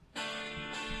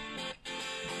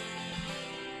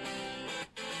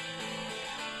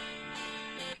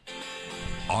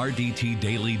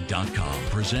RDTDaily.com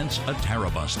presents a Tara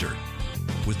Buster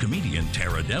with comedian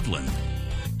Tara Devlin.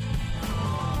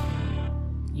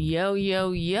 Yo,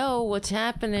 yo, yo, what's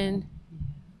happening?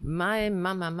 I'm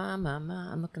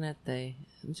looking at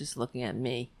I'm just looking at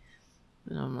me.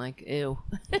 And I'm like, ew.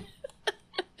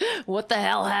 What the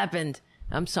hell happened?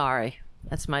 I'm sorry.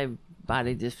 That's my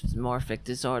body dysmorphic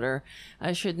disorder.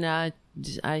 I should not,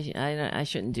 I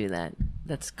shouldn't do that.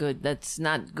 That's good. That's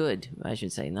not good. I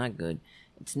should say not good.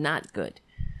 It's not good.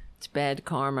 It's bad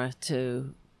karma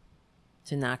to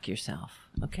knock yourself.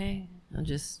 Okay?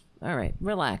 All right,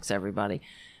 relax, everybody.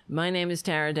 My name is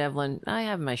Tara Devlin. I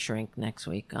have my shrink next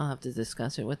week. I'll have to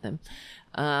discuss it with him.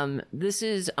 This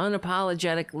is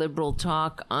unapologetic liberal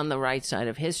talk on the right side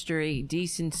of history,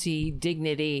 decency,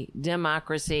 dignity,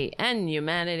 democracy, and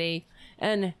humanity.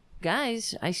 And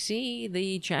guys, I see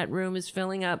the chat room is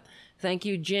filling up. Thank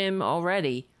you, Jim,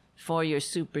 already for your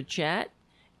super chat.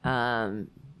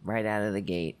 Right out of the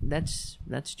gate. That's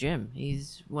Jim.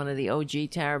 He's one of the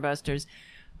OG Tara Busters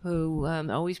who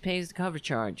always pays the cover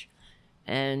charge.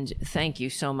 And thank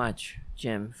you so much,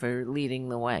 Jim, for leading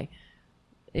the way.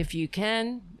 If you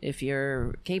can, if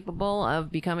you're capable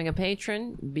of becoming a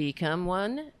patron, become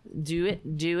one. Do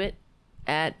it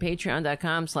at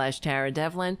patreon.com/Tara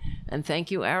Devlin. And thank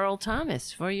you, Errol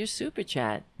Thomas, for your super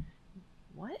chat.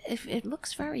 What? If it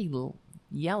looks very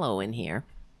yellow in here.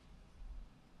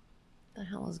 What the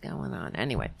hell is going on?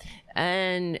 Anyway,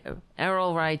 and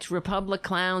Errol writes, Republic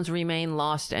clowns remain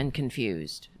lost and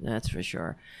confused. That's for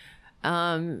sure.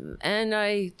 And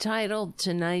I titled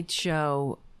tonight's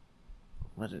show,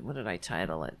 what did I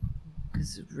title it?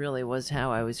 Because it really was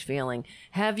how I was feeling.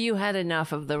 Have you had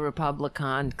enough of the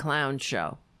Republican clown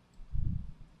show?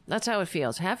 That's how it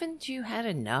feels. Haven't you had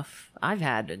enough? I've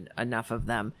had enough of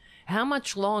them. How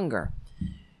much longer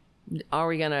are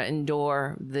we going to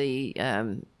endure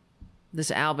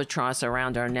this albatross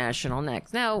around our national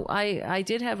necks? Now, I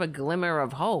did have a glimmer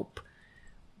of hope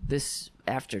this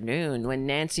afternoon when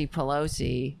Nancy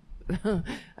Pelosi,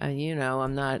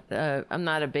 I'm not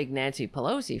a big Nancy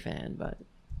Pelosi fan, but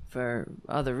for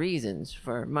other reasons,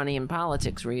 for money and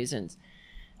politics reasons.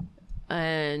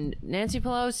 And Nancy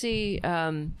Pelosi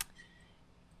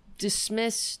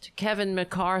dismissed Kevin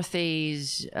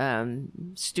McCarthy's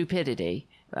stupidity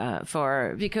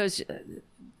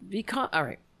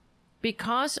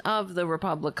because of the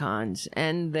Republicans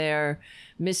and their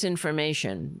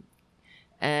misinformation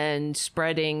and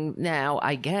spreading. Now,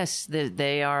 I guess that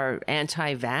they are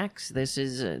anti-vax. This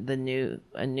is a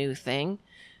new thing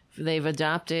they've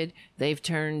adopted. They've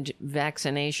turned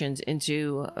vaccinations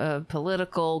into a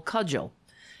political cudgel.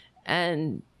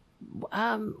 And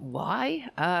why?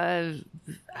 I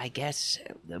guess,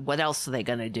 what else are they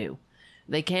going to do?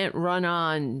 They can't run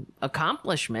on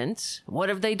accomplishments. What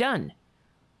have they done?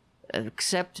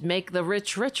 Except make the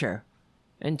rich richer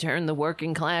and turn the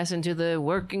working class into the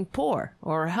working poor,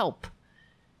 or help.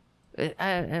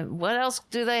 What else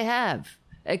do they have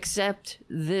except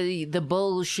the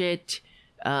bullshit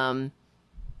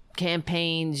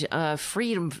campaigns?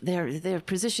 Freedom. They're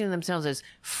positioning themselves as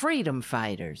freedom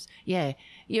fighters. Yeah,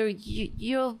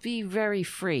 you'll be very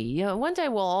free. One day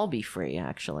we'll all be free.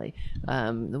 Actually,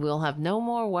 we'll have no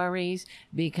more worries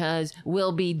because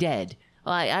we'll be dead.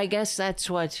 I guess that's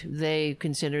what they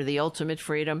consider the ultimate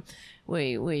freedom,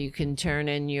 where you can turn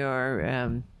in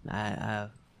your, I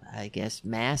guess,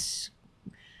 mass,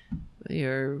 I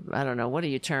don't know, what do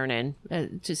you turn in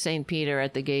to St. Peter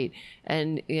at the gate?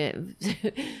 And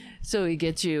so he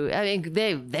gets you, I mean,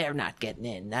 they're not getting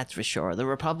in, that's for sure. The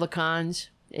Republicans,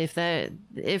 if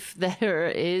there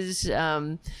is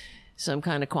some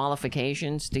kind of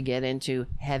qualifications to get into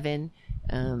heaven,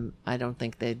 I don't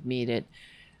think they'd meet it.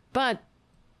 But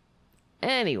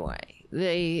anyway,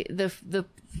 the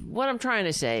what I'm trying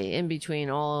to say in between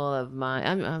all of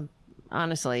my,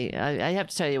 honestly, I have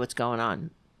to tell you what's going on.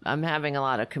 I'm having a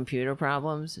lot of computer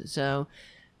problems, so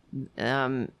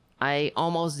I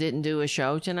almost didn't do a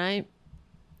show tonight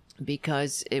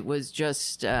because it was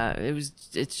just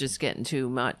it's just getting too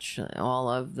much, all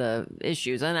of the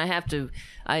issues, and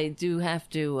I do have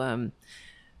to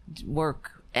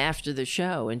work after the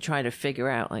show and try to figure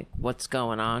out like what's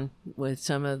going on with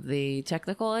some of the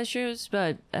technical issues.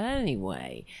 But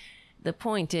anyway, the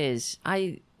point is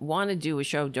I want to do a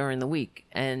show during the week,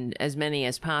 and as many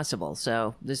as possible,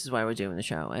 so this is why we're doing the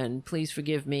show. And please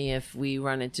forgive me if we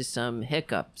run into some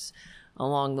hiccups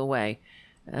along the way,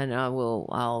 and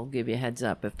I'll give you a heads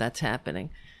up if that's happening.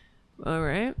 All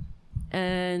right.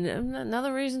 And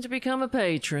another reason to become a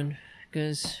patron,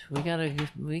 because we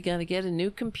gotta get a new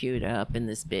computer up in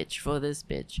this bitch for this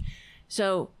bitch.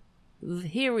 So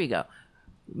here we go.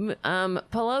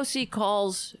 Pelosi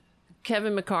calls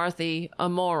Kevin McCarthy a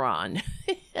moron.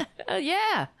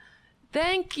 Yeah.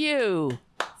 Thank you,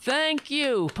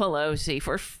 Pelosi,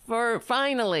 for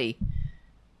finally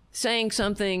saying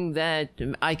something that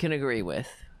I can agree with.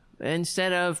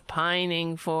 Instead of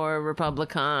pining for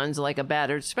Republicans like a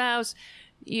battered spouse,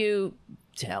 you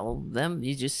tell them,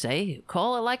 you just say,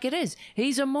 call it like it is.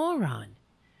 He's a moron.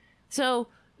 So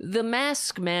the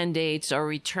mask mandates are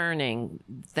returning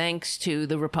thanks to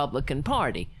the Republican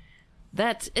Party.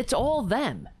 It's all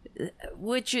them,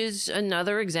 which is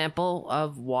another example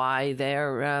of why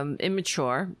they're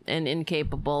immature and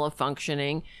incapable of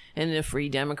functioning in a free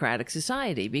democratic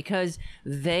society, because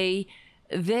they're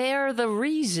the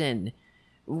reason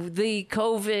the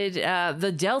COVID,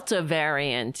 the Delta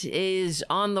variant is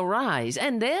on the rise.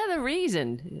 And they're the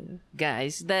reason,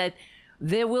 guys, that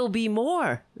there will be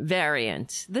more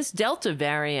variants. This Delta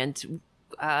variant,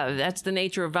 that's the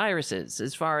nature of viruses,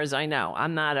 as far as I know.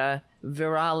 I'm not a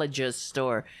virologist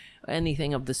or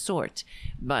anything of the sort.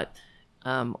 But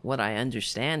what I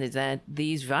understand is that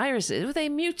these viruses, they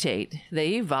mutate,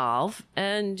 they evolve,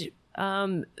 and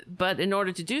but in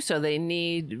order to do so, they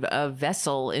need a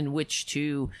vessel in which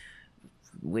to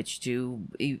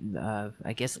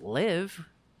I guess, live.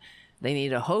 They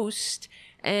need a host,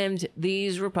 and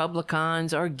these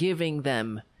Republicans are giving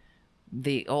them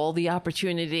all the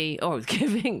opportunity, or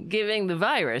giving the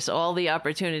virus all the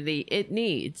opportunity it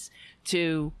needs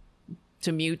to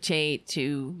mutate,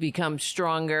 to become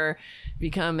stronger,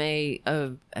 become a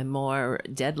more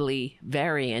deadly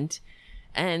variant.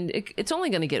 And it's only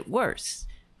going to get worse,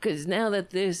 because now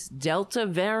that this Delta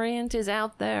variant is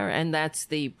out there, and that's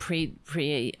the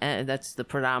that's the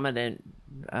predominant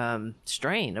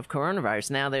strain of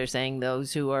coronavirus. Now they're saying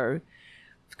those who are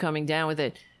coming down with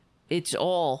it, it's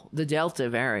all the Delta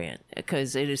variant,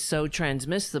 because it is so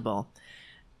transmissible.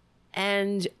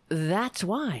 And that's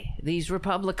why these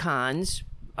Republicans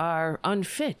are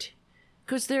unfit,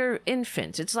 because they're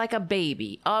infants. It's like a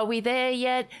baby. Are we there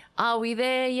yet? Are we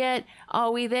there yet?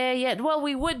 Are we there yet? Well,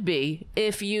 we would be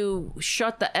if you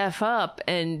shut the F up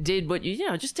and did what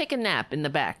just take a nap in the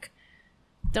back.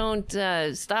 Don't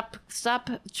stop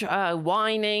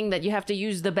whining that you have to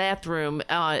use the bathroom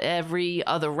every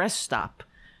other rest stop.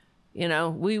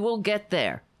 We will get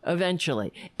there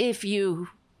eventually if you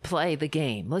play the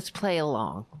game. Let's play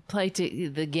along. Play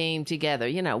the game together.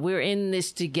 We're in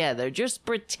this together. Just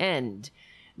pretend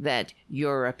that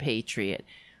you're a patriot.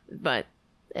 But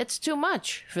it's too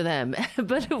much for them.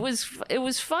 But it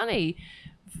was funny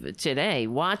today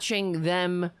watching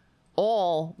them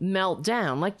all melt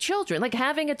down like children, like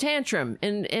having a tantrum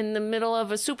in the middle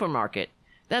of a supermarket.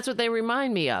 That's what they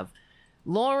remind me of.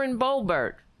 Lauren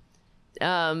Boebert.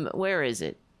 Where is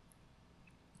it?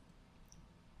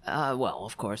 Well,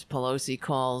 of course, Pelosi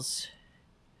calls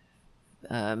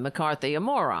McCarthy a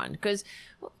moron, because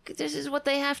this is what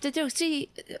they have to do. See,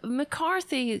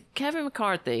 Kevin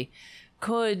McCarthy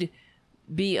could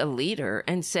be a leader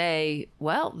and say,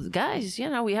 well, guys,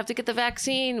 we have to get the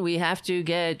vaccine. We have to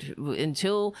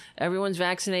until everyone's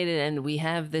vaccinated and we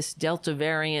have this Delta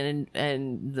variant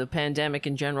and the pandemic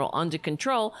in general under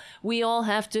control, we all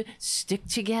have to stick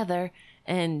together.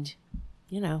 And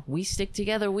we stick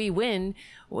together, we win.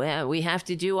 We have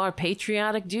to do our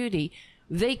patriotic duty.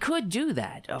 They could do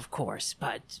that, of course,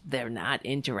 but they're not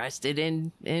interested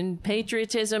in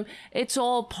patriotism. It's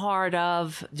all part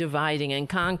of dividing and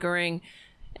conquering.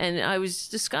 And I was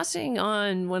discussing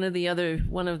on one of the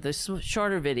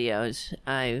shorter videos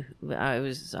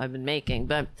I've been making,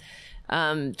 but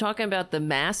talking about the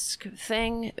mask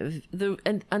thing.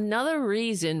 Another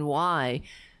reason why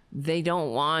they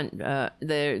don't want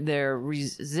they're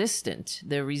resistant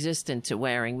to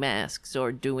wearing masks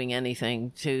or doing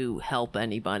anything to help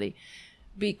anybody,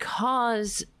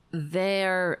 because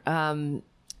they're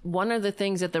one of the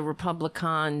things that the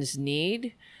Republicans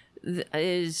need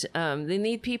is they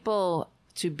need people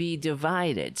to be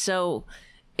divided. So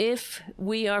if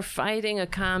we are fighting a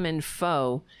common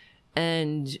foe,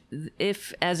 and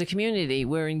if as a community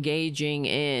we're engaging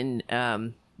in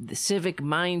the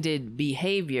civic-minded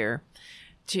behavior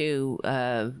to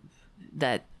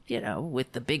that,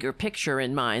 with the bigger picture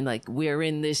in mind, like we're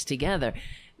in this together.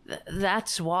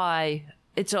 That's why,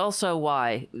 it's also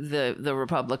why the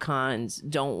Republicans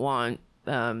don't want,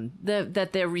 that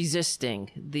they're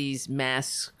resisting these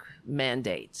mask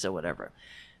mandates or whatever,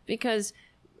 because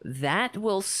that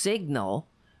will signal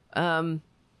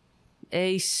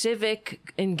a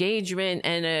civic engagement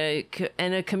and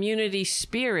a community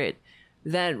spirit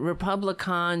that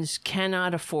Republicans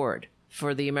cannot afford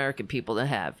for the American people to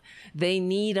have. They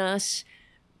need us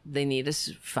they need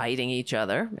us fighting each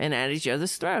other and at each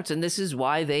other's throats. And this is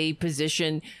why they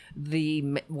position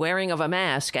the wearing of a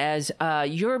mask as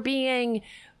you're being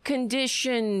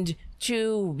conditioned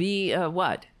to be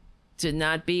what? To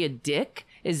not be a dick?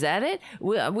 Is that it?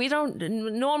 We don't,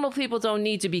 normal people don't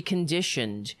need to be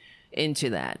conditioned into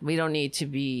that. We don't need to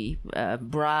be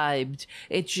bribed.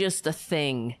 It's just a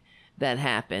thing that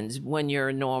happens when you're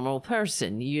a normal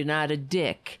person. You're not a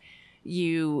dick.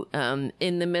 You,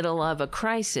 in the middle of a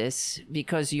crisis,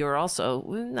 because you're also,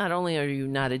 not only are you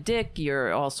not a dick,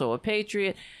 you're also a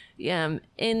patriot. In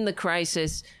the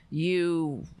crisis,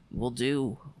 you will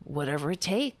do whatever it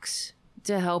takes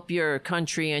to help your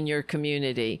country and your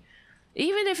community.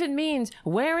 Even if it means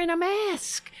wearing a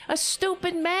mask, a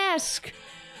stupid mask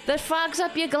that fogs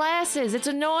up your glasses. It's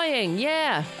annoying.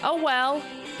 Yeah. Oh, well.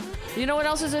 You know what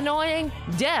else is annoying?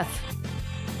 Death.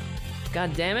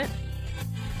 God damn it.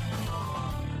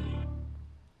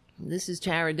 This is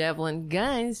Tara Devlin.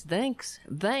 Guys, thanks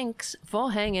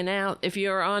for hanging out. If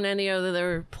you're on any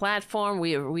other platform,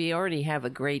 we already have a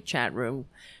great chat room.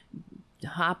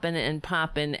 Hopping and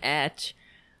popping at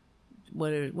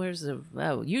YouTube.com.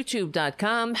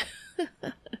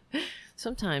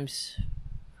 Sometimes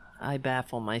I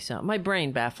baffle myself. My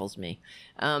brain baffles me.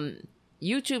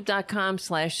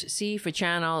 YouTube.com/C for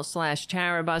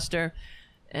channel/Tarabuster,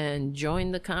 and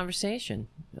join the conversation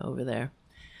over there.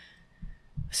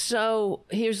 So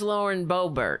here's Lauren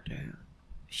Boebert.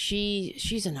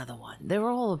 She's another one. They're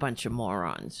all a bunch of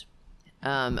morons.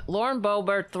 Lauren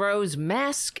Boebert throws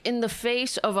mask in the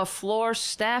face of a floor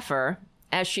staffer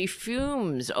as she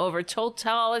fumes over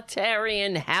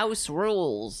totalitarian house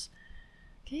rules.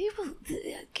 I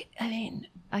mean,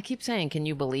 I keep saying, can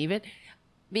you believe it?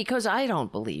 Because I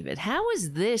don't believe it. How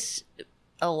is this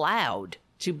allowed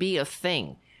to be a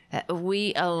thing?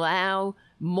 We allow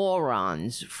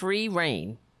morons free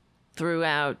reign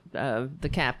throughout the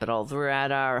Capitol,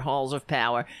 throughout our halls of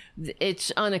power.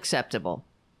 It's unacceptable.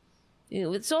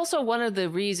 It's also one of the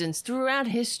reasons throughout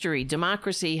history,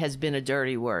 democracy has been a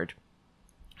dirty word.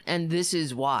 And this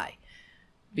is why.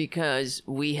 Because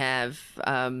we have,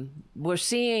 we're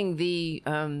seeing the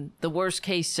worst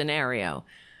case scenario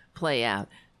play out.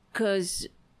 Because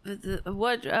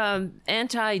what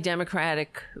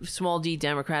anti-democratic, small d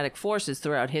democratic forces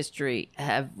throughout history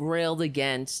have railed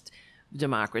against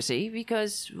democracy,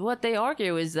 because what they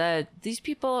argue is that these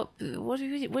people, what are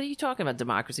you talking about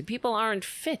democracy? People aren't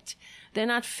fit. They're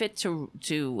not fit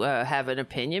to have an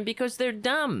opinion because they're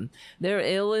dumb. They're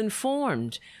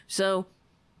ill-informed. So,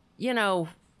 you know,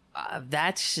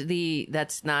 that's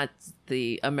not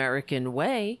the American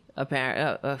way,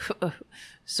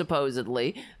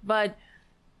 supposedly. But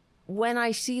when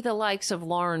I see the likes of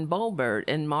Lauren Boebert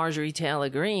and Marjorie Taylor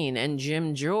Greene and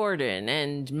Jim Jordan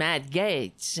and Matt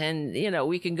Gaetz, and, you know,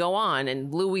 we can go on,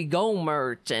 and Louis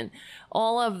Gohmert and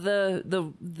all of the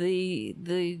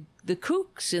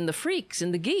kooks and the freaks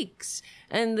and the geeks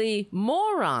and the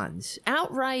morons,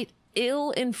 outright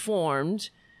ill-informed,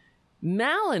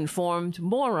 malinformed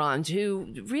morons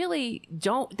who really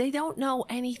don't know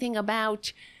anything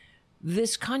about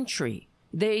this country.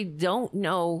 They don't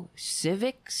know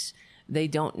civics. They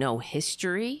don't know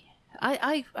history.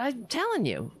 I'm telling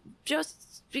you,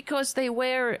 just because they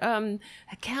wear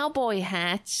cowboy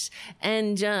hats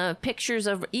and pictures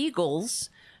of eagles,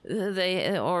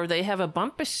 they have a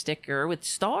bumper sticker with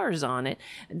stars on it,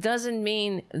 doesn't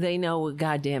mean they know a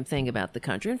goddamn thing about the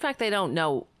country. In fact, they don't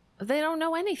know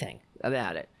anything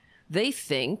about it. They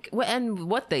think, and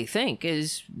what they think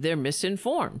is they're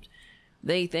misinformed.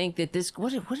 They think that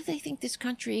what do they think this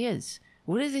country is?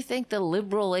 What do they think the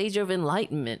liberal age of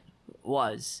enlightenment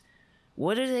was?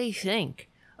 What do they think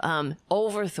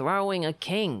overthrowing a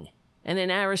king and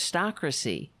an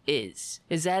aristocracy is?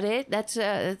 Is that it?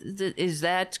 Is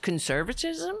that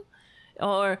conservatism?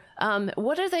 Or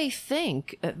what do they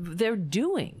think they're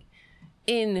doing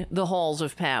in the halls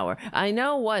of power? I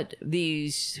know what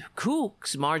these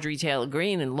kooks, Marjorie Taylor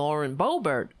Greene and Lauren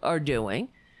Boebert, are doing.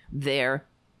 They're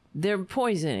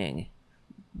poisoning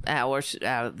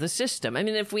the system. I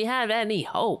mean, if we have any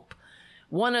hope,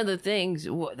 one of the things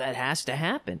that has to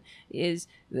happen is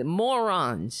the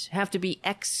morons have to be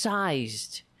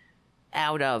excised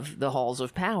out of the halls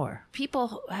of power.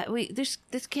 People, this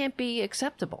can't be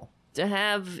acceptable to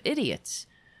have idiots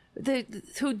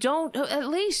who don't, at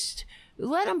least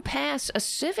let them pass a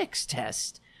civics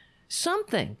test.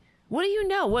 Something. What do you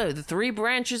know? What are the 3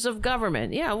 branches of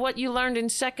government? Yeah, what you learned in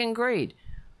 2nd grade.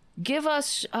 Give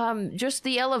us just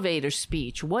the elevator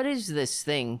speech. What is this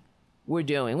thing we're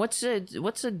doing? What's a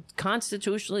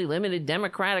constitutionally limited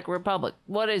democratic republic?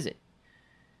 What is it?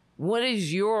 What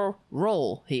is your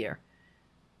role here?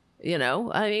 You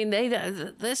know, I mean,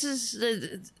 this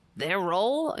is their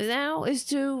role now is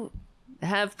to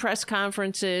have press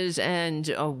conferences and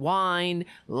whine,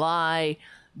 lie,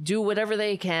 do whatever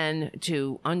they can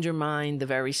to undermine the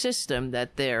very system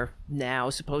that they're now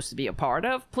supposed to be a part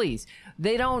of. Please,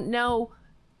 they don't know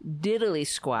diddly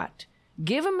squat.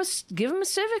 Give them a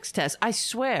civics test. I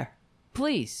swear.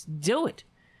 Please do it.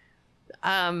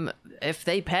 If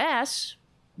they pass,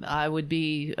 I'd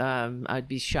be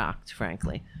shocked,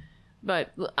 frankly.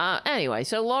 But anyway,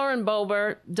 so Lauren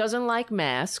Boebert doesn't like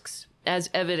masks,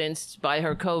 as evidenced by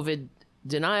her COVID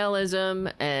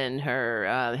denialism and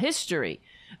her history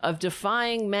of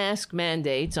defying mask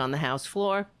mandates on the House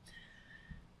floor.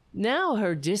 Now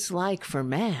her dislike for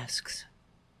masks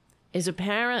is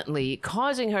apparently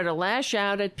causing her to lash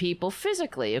out at people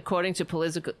physically, according to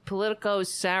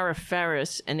Politico's Sarah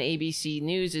Ferris and ABC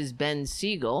News' Ben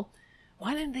Siegel.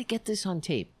 Why didn't they get this on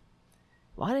tape?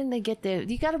 Why didn't they get there?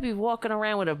 You got to be walking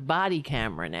around with a body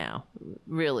camera now.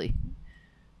 Really.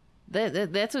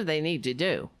 That's what they need to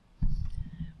do.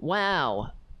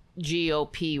 Wow.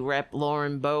 GOP rep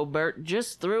Lauren Boebert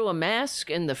just threw a mask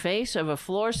in the face of a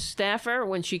floor staffer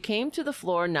when she came to the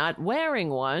floor not wearing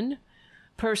one,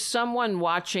 per someone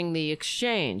watching the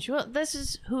exchange. Well, this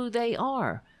is who they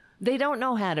are. They don't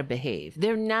know how to behave.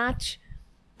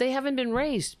 They haven't been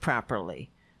raised properly.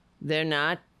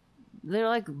 They're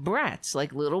like brats,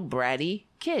 like little bratty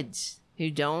kids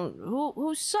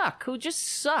who suck, who just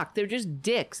suck. They're just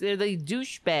dicks. They're the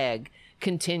douchebag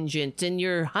contingent in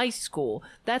your high school.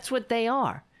 That's what they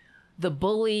are. The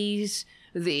bullies,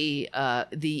 the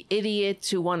idiots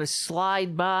who want to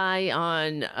slide by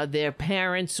on their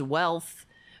parents' wealth,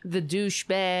 the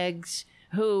douchebags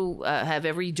who have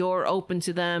every door open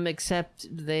to them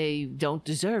except they don't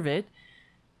deserve it.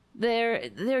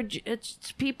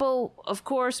 It's people, of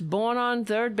course, born on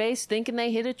third base thinking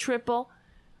they hit a triple.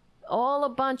 All a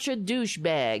bunch of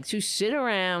douchebags who sit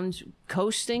around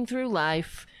coasting through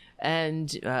life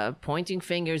and pointing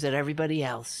fingers at everybody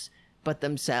else but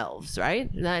themselves,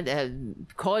 right?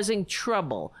 Causing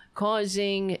trouble,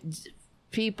 causing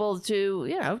people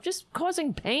to, just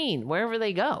causing pain wherever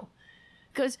they go.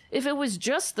 Because if it was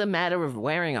just the matter of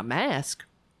wearing a mask,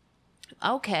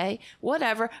 okay,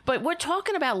 whatever. But we're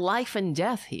talking about life and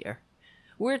death here.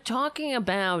 We're talking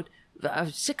about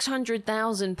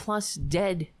 600,000 plus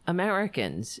dead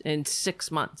Americans in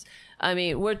 6 months. I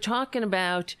mean, we're talking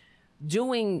about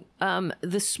doing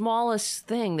the smallest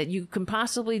thing that you can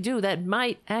possibly do that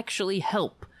might actually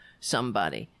help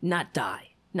somebody not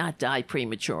die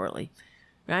prematurely,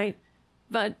 right?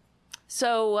 But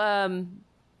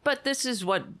this is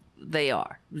what they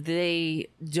are. They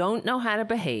don't know how to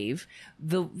behave.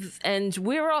 And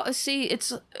we're all, see,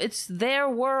 it's their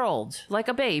world, like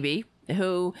a baby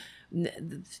who,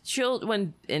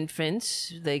 when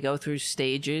infants, they go through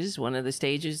stages. One of the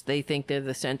stages, they think they're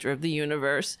the center of the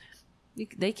universe.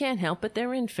 They can't help it.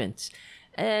 They're infants.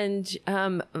 And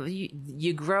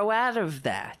you grow out of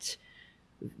that.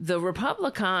 The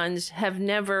Republicans have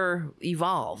never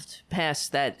evolved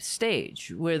past that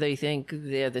stage where they think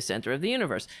they're the center of the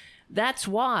universe. That's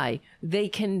why they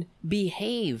can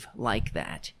behave like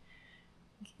that.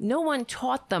 No one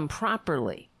taught them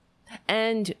properly.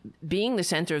 And being the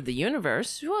center of the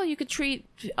universe, well, you could treat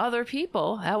other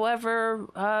people however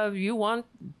you want,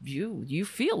 you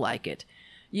feel like it.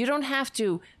 You don't have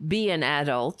to be an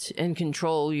adult and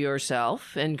control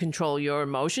yourself and control your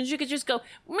emotions. You could just go,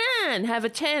 man, have a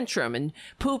tantrum and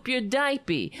poop your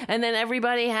diaper. And then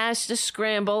everybody has to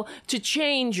scramble to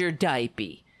change your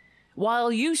diaper while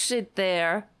you sit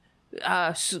there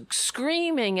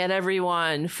screaming at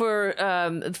everyone for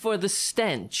the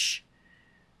stench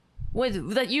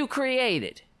that you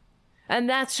created. And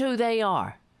that's who they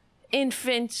are.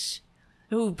 Infants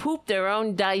who poop their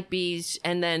own diapers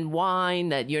and then whine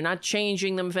that you're not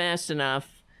changing them fast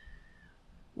enough.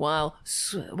 Well,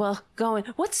 going,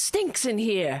 what stinks in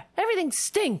here? Everything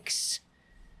stinks.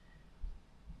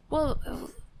 Well,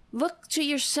 look to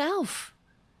yourself,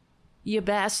 you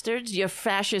bastards, you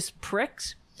fascist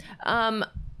pricks. Lauren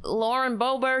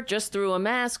Boebert just threw a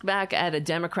mask back at a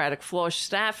Democratic floor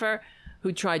staffer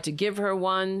who tried to give her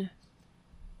one.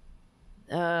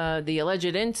 The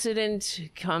alleged incident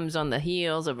comes on the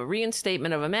heels of a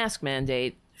reinstatement of a mask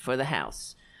mandate for the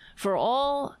House. For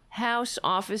all House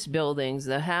office buildings,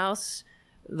 the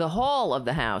hall of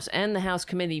the House, and the House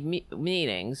committee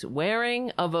meetings,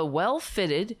 wearing of a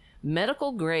well-fitted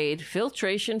medical-grade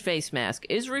filtration face mask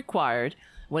is required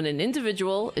when an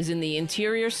individual is in the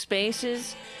interior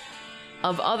spaces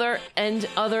of other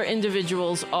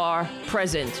individuals are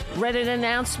present. Read an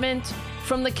announcement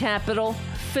from the Capitol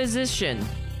physician.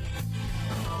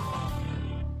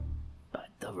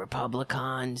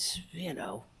 Republicans,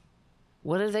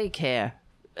 what do they care?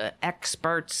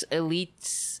 Experts,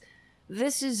 elites.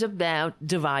 This is about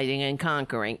dividing and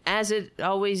conquering, as it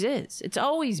always is. It's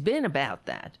always been about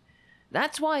that.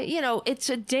 That's why, it's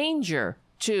a danger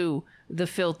to the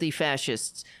filthy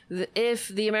fascists if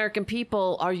the American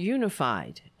people are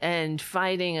unified and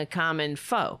fighting a common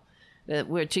foe. That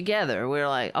we're together. We're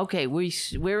like, okay,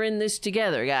 we're in this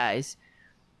together, guys.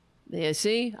 You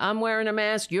see, I'm wearing a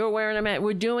mask, you're wearing a mask.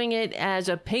 We're doing it as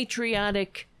a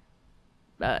patriotic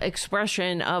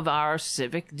expression of our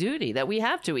civic duty that we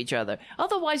have to each other.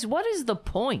 Otherwise, what is the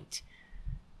point?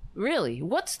 Really,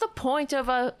 what's the point of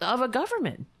a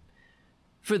government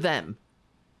for them?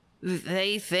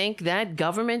 They think that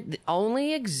government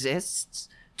only exists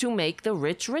to make the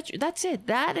rich richer. That's it.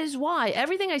 That is why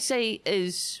everything I say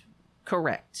is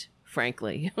correct,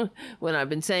 frankly. When I've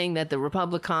been saying that the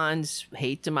Republicans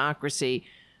hate democracy,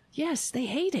 yes, they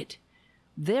hate it.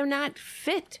 They're not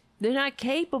fit. They're not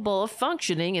capable of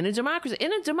functioning in a democracy.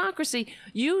 In a democracy,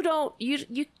 you're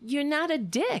not a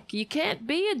dick. You can't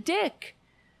be a dick.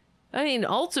 I mean,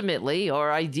 ultimately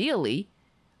or ideally,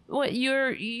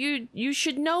 you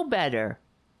should know better.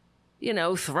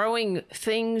 Throwing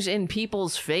things in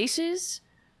people's faces.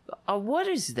 What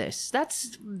is this?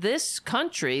 That's this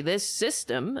country, this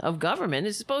system of government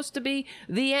is supposed to be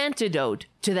the antidote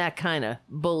to that kind of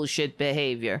bullshit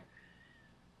behavior.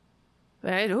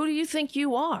 Right? Who do you think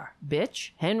you are, bitch?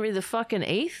 Henry the fucking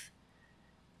Eighth?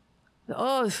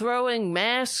 Oh, throwing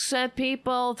masks at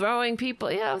people, throwing people.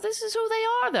 This is who they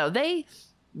are, though.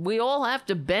 We all have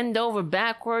to bend over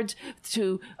backwards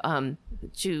to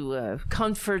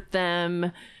comfort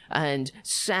them and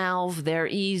salve their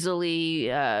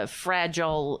easily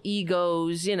fragile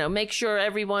egos. Make sure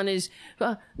everyone is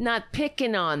not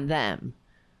picking on them.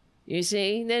 You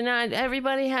see, they're not.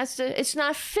 Everybody has to. It's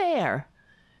not fair.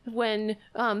 When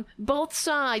both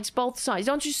sides,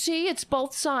 don't you see? It's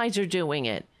both sides are doing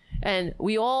it. And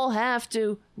we all have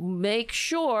to make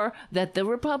sure that the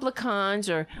Republicans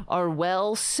are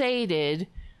well sated.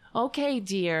 Okay,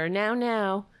 dear,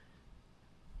 now.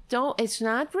 It's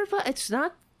not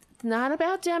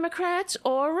about Democrats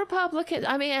or Republicans.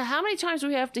 I mean, how many times do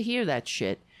we have to hear that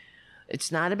shit?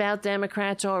 It's not about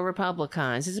Democrats or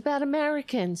Republicans. It's about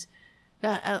Americans.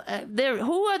 Who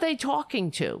are they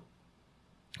talking to?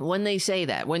 When they say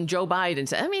that, when Joe Biden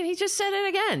said, he just said it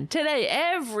again today,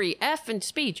 every effing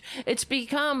speech, it's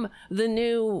become the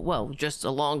new, just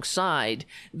alongside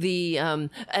the,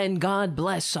 and God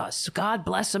bless us, God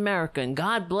bless America, and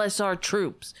God bless our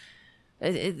troops,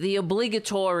 the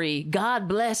obligatory, God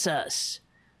bless us.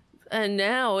 And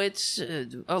now it's,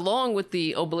 along with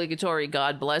the obligatory,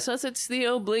 God bless us, it's the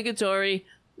obligatory,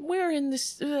 we're in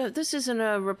this, this isn't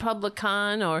a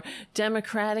Republican or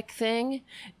Democratic thing.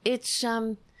 It's,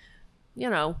 it's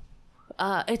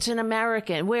an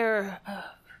American. Who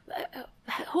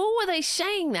are they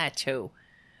saying that to?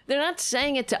 They're not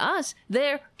saying it to us.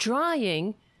 They're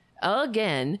trying,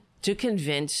 again, to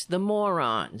convince the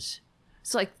morons.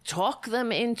 It's like, talk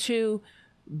them into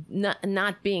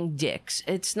not being dicks.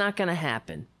 It's not going to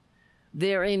happen.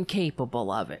 They're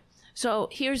incapable of it. So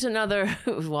here's another.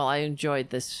 Well, I enjoyed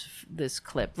this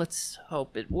clip. Let's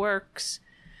hope it works,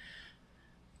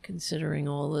 considering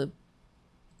all the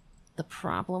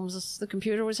problems the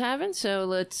computer was having. So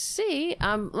let's see.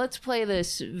 Let's play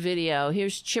this video.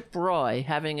 Here's Chip Roy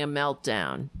having a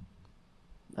meltdown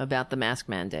about the mask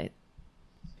mandate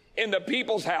in the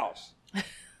people's house.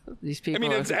 These people.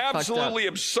 It's absolutely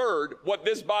absurd what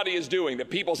this body is doing. The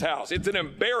people's house. It's an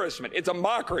embarrassment. It's a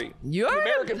mockery. The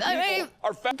American people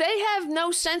are. They have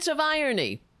no sense of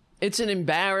irony. It's an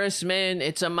embarrassment.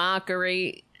 It's a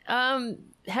mockery.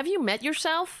 Have you met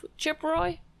yourself, Chip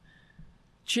Roy?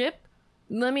 Chip?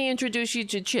 Let me introduce you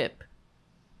to Chip.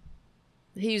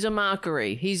 He's a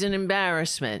mockery. He's an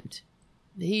embarrassment.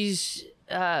 He's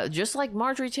just like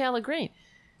Marjorie Taylor Greene.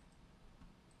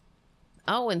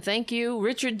 Oh, and thank you,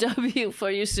 Richard W., for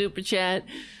your super chat.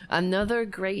 Another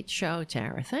great show,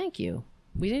 Tara. Thank you.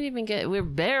 We're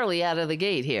barely out of the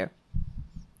gate here.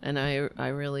 And I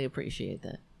really appreciate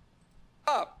that.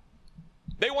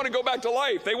 They want to go back to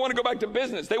life. They want to go back to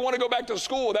business. They want to go back to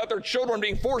school without their children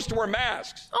being forced to wear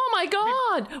masks. Oh, my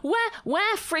God.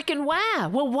 Freaking wah.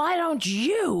 Well, why don't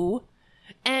you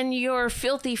and your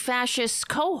filthy fascist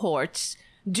cohorts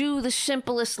do the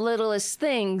simplest, littlest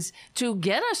things to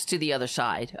get us to the other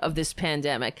side of this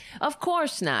pandemic? Of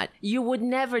course not. You would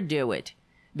never do it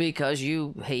because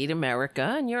you hate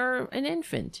America and you're an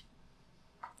infant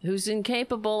who's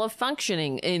incapable of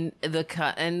functioning in the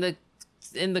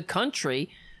country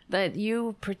that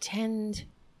you pretend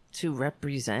to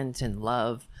represent and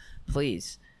love.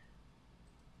 Please.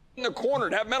 in the corner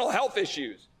and have mental health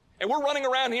issues. And we're running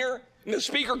around here, and the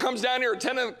speaker comes down here at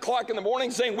 10 o'clock in the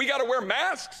morning saying we got to wear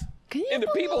masks into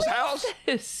people's house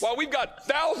while we've got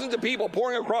thousands of people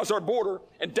pouring across our border,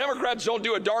 and Democrats don't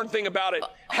do a darn thing about it.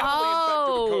 Heavily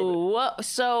infected with COVID. Well,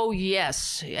 so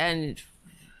yes, and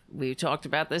we talked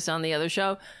about this on the other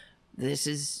show. This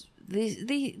is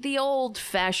the old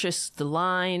fascist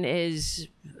line is,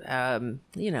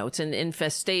 it's an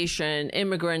infestation.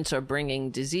 Immigrants are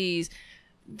bringing disease.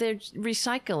 They're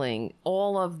recycling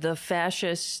all of the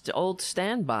fascist old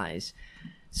standbys.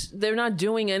 They're not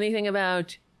doing anything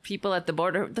about people at the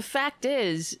border. The fact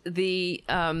is,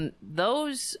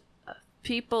 those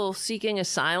people seeking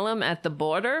asylum at the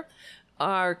border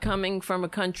are coming from a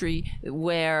country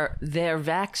where they're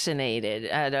vaccinated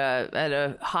at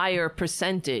a higher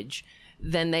percentage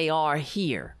than they are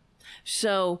here.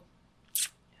 So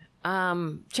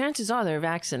chances are they're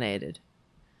vaccinated.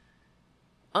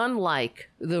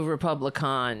 Unlike the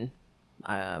Republican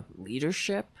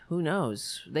leadership, who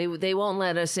knows? They won't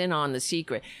let us in on the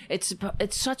secret. It's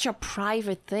such a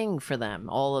private thing for them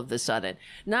all of a sudden.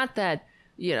 Not that,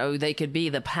 they could be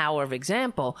the power of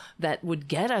example that would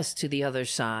get us to the other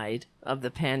side of the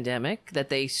pandemic, that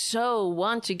they so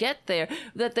want to get there,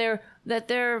 that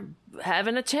they're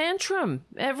having a tantrum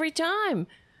every time.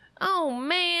 Oh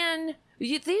man,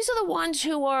 these are the ones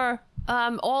who are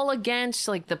all against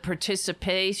like the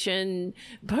participation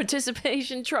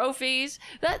trophies.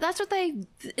 That's what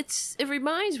it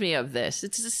reminds me of this.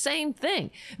 It's the same thing.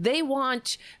 They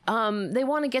want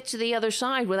to get to the other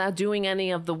side without doing any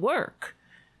of the work.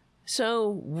 So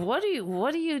what do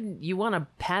you want a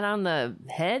pat on the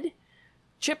head,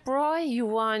 Chip Roy? You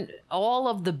want all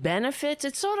of the benefits?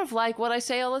 It's sort of like what I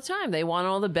say all the time. They want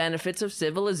all the benefits of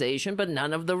civilization, but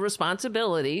none of the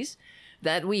responsibilities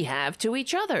that we have to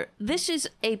each other. This is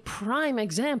a prime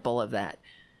example of that.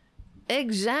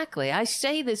 Exactly. I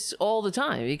say this all the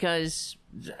time because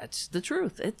that's the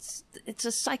truth. It's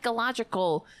a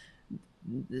psychological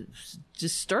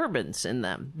disturbance in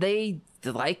them. They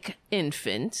like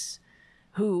infants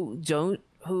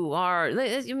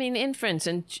infants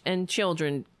and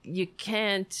children, you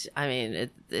can't,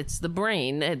 it's the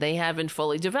brain. They haven't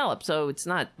fully developed, so it's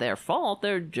not their fault.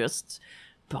 They're just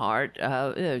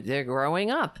they're growing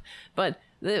up. But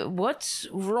what's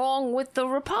wrong with the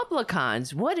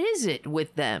Republicans? What is it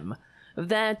with them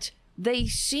that they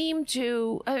seem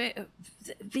to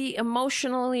be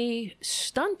emotionally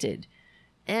stunted?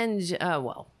 And,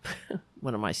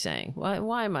 what am I saying?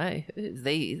 Why am I?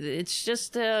 It's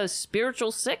just a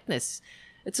spiritual sickness.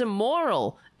 It's a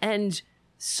moral and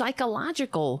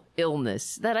psychological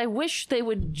illness that I wish they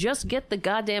would just get the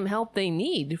goddamn help they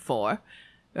need for.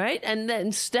 Right? And then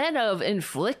instead of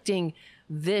inflicting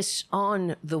this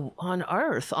on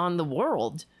Earth, on the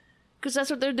world, because that's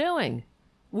what they're doing.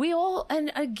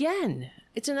 And again,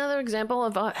 it's another example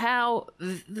of how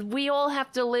we all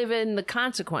have to live in the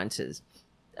consequences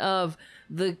of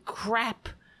the crap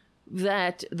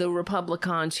that the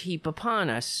Republicans heap upon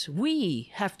us. We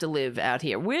have to live out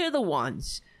here. We're the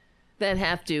ones that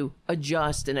have to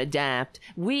adjust and adapt.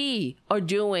 We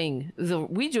do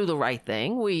the right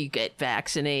thing. We get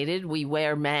vaccinated. We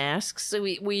wear masks.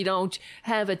 We don't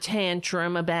have a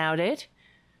tantrum about it.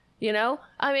 You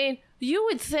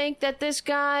would think that this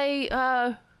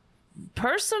guy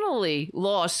personally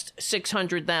lost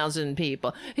 600,000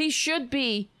 people. He should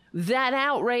be that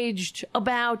outraged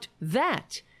about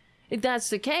that. If that's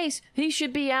the case, he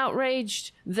should be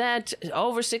outraged that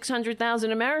over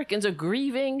 600,000 Americans are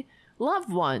grieving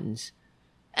loved ones.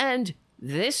 And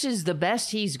this is the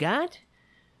best he's got?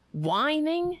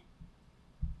 Whining?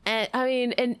 And,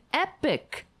 an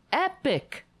epic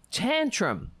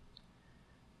tantrum.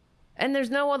 And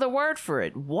there's no other word for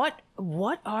it. What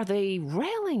are they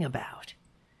railing about?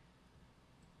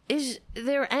 Is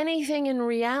there anything in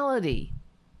reality?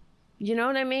 You know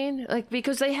what I mean?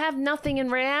 Because they have nothing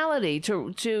in reality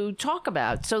to talk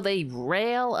about. So they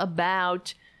rail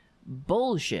about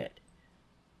bullshit.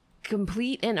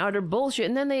 Complete and utter bullshit.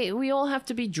 And then we all have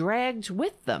to be dragged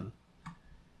with them.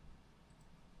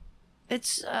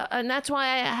 And that's why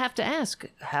I have to ask,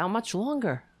 how much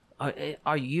longer?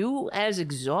 Are you as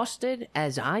exhausted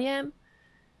as I am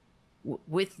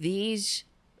with the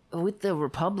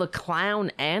Republic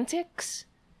clown antics?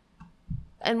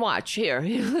 And watch here.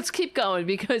 Let's keep going,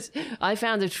 because I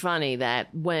found it funny that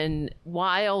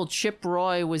while Chip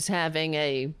Roy was having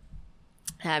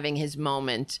his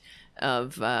moment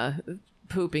of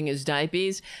pooping his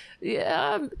diapers,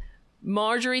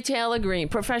 Marjorie Taylor Greene,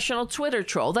 professional Twitter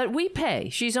troll that we pay.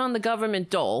 She's on the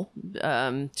government dole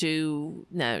to,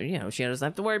 now, you know, she doesn't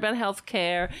have to worry about health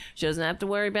care. She doesn't have to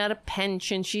worry about a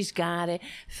pension. She's got it.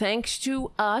 Thanks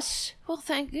to us. Well,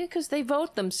 thank you, because they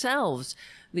vote themselves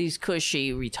these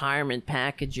cushy retirement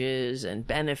packages and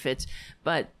benefits,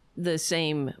 but the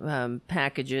same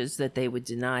packages that they would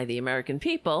deny the American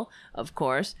people, of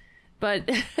course. But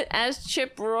as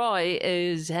Chip Roy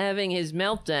is having his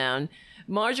meltdown,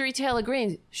 Marjorie Taylor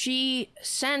Greene, she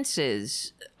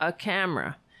senses a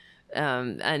camera,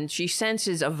 and she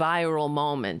senses a viral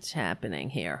moment happening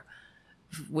here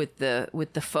with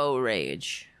the faux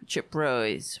rage, Chip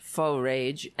Roy's faux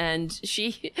rage, and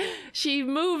she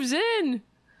moves in.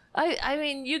 I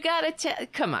mean, you gotta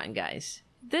come on, guys.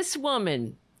 This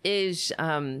woman is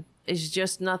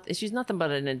just not. She's nothing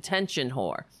but an attention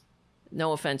whore.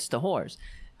 No offense to whores,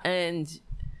 and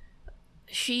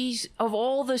she's, of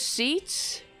all the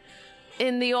seats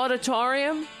in the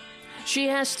auditorium, she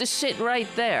has to sit right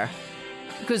there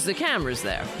because the camera's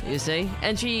there, you see?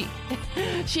 And she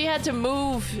had to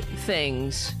move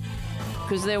things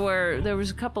because there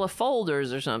was a couple of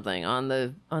folders or something on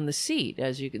the seat,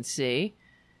 as you can see.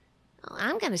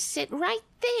 I'm going to sit right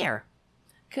there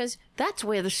because that's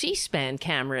where the C-SPAN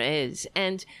camera is.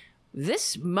 And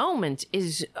this moment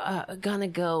is gonna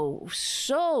go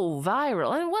so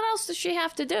viral. And what else does she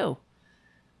have to do?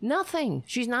 Nothing.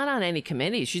 She's not on any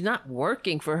committee. She's not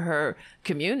working for her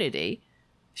community.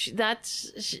 She's a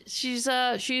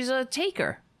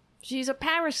taker. She's a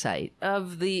parasite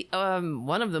of the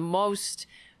one of the most.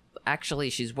 Actually,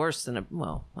 she's worse than a.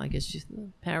 Well, I guess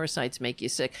parasites make you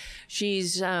sick.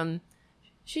 She's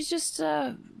just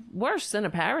worse than a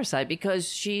parasite because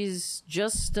she's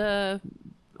just.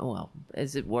 Well,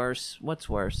 is it worse? What's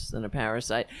worse than a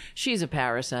parasite? She's a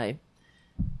parasite.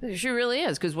 She really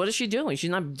is, because what is she doing?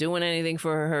 She's not doing anything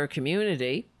for her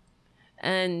community.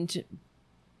 And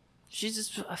she's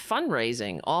just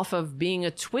fundraising off of being a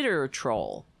Twitter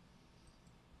troll.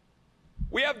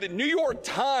 We have the New York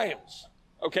Times,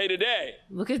 okay, today.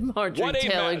 Look at Marjorie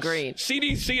Taylor Greene.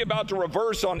 CDC about to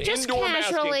reverse on indoor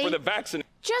masking for the vaccine.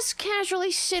 Just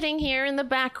casually sitting here in the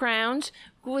background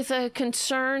with a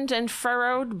concerned and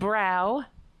furrowed brow.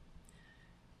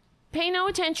 Pay no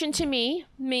attention to me,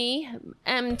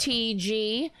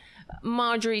 MTG,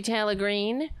 Marjorie Taylor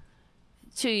Greene,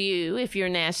 to you if you're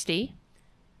nasty.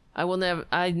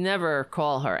 I never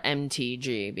call her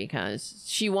MTG because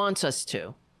she wants us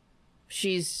to.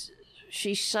 She's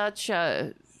such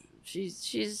a,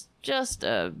 she's just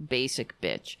a basic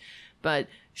bitch, but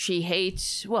she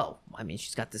hates, well, I mean,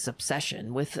 she's got this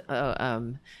obsession with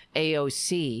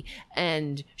AOC,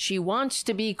 and she wants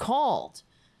to be called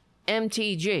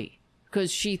MTG because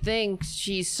she thinks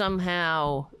she's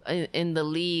somehow in the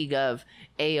league of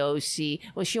AOC.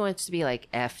 Well, she wants to be like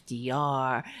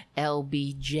FDR,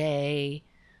 LBJ,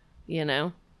 you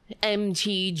know,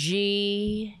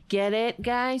 MTG. Get it,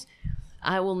 guys?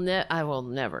 I will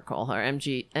never call her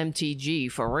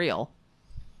MTG for real.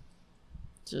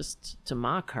 Just to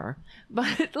mock her.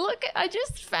 But look, I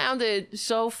just found it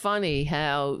so funny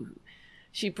how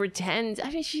she pretends. I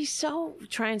mean, she's so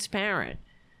transparent.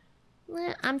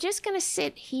 I'm just going to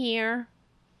sit here.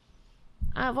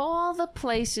 Of all the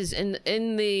places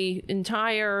in the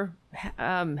entire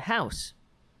house,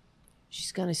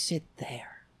 she's going to sit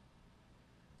there.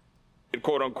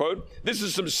 Quote unquote. This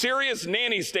is some serious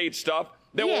nanny state stuff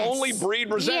that will only breed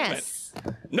resentment. Yes.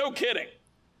 No kidding.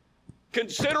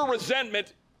 Consider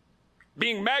resentment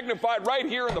being magnified right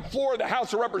here on the floor of the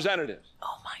House of Representatives.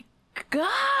 Oh my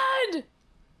God.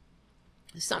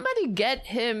 Somebody get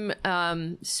him,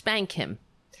 spank him.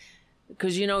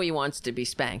 Because you know he wants to be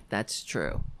spanked. That's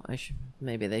true.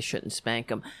 Maybe they shouldn't spank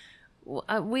him.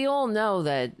 We all know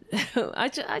that. I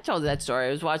told that story.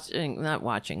 I was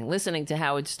listening to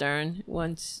Howard Stern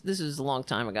once. This was a long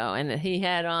time ago. And he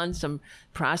had on some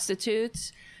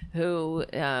prostitutes who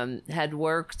had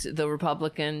worked the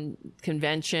Republican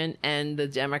convention and the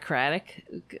Democratic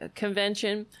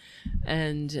convention.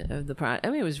 And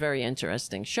it was a very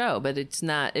interesting show, but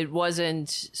it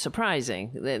wasn't surprising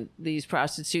that these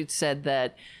prostitutes said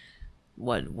that,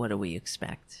 what do we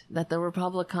expect? That the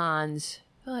Republicans,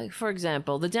 like, for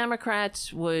example, the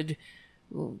Democrats wanted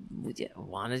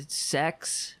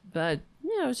sex, but,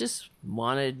 just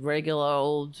wanted regular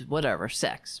old, whatever,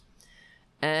 sex.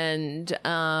 And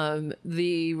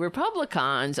the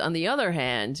Republicans, on the other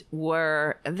hand,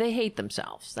 they hate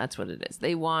themselves. That's what it is.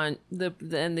 They want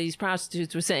and these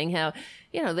prostitutes were saying how,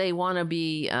 they want to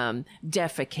be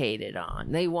defecated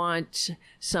on. They want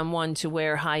someone to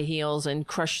wear high heels and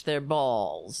crush their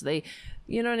balls. They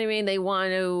You know what I mean? They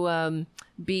want to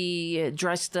be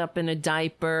dressed up in a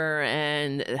diaper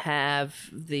and have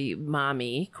the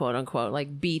mommy, quote unquote,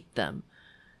 like beat them.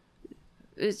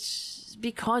 It's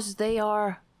because they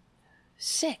are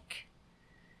sick.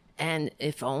 And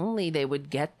if only they would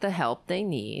get the help they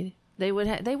need, they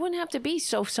wouldn't have to be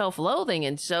so self-loathing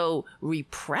and so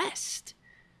repressed.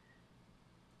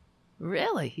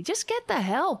 Really, just get the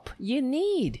help you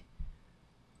need.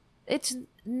 It's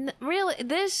really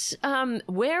this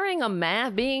wearing a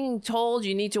mask, being told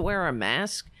you need to wear a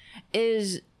mask,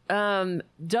 is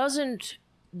doesn't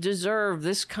deserve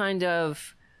this kind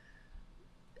of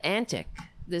antic,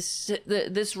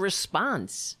 this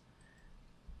response.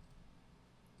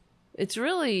 It's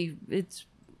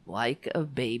like a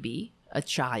baby, a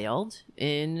child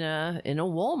in a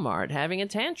Walmart having a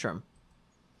tantrum.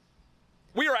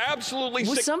 We are absolutely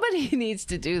sick. Somebody needs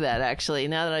to do that, actually.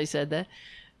 Now that I said that,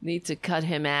 need to cut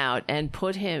him out and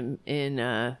put him in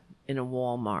a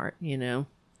Walmart, you know.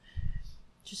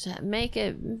 Just make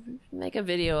a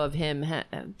video of him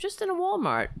just in a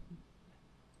Walmart.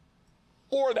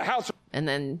 Or the house. And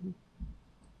then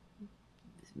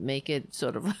make it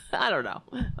sort of, I don't know.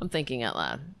 I'm thinking out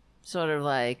loud. Sort of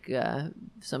like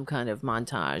some kind of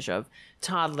montage of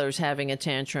toddlers having a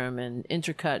tantrum and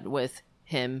intercut with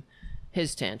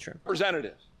his tantrum.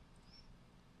 Representatives.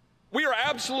 We are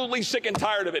absolutely sick and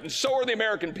tired of it, and so are the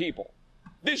American people.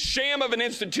 This sham of an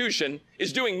institution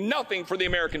is doing nothing for the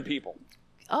American people.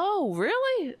 Oh,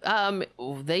 really?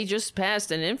 They just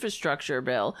passed an infrastructure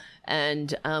bill,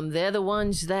 and they're the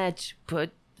ones that put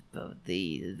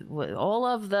all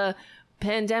of the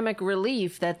pandemic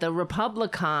relief that the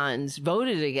Republicans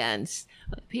voted against.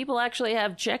 People actually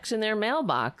have checks in their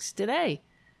mailbox today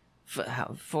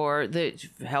for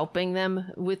helping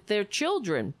them with their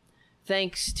children,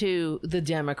 thanks to the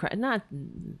Democrat,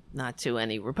 not to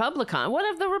any Republican. What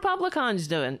have the Republicans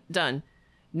done?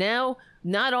 Now,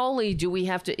 not only do we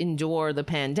have to endure the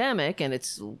pandemic, and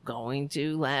it's going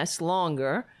to last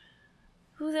longer,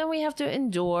 then we have to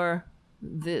endure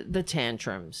the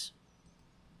tantrums.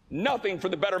 Nothing for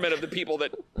the betterment of the people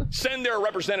that send their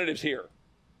representatives here.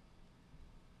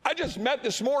 I just met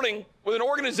this morning with an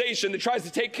organization that tries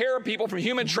to take care of people from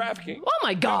human trafficking. Oh,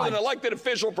 my God. With an elected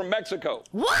official from Mexico.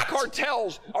 What?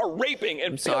 Cartels are raping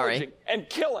and pillaging and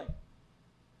killing.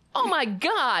 Oh, my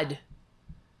God.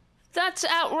 That's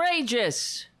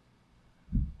outrageous.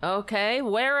 Okay,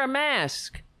 wear a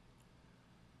mask.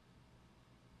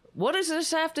 What does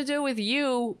this have to do with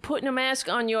you putting a mask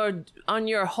on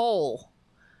your hole?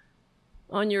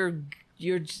 On your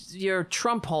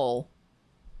Trump hole?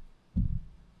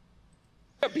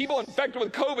 People infected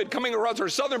with COVID coming across our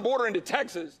southern border into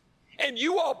Texas, and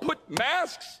you all put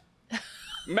masks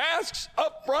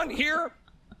up front here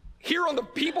on the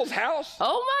people's house.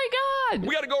 Oh my God.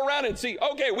 We got to go around and see,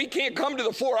 okay, we can't come to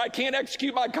the floor. I can't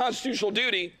execute my constitutional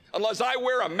duty unless I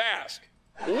wear a mask.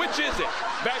 Which is it?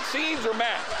 Vaccines or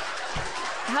masks?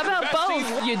 How about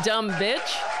both, you dumb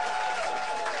bitch?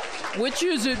 Which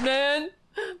is it, man?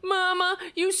 Mama,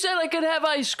 you said I could have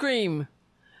ice cream.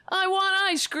 I want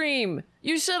ice cream.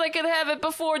 You said I could have it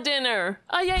before dinner.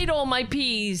 I ate all my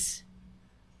peas.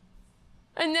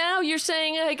 And now you're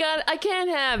saying I can't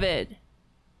have it.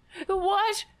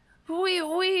 What? We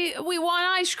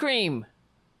want ice cream.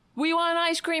 We want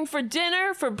ice cream for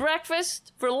dinner, for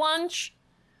breakfast, for lunch.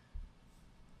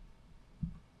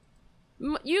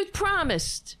 You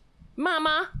promised,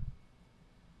 Mama.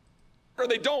 Or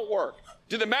they don't work.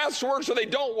 Do the masks work or they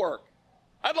don't work?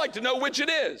 I'd like to know which it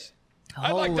is.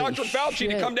 I'd like Dr. Fauci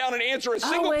to come down and answer a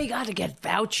single... Oh, we got to get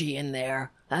Fauci in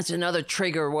there. That's another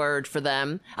trigger word for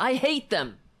them. I hate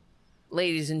them.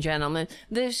 Ladies and gentlemen,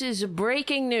 this is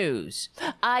breaking news.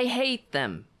 I hate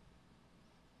them.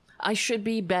 I should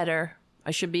be better.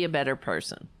 I should be a better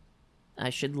person. I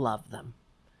should love them,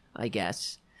 I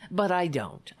guess. But I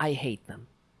don't. I hate them.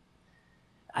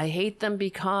 I hate them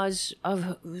because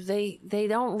of they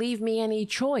don't leave me any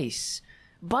choice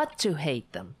but to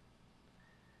hate them.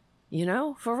 You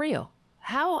know, for real.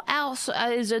 How else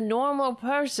is a normal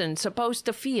person supposed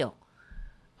to feel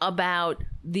about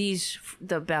these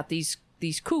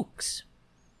kooks?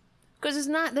 Because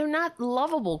they're not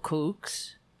lovable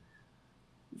kooks.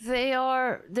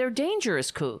 They're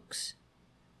dangerous kooks.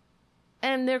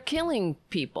 And they're killing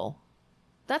people.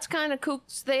 That's kind of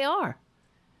kooks they are.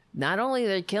 Not only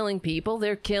they're killing people,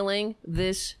 they're killing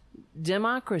this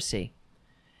democracy.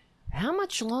 How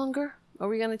much longer are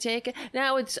we going to take it?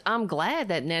 Now, I'm glad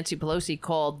that Nancy Pelosi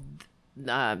called,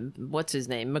 what's his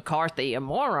name, McCarthy a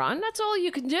moron. That's all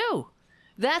you can do.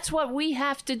 That's what we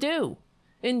have to do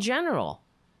in general.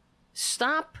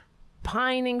 Stop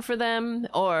pining for them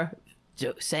or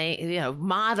saying,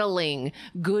 modeling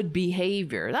good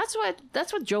behavior. That's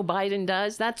what Joe Biden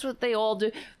does. That's what they all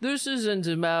do. This isn't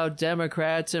about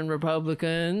Democrats and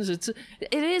Republicans. It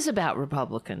is about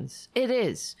Republicans. It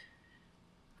is.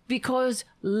 Because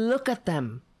look at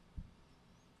them.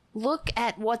 Look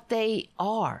at what they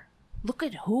are. Look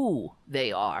at who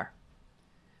they are.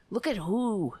 Look at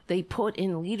who they put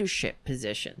in leadership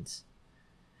positions.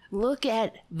 Look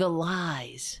at the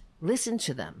lies. Listen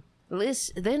to them.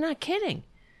 They're not kidding.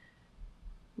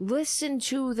 Listen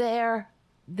to their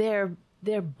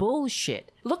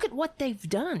bullshit. Look at what they've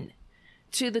done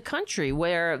to the country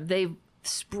where they've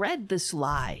spread this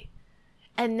lie.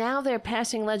 And now they're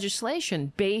passing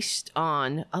legislation based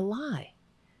on a lie.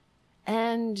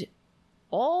 And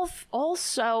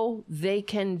also they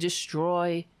can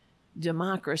destroy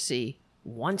democracy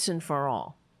once and for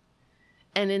all.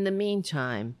 And in the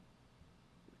meantime,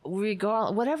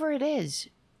 whatever it is,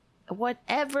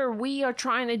 whatever we are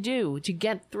trying to do to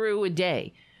get through a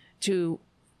day, to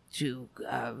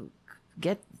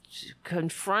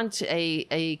confront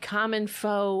a common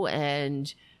foe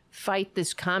and fight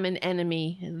this common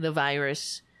enemy, the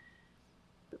virus,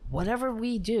 whatever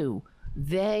we do,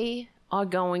 they are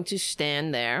going to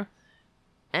stand there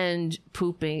and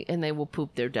they will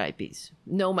poop their diapers,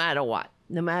 no matter what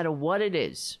it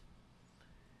is.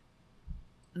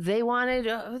 They want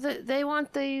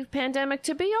the pandemic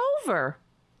to be over.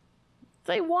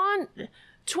 They want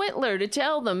Twitler to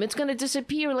tell them it's going to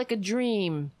disappear like a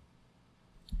dream.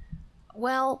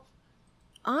 Well,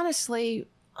 honestly,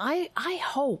 I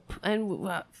hope, and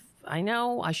I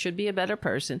know I should be a better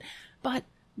person, but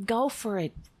go for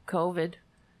it, COVID.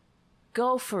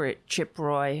 Go for it, Chip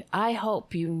Roy. I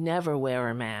hope you never wear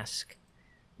a mask.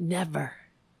 Never.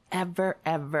 Ever,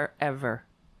 ever, ever.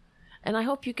 And I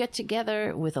hope you get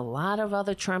together with a lot of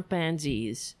other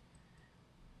Trumpanzees.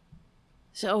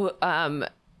 So, there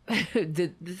was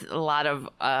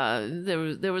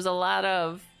a lot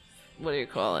of, what do you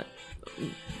call it?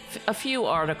 A few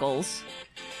articles.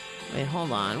 Wait,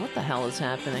 hold on. What the hell is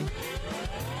happening?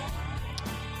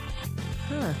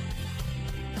 Huh.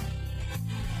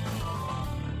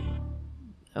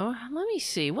 Oh, let me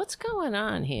see. What's going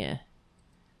on here?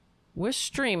 We're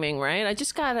streaming, right? I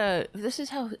just got this is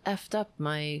how effed up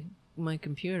my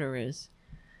computer is.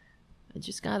 I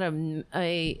just got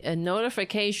a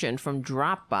notification from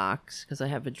Dropbox, because I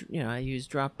have I use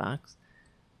Dropbox.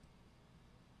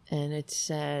 And it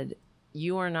said,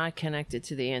 you are not connected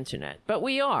to the internet. But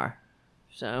we are.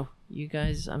 So, you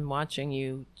guys, I'm watching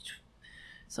you.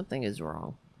 Something is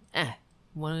wrong.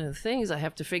 One of the things I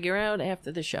have to figure out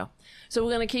after the show. So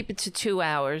we're going to keep it to 2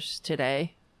 hours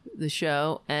today, the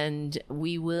show, and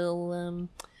we will,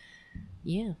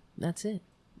 that's it.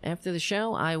 After the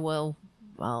show, I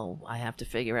have to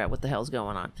figure out what the hell's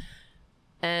going on.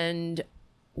 And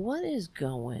what is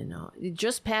going on? It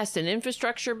just passed an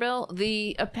infrastructure bill.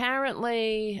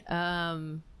 Apparently, let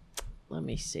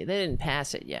me see. They didn't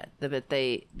pass it yet, but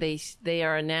they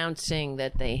are announcing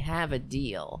that they have a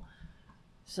deal.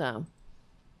 So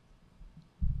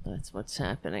that's what's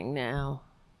happening now.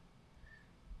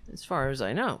 As far as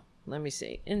I know. Let me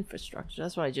see. Infrastructure.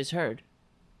 That's what I just heard.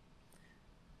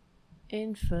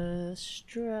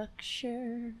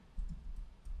 Infrastructure.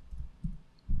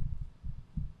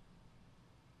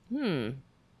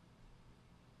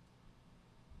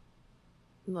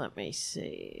 Let me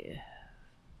see.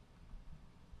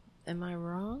 Am I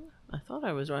wrong? I thought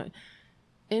I was right.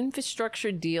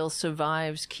 Infrastructure deal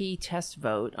survives key test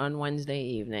vote on Wednesday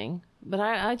evening. But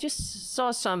I just saw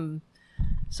someone,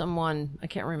 I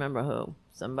can't remember who,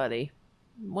 somebody,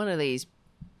 one of these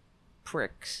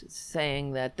pricks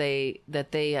saying that they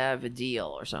have a deal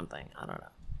or something. I don't know.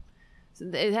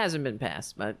 It hasn't been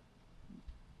passed, but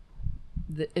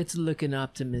it's looking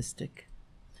optimistic.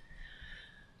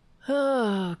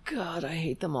 Oh, God, I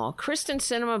hate them all. Kristen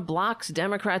Sinema blocks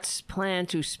Democrats' plan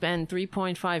to spend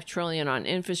 $3.5 trillion on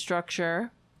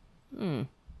infrastructure. I'm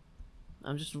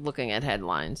just looking at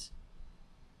headlines.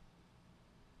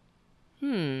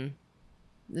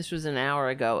 This was an hour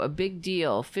ago. A big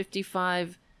deal.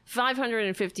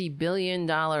 $550 billion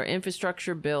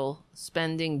infrastructure bill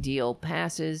spending deal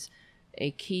passes a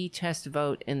key test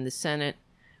vote in the Senate.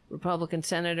 Republican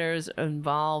senators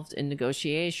involved in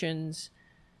negotiations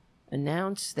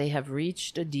announced they have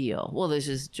reached a deal. Well, this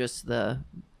is just that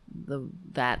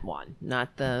one,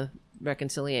 not the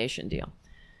reconciliation deal.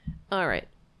 All right.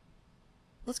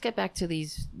 Let's get back to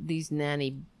these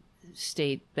nanny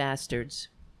state bastards,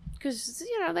 because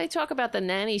they talk about the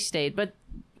nanny state, but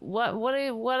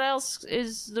what else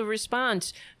is the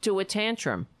response to a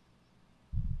tantrum,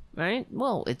 right?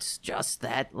 Well, it's just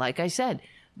that, like I said,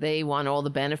 They want all the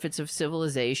benefits of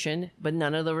civilization, but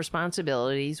none of the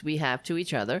responsibilities we have to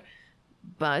each other.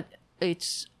 But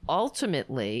it's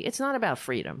ultimately, it's not about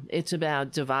freedom. It's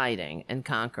about dividing and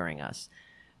conquering us.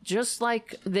 Just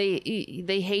like they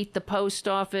hate the post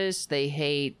office, they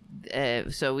hate,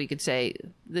 so we could say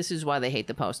this is why they hate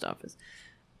the post office.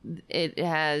 It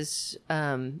has,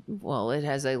 it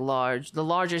has the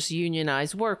largest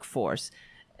unionized workforce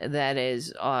that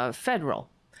is federal.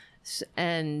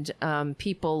 And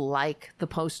people like the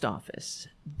post office.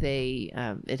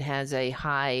 It has a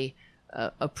high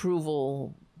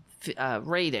approval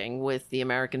rating with the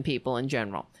American people in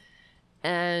general.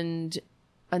 And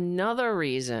another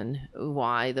reason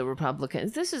why the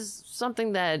Republicans, this is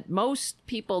something that most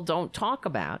people don't talk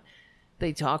about.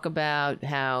 They talk about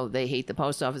how they hate the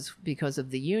post office because of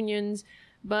the unions,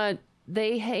 but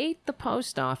they hate the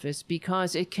post office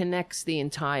because it connects the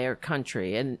entire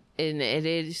country, and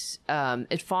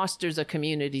it fosters a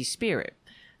community spirit.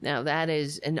 Now, that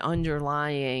is an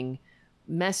underlying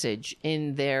message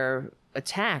in their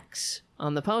attacks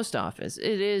on the post office.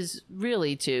 It is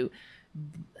really to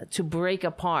break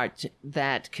apart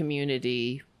that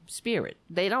community spirit.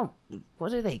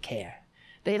 What do they care?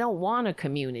 They don't want a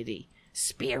community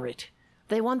spirit.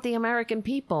 They want the American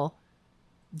people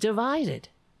divided.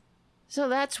 So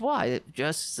that's why,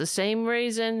 just the same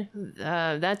reason,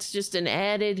 that's just an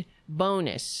added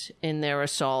bonus in their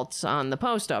assaults on the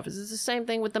post office. It's the same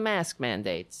thing with the mask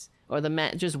mandates, or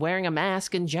just wearing a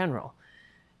mask in general.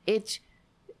 It's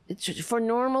for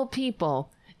normal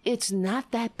people, it's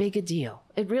not that big a deal.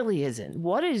 It really isn't.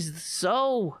 What is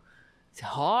so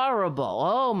horrible?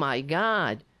 Oh my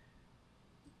God.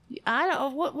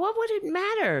 What would it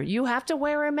matter? You have to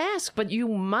wear a mask, but you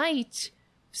might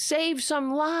save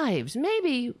some lives,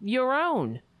 maybe your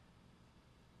own.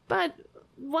 But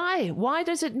why? Why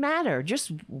does it matter?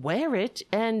 Just wear it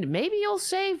and maybe you'll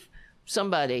save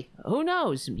somebody. Who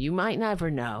knows? You might never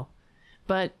know.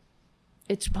 But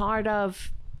it's part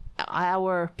of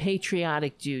our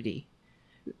patriotic duty,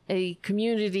 a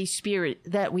community spirit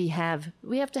that we have.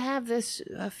 We have to have this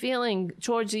feeling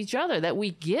towards each other that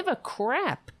we give a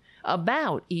crap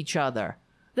about each other,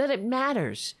 that it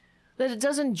matters, that it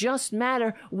doesn't just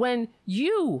matter when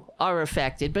you are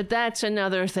affected. But that's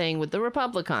another thing with the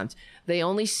Republicans. They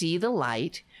only see the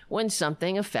light when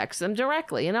something affects them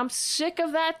directly. And I'm sick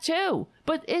of that too.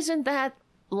 But isn't that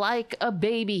like a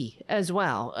baby as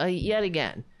well? Yet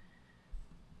again,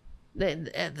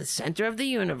 the center of the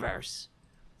universe.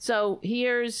 So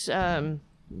here's,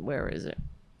 where is it?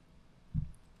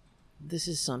 This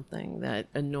is something that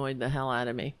annoyed the hell out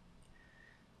of me.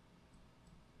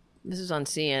 This is on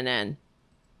CNN.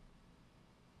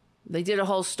 They did a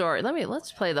whole story.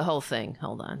 Let's play the whole thing.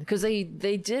 Hold on. Because they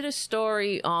did a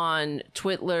story on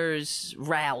Twitler's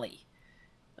rally.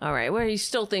 All right, where he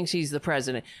still thinks he's the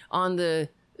president. On the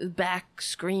back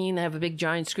screen, they have a big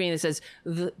giant screen that says,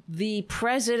 the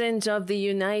President of the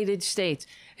United States.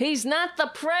 He's not the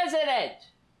president!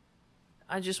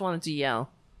 I just wanted to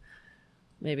yell.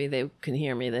 Maybe they can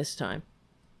hear me this time.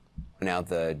 Now,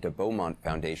 the de Beaumont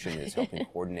Foundation is helping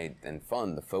coordinate and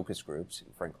fund the focus groups.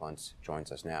 Frank Luntz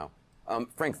joins us now.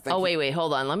 Frank, thank you. Wait,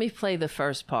 hold on. Let me play the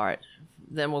first part.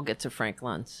 Then we'll get to Frank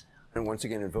Luntz. And once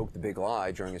again invoked the big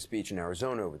lie during a speech in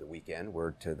Arizona over the weekend,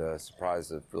 where, to the surprise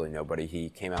of really nobody, he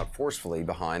came out forcefully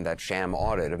behind that sham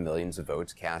audit of millions of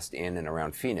votes cast in and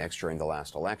around Phoenix during the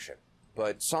last election.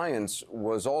 But science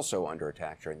was also under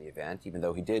attack during the event, even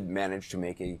though he did manage to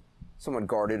make a somewhat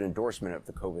guarded endorsement of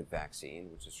the COVID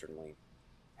vaccine, which is certainly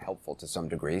helpful to some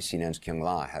degree. CNN's Kyung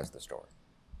La has the story.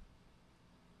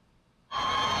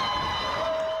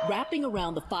 Wrapping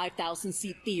around the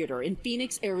 5,000-seat theater in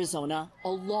Phoenix, Arizona, a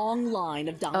long line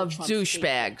of Donald Trump's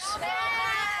douchebags.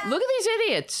 Look at these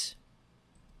idiots.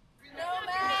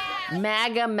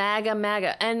 MAGA, MAGA,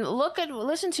 MAGA. And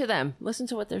listen to them. Listen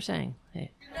to what they're saying.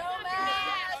 Hey.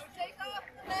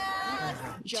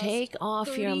 Take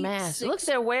off your mask. Look,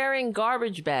 they're wearing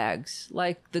garbage bags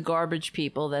like the garbage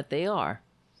people that they are.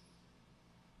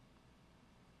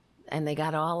 And they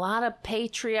got a lot of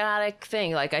patriotic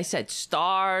thing. Like I said,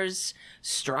 stars,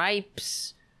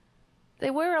 stripes. They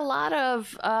wear a lot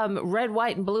of red,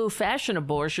 white, and blue fashion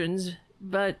abortions.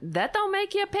 But that don't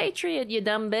make you a patriot, you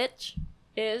dumb bitch.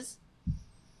 Is.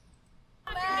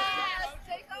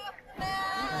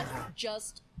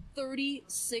 Just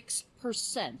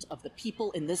 36% of the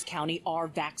people in this county are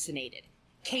vaccinated.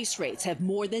 Case rates have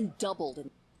more than doubled in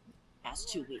the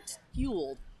past 2 weeks,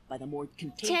 fueled by the more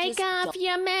contagious... Take off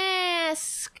your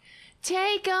mask!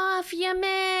 Take off your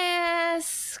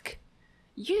mask!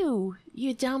 You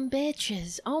dumb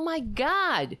bitches. Oh my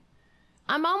God.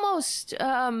 I'm almost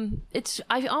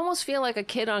I almost feel like a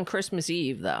kid on Christmas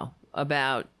Eve though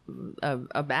about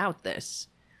this.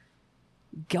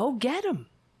 Go get him.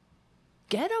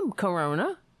 Get him,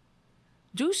 Corona.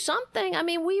 Do something. I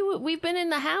mean, we've been in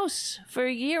the house for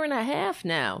a year and a half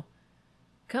now.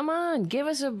 Come on, give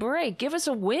us a break. Give us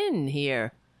a win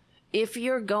here. If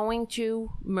you're going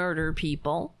to murder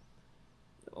people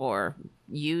or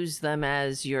use them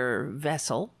as your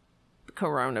vessel,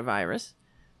 coronavirus,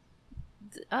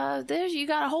 you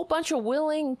got a whole bunch of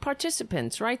willing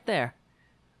participants right there.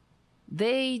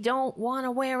 They don't want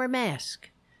to wear a mask.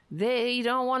 They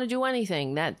don't want to do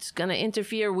anything that's going to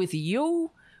interfere with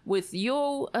you, with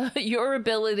your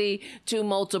ability to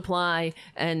multiply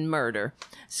and murder.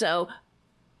 So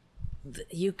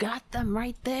you got them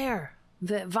right there.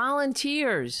 The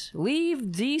volunteers.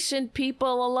 Leave decent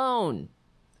people alone.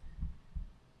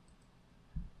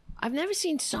 I've never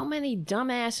seen so many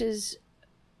dumbasses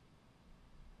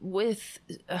with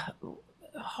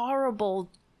horrible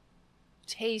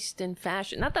taste in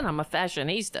fashion. Not that I'm a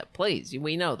fashionista, please.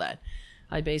 We know that.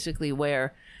 I basically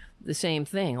wear the same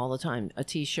thing all the time. A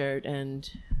t-shirt and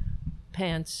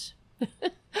pants.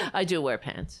 I do wear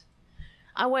pants.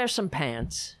 I wear some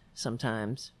pants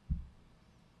sometimes.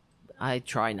 I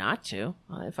try not to.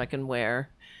 If I can wear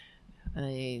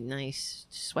a nice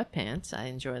sweatpants, I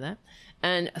enjoy that.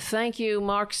 And thank you,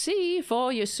 Mark C.,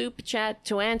 for your super chat.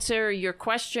 To answer your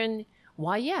question,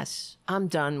 why, yes, I'm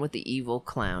done with the evil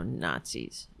clown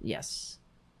Nazis. Yes.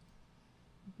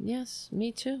 Yes,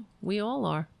 me too. We all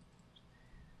are.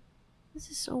 This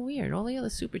is so weird. All the other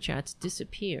super chats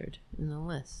disappeared in the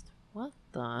list. What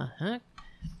the heck?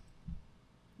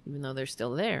 Even though they're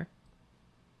still there.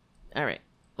 All right,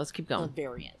 let's keep going.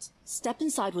 Variant. Step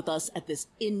inside with us at this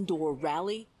indoor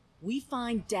rally. We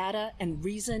find data and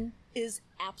reason is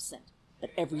absent,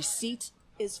 but every seat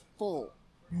is full.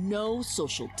 No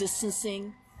social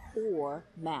distancing or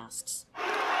masks.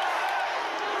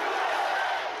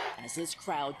 As this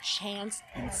crowd chants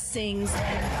and sings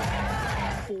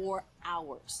for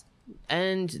hours.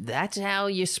 And that's how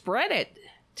you spread it,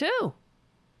 too.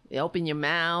 You open your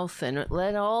mouth and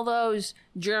let all those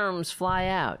germs fly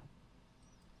out.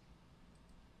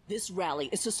 This rally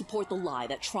is to support the lie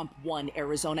that Trump won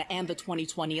Arizona and the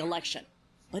 2020 election.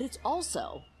 But it's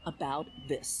also about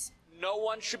this. No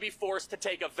one should be forced to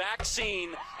take a vaccine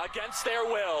against their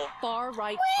will.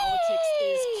 Far-right politics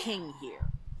is king here.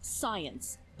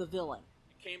 Science, the villain.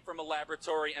 It came from a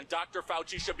laboratory, and Dr.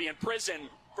 Fauci should be in prison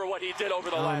for what he did over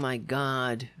the last... Oh, my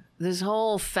God. This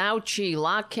whole Fauci,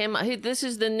 lock him... This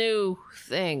is the new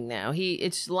thing now.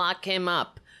 It's lock him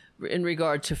up in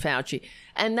regard to Fauci.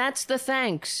 And that's the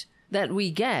thanks that we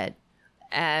get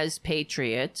as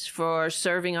patriots for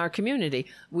serving our community.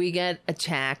 We get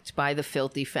attacked by the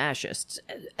filthy fascists.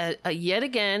 Yet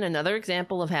again, another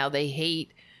example of how they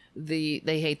hate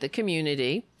the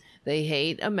community. They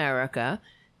hate America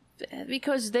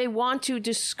because they want to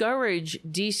discourage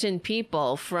decent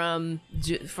people from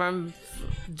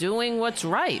doing what's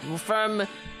right, from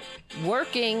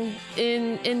working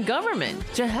in government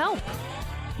to help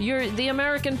the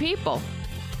American people.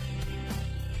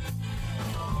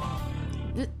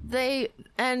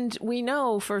 And we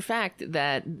know for a fact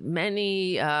that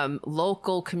many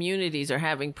local communities are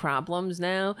having problems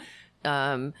now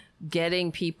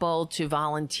getting people to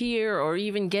volunteer or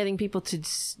even getting people to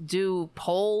do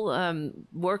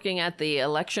working at the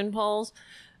election polls.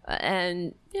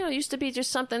 And, it used to be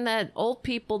just something that old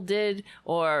people did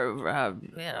or,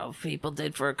 people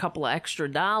did for a couple of extra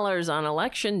dollars on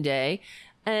election day.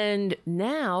 And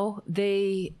now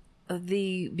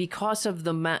because of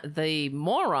the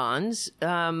morons,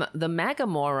 the MAGA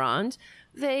morons,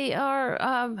 they are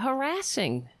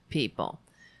harassing people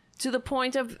to the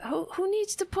point of who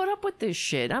needs to put up with this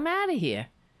shit? I'm out of here.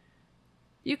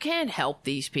 You can't help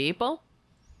these people.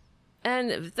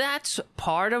 And that's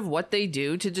part of what they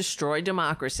do to destroy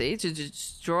democracy, to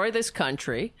destroy this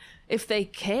country. If they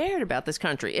cared about this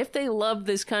country, if they loved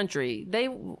this country,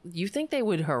 you think they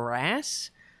would harass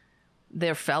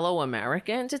their fellow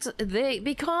Americans?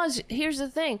 Because here's the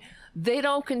thing, they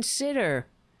don't consider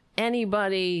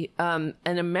anybody an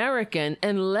American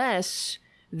unless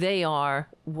they are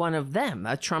one of them,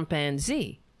 a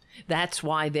Trumpanzee. That's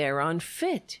why they're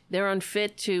unfit. They're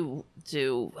unfit to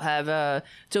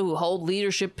hold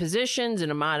leadership positions in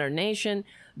a modern nation.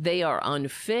 They are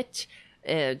unfit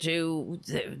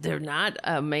they're not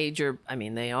a major,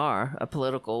 they are a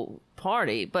political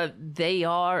party, but they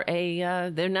are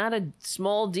they're not a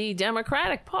small d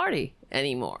Democratic Party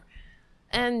anymore.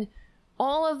 And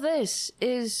all of this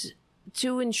is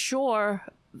to ensure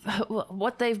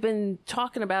what they've been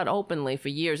talking about openly for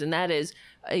years, and that is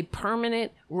a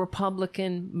permanent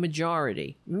Republican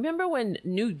majority. Remember when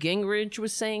Newt Gingrich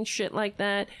was saying shit like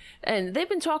that? And they've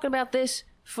been talking about this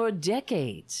for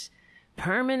decades.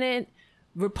 Permanent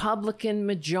Republican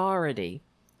majority.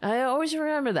 I always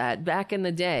remember that back in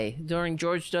the day during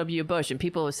George W. Bush, and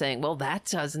people were saying, well, that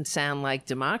doesn't sound like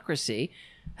democracy,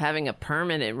 having a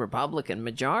permanent Republican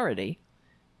majority.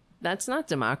 That's not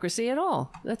democracy at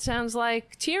all. That sounds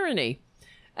like tyranny.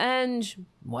 And,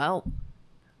 well,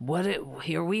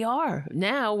 here we are.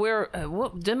 Now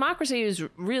democracy is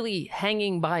really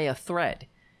hanging by a thread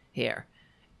here.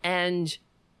 And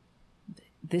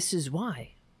this is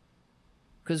why.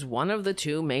 Because one of the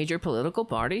two major political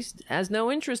parties has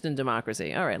no interest in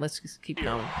democracy. All right, let's just keep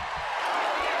going.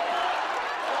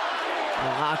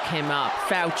 Lock him up.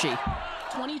 Fauci.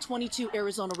 2022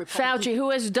 Arizona Republican. Fauci, who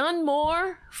has done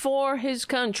more for his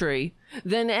country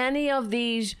than any of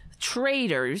these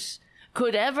traitors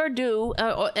could ever do,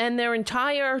 and their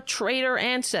entire traitor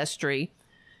ancestry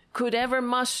could ever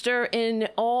muster in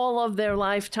all of their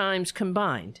lifetimes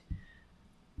combined.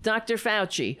 Dr.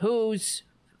 Fauci, who's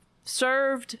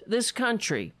served this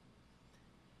country.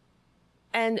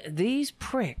 And these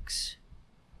pricks,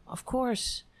 of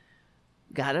course,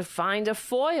 gotta find a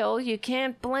foil. You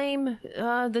can't blame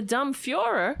the dumb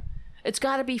Fuhrer. It's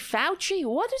gotta be Fauci.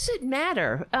 What does it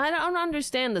matter? I don't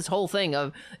understand this whole thing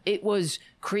of it was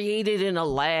created in a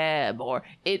lab or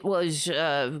it was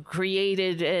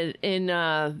created in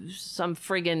some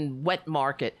friggin' wet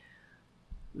market,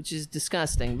 which is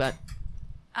disgusting. But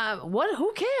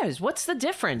who cares? What's the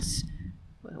difference?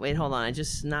 Wait, hold on. I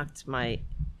just knocked my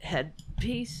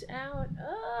headpiece out.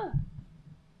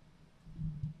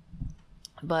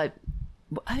 But,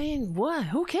 I mean, what?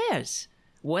 Who cares?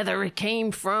 Whether it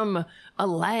came from a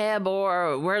lab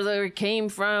or whether it came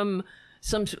from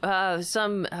some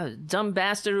dumb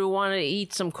bastard who wanted to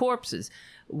eat some corpses.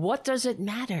 What does it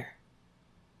matter?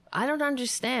 I don't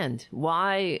understand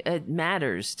why it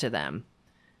matters to them.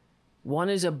 One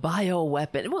is a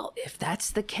bioweapon. Well, if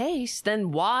that's the case,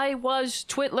 then why was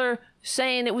Twitler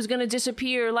saying it was going to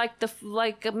disappear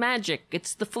like magic?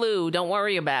 It's the flu. Don't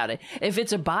worry about it. If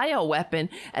it's a bioweapon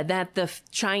that the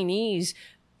Chinese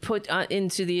put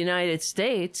into the United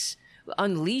States,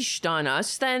 unleashed on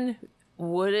us, then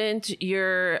wouldn't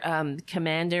your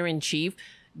commander-in-chief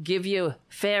give you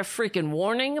fair freaking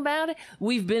warning about it?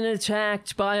 We've been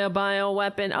attacked by a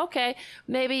bioweapon. Okay,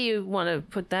 maybe you want to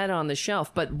put that on the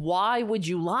shelf, but why would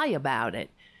you lie about it?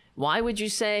 Why would you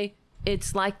say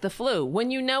it's like the flu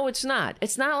when you know it's not?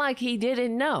 It's not like he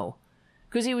didn't know,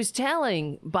 because he was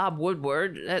telling Bob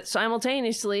Woodward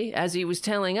simultaneously as he was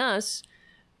telling us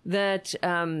that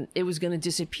it was going to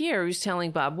disappear. He was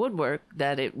telling Bob Woodward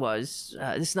that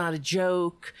it's not a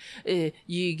joke.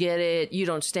 You get it. You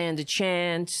don't stand a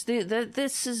chance.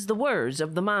 This is the words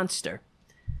of the monster.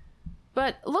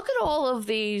 But look at all of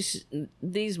these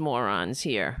morons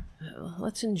here.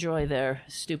 Let's enjoy their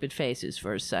stupid faces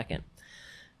for a second.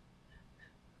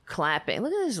 Clapping.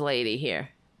 Look at this lady here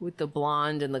with the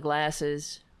blonde and the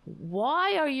glasses.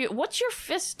 What's your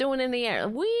fist doing in the air?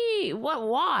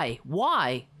 Why?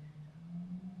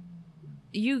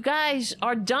 You guys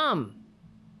are dumb.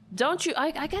 Don't you?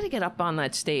 I got to get up on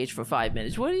that stage for 5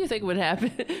 minutes. What do you think would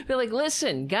happen? Be like,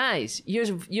 listen, guys,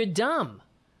 you're dumb.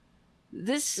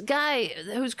 This guy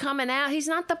who's coming out, he's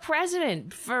not the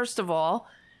president, first of all.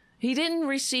 He didn't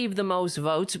receive the most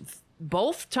votes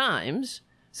both times,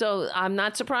 so I'm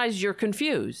not surprised you're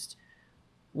confused.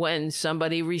 When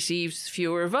somebody receives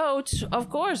fewer votes, of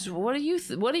course, what do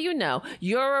you know?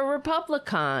 You're a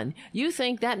Republican. You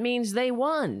think that means they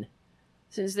won.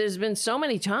 Since there's been so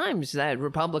many times that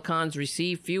Republicans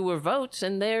receive fewer votes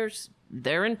and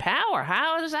they're in power.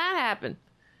 How does that happen?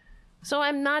 So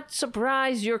I'm not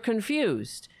surprised you're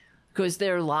confused, because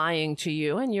they're lying to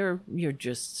you and you're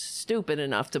just stupid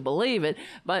enough to believe it.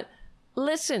 But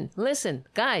listen,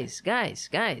 guys,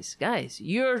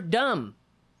 you're dumb.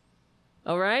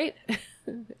 All right?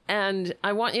 And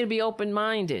I want you to be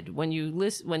open-minded when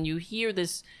you hear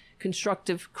this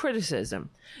constructive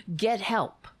criticism. Get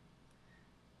help.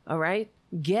 All right?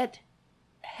 Get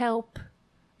help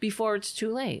before it's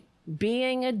too late.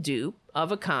 Being a dupe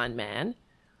of a con man,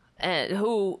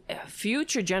 who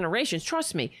future generations,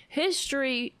 trust me,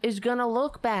 history is going to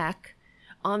look back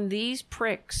on these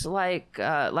pricks like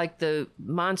the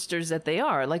monsters that they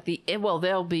are.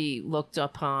 They'll be looked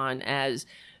upon as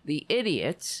the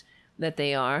idiots that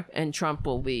they are, and Trump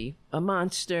will be a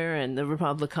monster, and the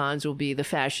Republicans will be the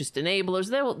fascist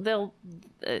enablers.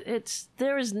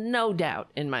 There is no doubt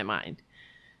in my mind.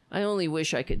 I only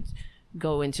wish I could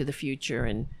go into the future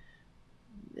and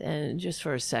and just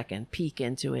for a second peek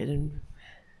into it, and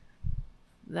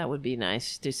that would be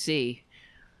nice to see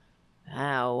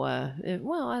how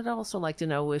I'd also like to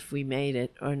know if we made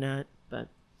it or not, but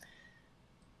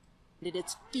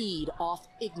its feed off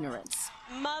ignorance.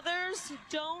 Mothers,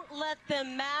 don't let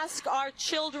them mask our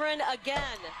children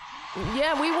again.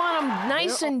 Yeah, we want them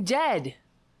nice and dead.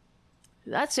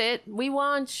 That's it. We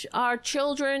want our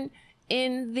children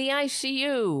in the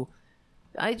ICU.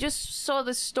 I just saw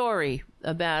this story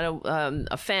about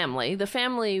a family. The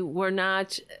family were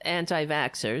not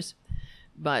anti-vaxxers,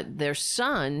 but their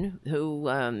son, who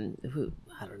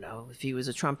I don't know if he was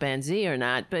a Trumpanzee or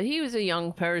not, but he was a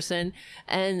young person,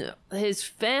 and his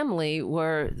family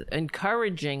were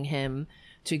encouraging him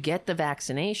to get the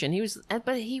vaccination.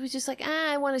 But he was just like,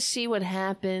 I want to see what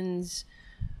happens.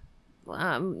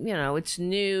 It's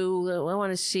new. I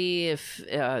want to see if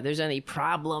there's any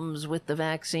problems with the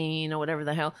vaccine or whatever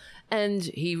the hell. And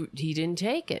he didn't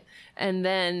take it. And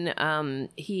then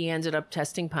he ended up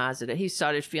testing positive. He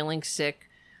started feeling sick.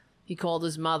 He called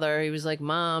his mother. He was like,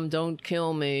 Mom, don't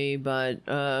kill me, but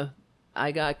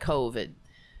I got COVID.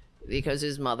 Because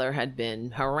his mother had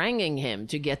been haranguing him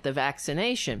to get the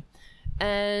vaccination.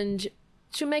 And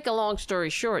to make a long story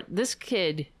short, this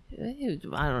kid, I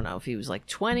don't know if he was like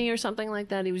 20 or something like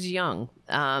that. He was young.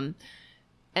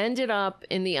 Ended up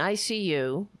in the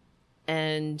ICU,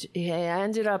 and he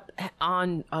ended up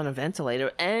on a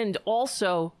ventilator, and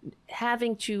also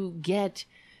having to get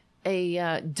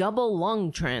a double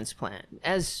lung transplant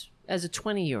as a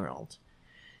 20-year-old.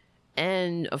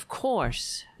 And of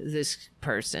course, this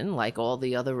person, like all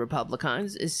the other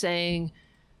Republicans, is saying,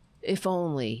 if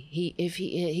only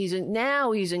he's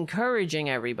encouraging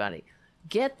everybody.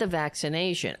 Get the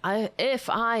vaccination. If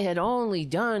I had only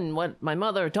done what my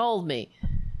mother told me,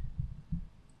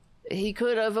 he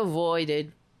could have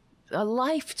avoided a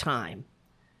lifetime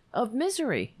of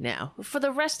misery now for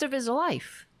the rest of his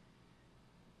life.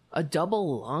 A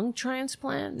double lung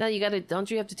transplant? Now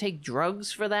don't you have to take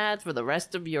drugs for that for the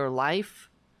rest of your life?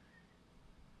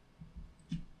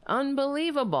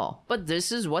 Unbelievable. But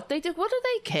this is what they do. What do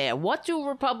they care? What do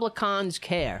Republicans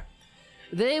care?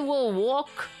 They will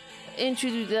walk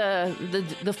into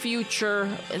the future.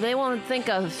 They won't think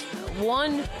of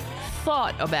one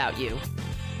thought about you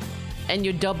and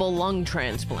your double lung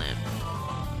transplant.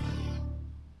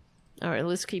 All right,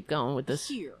 let's keep going with this.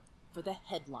 Here for the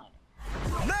headliner.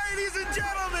 Ladies and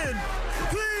gentlemen,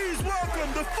 please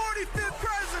welcome the 45th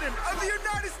President of the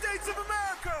United States of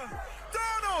America,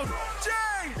 Donald J.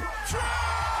 Trump!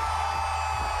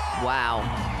 Wow.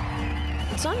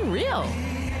 It's unreal.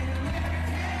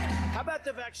 How about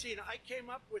the vaccine? I came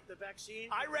up with the vaccine.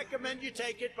 I recommend you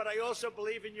take it, but I also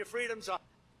believe in your freedoms.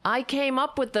 I came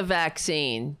up with the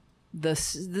vaccine.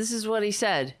 This is what he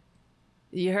said.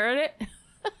 You heard it?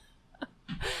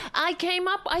 I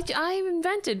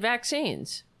invented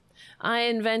vaccines. I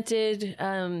invented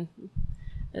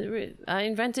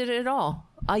it all.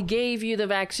 I gave you the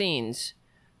vaccines.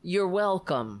 You're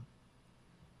welcome.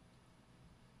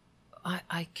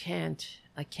 I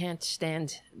can't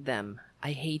stand them.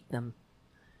 I hate them.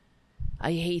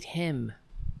 I hate him.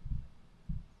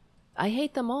 I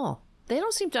hate them all. They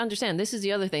don't seem to understand. This is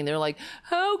the other thing. They're like,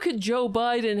 how could Joe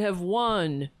Biden have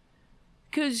won?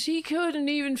 Because he couldn't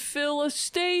even fill a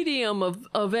stadium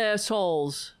of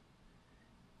assholes.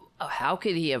 How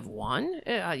could he have won?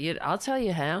 I'll tell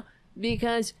you how.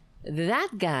 Because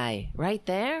that guy right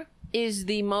there is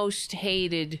the most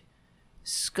hated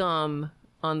scum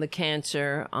on the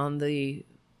cancer, on the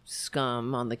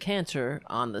scum, on the cancer,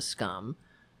 on the scum,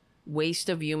 waste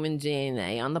of human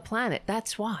DNA on the planet.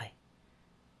 That's why.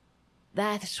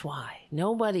 That's why.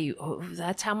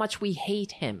 That's how much we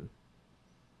hate him.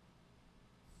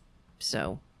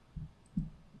 So,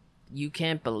 you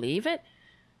can't believe it?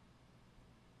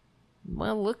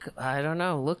 Well, look, I don't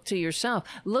know. Look to yourself.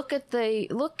 Look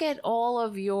at all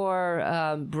of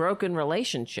your broken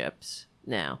relationships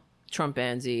now,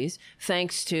 Trumpanzees,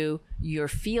 thanks to your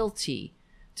fealty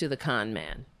to the con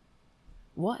man.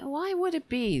 Why would it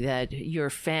be that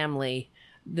your family,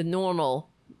 the normal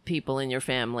people in your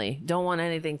family, don't want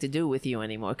anything to do with you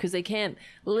anymore? Because they can't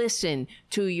listen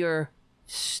to your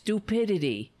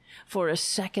stupidity for a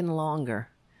second longer.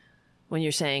 When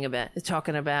you're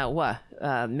talking about what?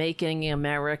 Making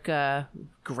America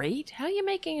great? How are you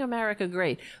making America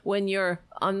great? When you're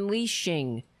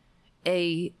unleashing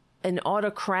an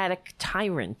autocratic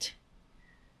tyrant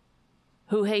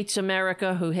who hates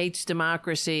America, who hates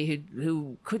democracy,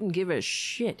 who couldn't give a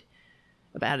shit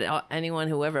about anyone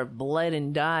who ever bled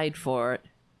and died for it.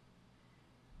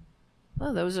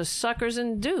 Well, those are suckers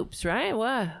and dupes, right?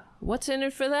 What's in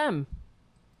it for them?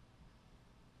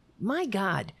 My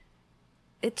God.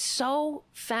 It's so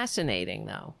fascinating,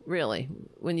 though, really,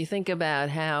 when you think about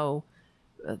how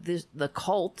the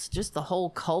cult, just the whole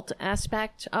cult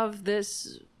aspect of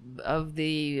this, of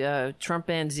the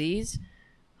Trumpanzees.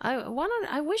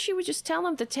 I wish you would just tell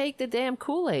them to take the damn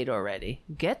Kool-Aid already.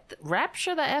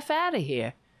 Rapture the F out of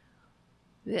here.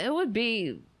 It would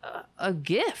be a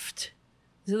gift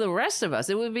to the rest of us.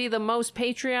 It would be the most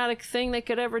patriotic thing they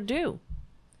could ever do.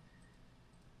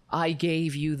 I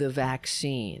gave you the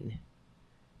vaccine.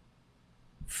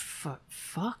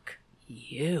 Fuck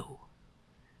you.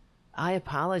 I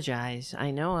apologize. I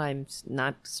know I'm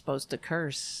not supposed to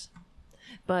curse.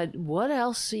 But what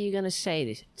else are you going to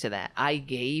say to that? I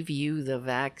gave you the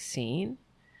vaccine?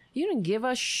 You didn't give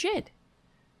us shit.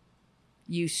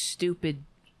 You stupid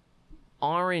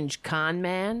orange con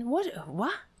man.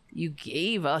 What? You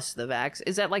gave us the vaccine?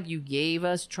 Is that like you gave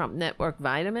us Trump Network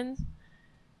vitamins?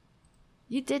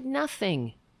 You did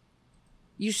nothing.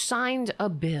 You signed a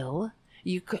bill.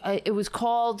 It was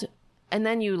called, and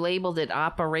then you labeled it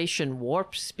Operation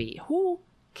Warp Speed. Who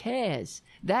cares?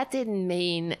 That didn't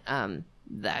mean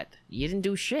that. You didn't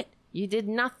do shit. You did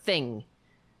nothing.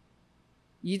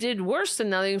 You did worse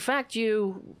than nothing. In fact,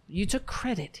 you took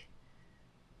credit,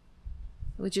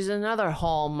 which is another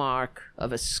hallmark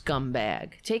of a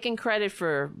scumbag. Taking credit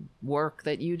for work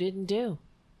that you didn't do.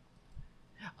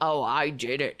 Oh, I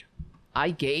did it. I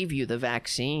gave you the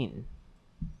vaccine.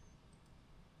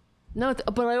 No,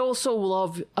 but I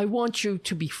also I want you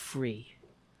to be free.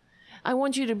 I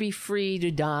want you to be free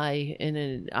to die in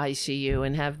an ICU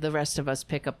and have the rest of us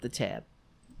pick up the tab.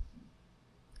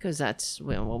 Because that's,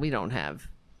 well, we don't have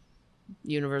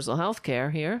universal health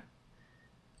care here.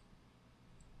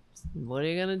 What are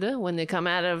you going to do when they come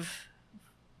out of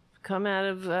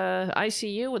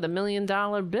ICU with $1 million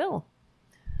bill?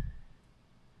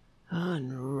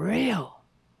 Unreal.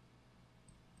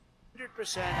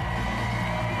 100%.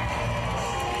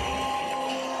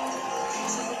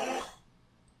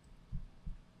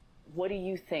 What do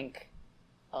you think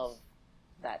of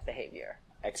that behavior?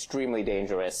 Extremely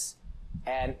dangerous,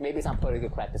 and maybe it's not politically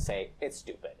correct to say it's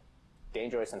stupid.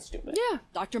 Dangerous and stupid. Yeah.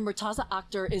 Dr. Murtaza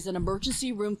Akhtar is an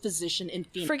emergency room physician in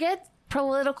Phoenix. Forget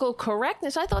political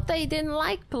correctness. I thought they didn't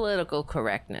like political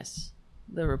correctness.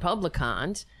 The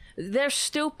Republicans. They're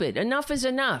stupid. Enough is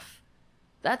enough.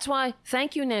 That's why,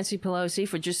 thank you, Nancy Pelosi,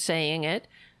 for just saying it.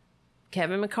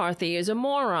 Kevin McCarthy is a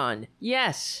moron.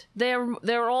 Yes,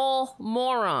 they're all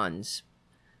morons.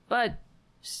 But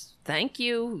thank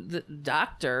you, the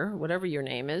doctor, whatever your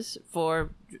name is,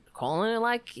 for calling it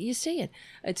like you see it.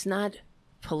 It's not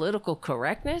political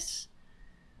correctness.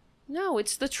 No,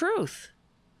 it's the truth.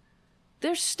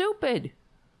 They're stupid.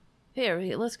 Here,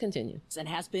 let's continue. And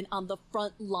has been on the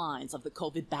front lines of the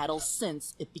COVID battle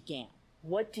since it began.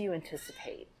 What do you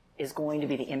anticipate is going to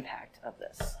be the impact of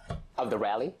this? Of the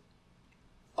rally?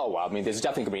 Oh, well, I mean, there's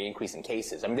definitely going to be an increase in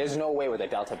cases. I mean, there's no way with the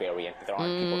Delta variant that there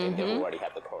aren't people in there who already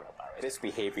have the coronavirus. This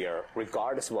behavior,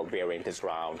 regardless of what variant is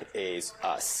around, is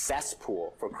a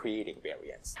cesspool for creating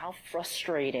variants. How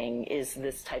frustrating is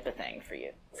this type of thing for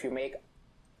you? If you make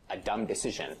a dumb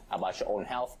decision about your own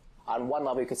health, on one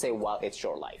level you could say, well, it's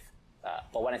your life.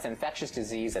 But when it's an infectious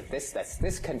disease that's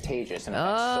this contagious and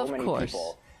affects so many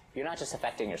people, you're not just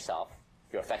affecting yourself,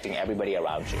 you're affecting everybody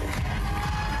around you.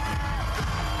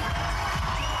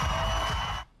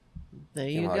 There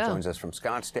you go. Joins us from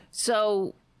Scottsdale.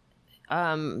 So,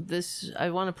 I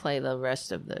want to play the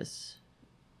rest of this.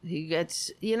 He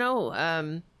gets,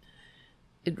 it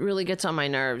really gets on my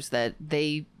nerves that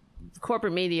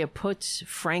corporate media puts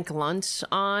Frank Luntz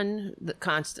on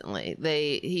constantly.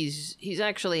 He's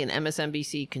actually an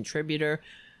MSNBC contributor.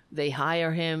 They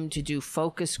hire him to do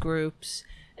focus groups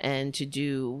and to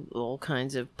do all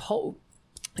kinds of polling.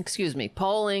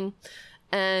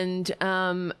 And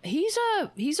he's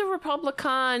a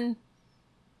Republican,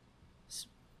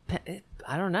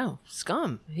 I don't know,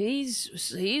 scum.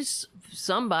 He's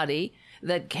somebody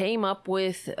that came up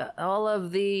with all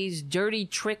of these dirty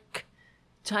trick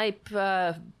type,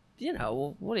 what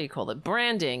do you call it,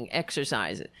 branding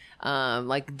exercises,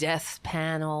 like death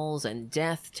panels and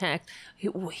death tech.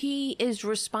 He is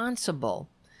responsible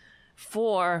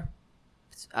for,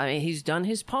 he's done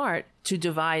his part to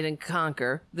divide and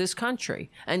conquer this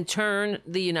country and turn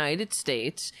the United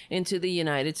States into the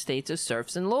United States of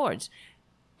serfs and lords.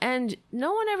 And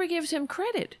no one ever gives him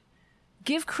credit.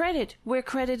 Give credit where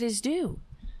credit is due.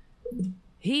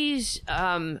 He's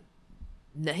not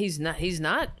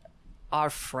our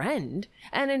friend.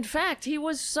 And in fact, he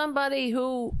was somebody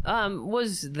who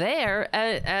was there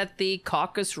at the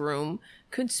caucus room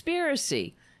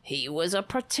conspiracy. He was a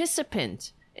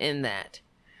participant in that.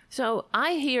 So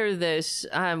I hear this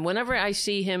whenever I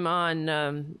see him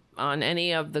on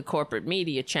any of the corporate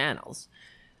media channels.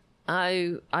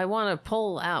 I want to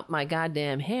pull out my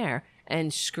goddamn hair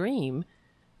and scream,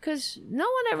 because no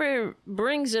one ever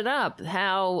brings it up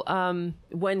how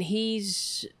when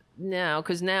he's now,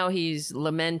 because now he's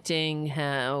lamenting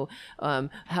how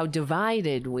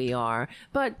divided we are,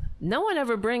 but no one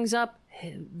ever brings up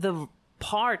the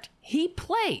part he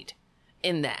played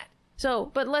in that.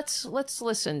 So, but let's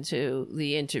listen to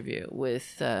the interview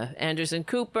with Anderson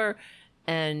Cooper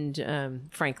and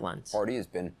Frank Luntz. Party has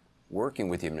been working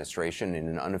with the administration in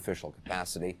an unofficial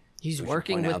capacity. He's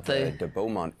working with the De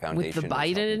Beaumont Foundation, with the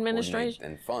Biden administration,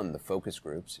 and fund the focus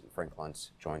groups. Frank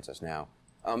Luntz joins us now.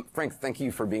 Frank, thank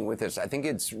you for being with us. I think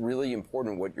it's really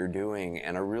important what you're doing,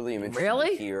 and I really am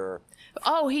interested to hear.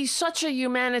 Oh, he's such a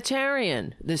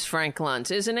humanitarian, this Frank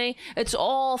Luntz, isn't he? It's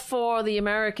all for the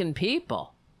American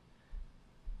people.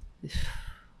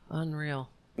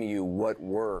 Unreal. You what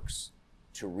works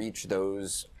to reach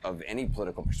those of any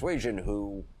political persuasion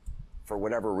who, for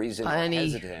whatever reason, are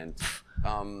hesitant.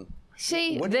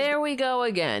 See, there we go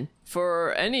again.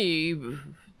 For any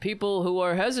people who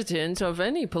are hesitant of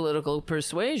any political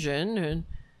persuasion, and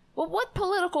well, what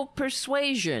political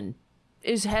persuasion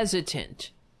is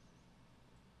hesitant?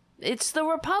 It's the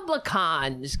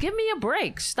Republicans. Give me a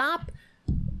break. Stop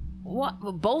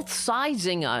both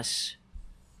sidesing us.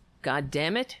 God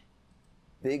damn it.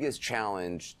 Biggest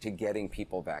challenge to getting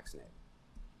people vaccinated?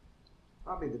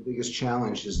 Probably the biggest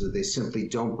challenge is that they simply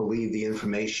don't believe the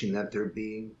information that they're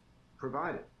being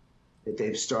provided. That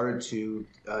they've started to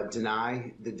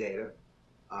deny the data,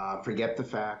 forget the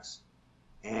facts,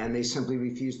 and they simply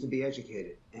refuse to be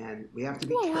educated. And we have to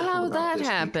be careful about this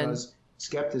because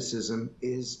skepticism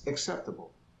is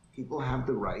acceptable. People have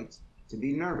the right to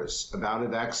be nervous about a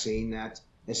vaccine that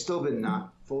has still been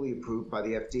not fully approved by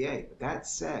the FDA. But that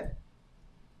said,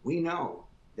 we know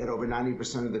that over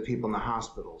 90% of the people in the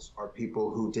hospitals are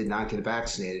people who did not get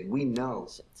vaccinated. We know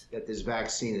that this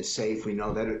vaccine is safe. We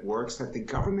know that it works, that the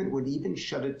government would even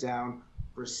shut it down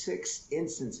for 6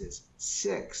 instances,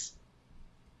 6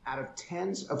 out of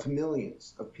tens of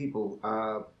millions of people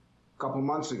a couple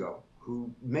months ago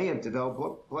who may have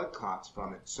developed blood clots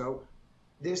from it. So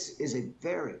this is a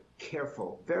very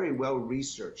careful, very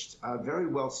well-researched, very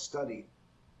well-studied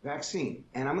vaccine.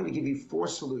 And I'm going to give you 4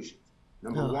 solutions.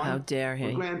 Number 1, how dare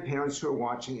he. For grandparents who are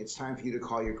watching, it's time for you to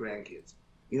call your grandkids.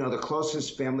 You know, the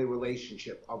closest family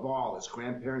relationship of all is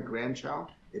grandparent-grandchild.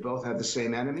 They both have the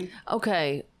same enemy.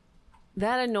 Okay,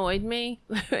 that annoyed me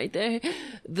right there.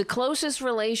 The closest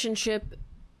relationship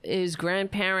is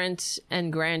grandparents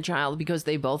and grandchild because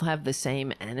they both have the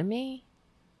same enemy?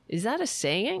 Is that a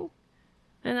saying?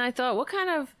 And I thought, what kind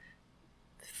of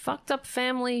fucked up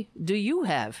family do you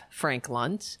have, Frank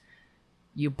Luntz?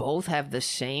 You both have the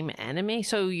same enemy?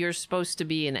 So you're supposed to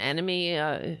be an enemy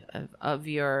of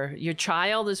your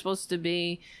child is supposed to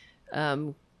be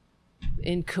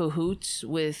in cahoots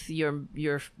with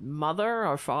your mother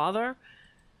or father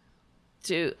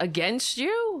against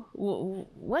you?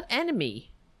 What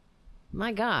enemy?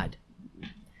 My God.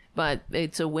 But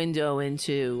it's a window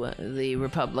into the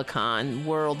Republican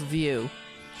worldview.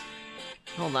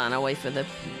 Hold on, I'll wait for the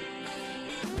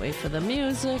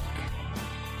music.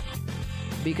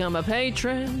 Become a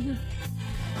patron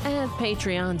at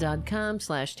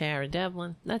patreon.com/Tara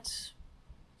Devlin. That's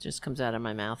just comes out of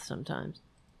my mouth sometimes.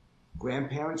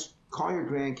 Grandparents, call your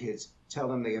grandkids, tell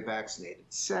them they get vaccinated.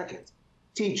 Second,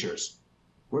 teachers,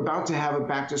 we're about to have a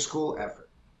back-to-school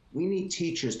effort. We need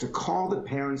teachers to call the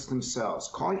parents themselves.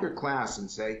 Call your class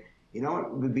and say, you know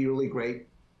what would be really great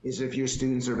is if your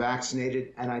students are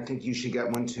vaccinated, and I think you should get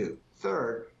one too.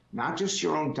 Third, not just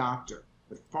your own doctor,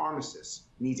 but pharmacists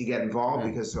need to get involved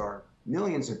because there are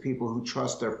millions of people who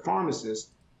trust their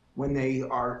pharmacist when they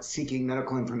are seeking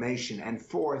medical information. And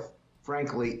fourth,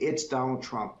 frankly, it's Donald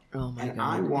Trump. Oh my and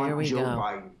God. I want Joe go.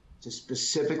 Biden to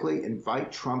specifically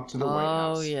invite Trump to the White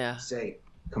House. Oh, yeah. Say,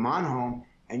 come on home,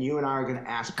 and you and I are going to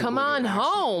ask people Come on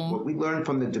home? What we learned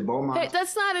from the De Beaumont... Hey,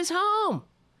 that's not his home.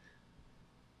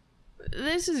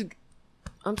 This is...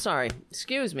 I'm sorry.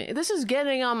 Excuse me. This is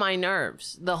getting on my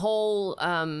nerves. The whole...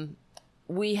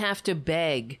 we have to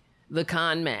beg the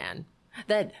con man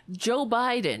that Joe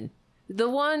Biden, the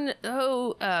one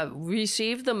who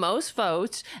received the most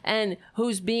votes and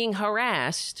who's being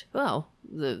harassed, well,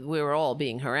 we're all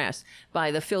being harassed by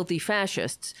the filthy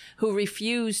fascists who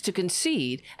refuse to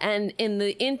concede and in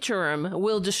the interim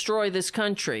will destroy this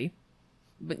country,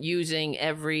 but using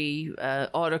every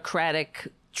autocratic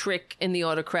trick in the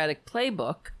autocratic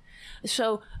playbook.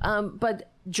 So, but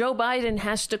Joe Biden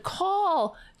has to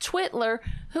call Twitler,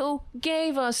 who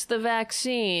gave us the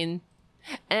vaccine,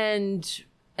 and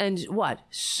what?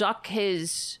 Suck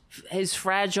his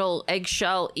fragile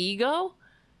eggshell ego?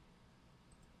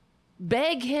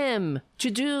 Beg him to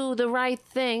do the right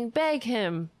thing. Beg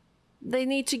him. They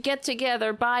need to get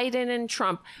together, Biden and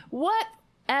Trump. What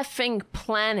effing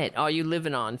planet are you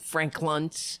living on, Frank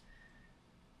Luntz?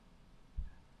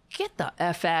 Get the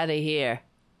F out of here.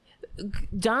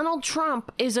 Donald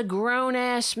Trump is a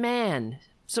grown-ass man,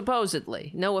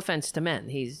 supposedly. No offense to men.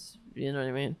 He's, you know what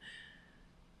I mean?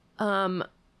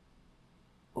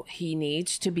 He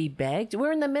needs to be begged.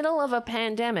 We're in the middle of a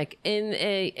pandemic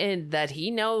in that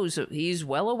he knows, he's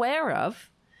well aware of.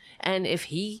 And if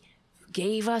he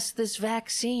gave us this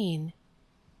vaccine,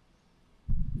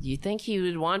 you think he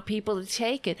would want people to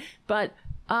take it. But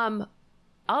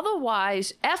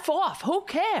otherwise, F off. Who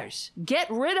cares? Get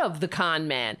rid of the con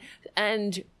man.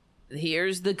 And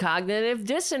here's the cognitive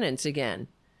dissonance again.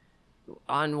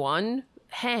 On one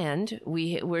hand,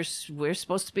 we're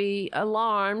supposed to be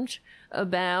alarmed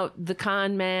about the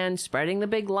con man spreading the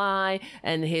big lie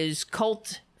and his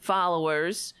cult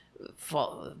followers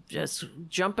just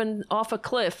jumping off a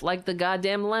cliff like the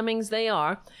goddamn lemmings they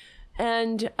are.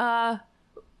 And on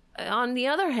the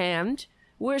other hand,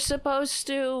 we're supposed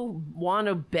to want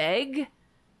to beg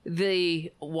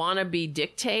the wannabe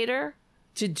dictator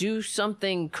to do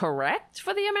something correct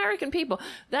for the American people.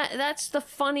 That's the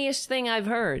funniest thing I've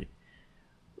heard.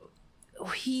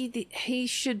 He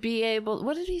should be able...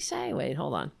 What did he say? Wait,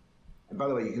 hold on. And by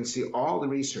the way, you can see all the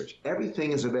research.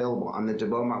 Everything is available on the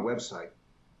DeBeaumont website.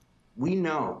 We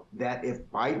know that if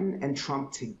Biden and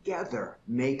Trump together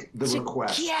make the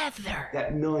request,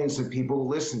 that millions of people will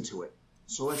listen to it.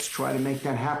 So let's try to make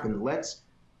that happen. Let's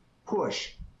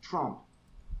push Trump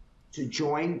to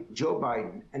join Joe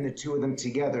Biden, and the two of them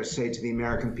together say to the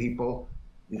American people,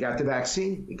 we got the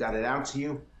vaccine, we got it out to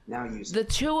you. Now use it. The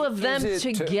two of them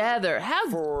together. How?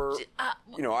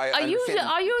 Are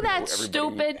you that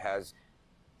stupid?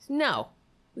 No,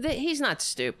 he's not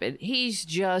stupid. He's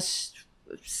just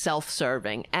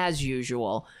self-serving as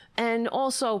usual, and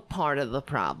also part of the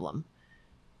problem.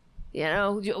 You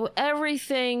know,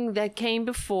 everything that came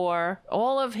before,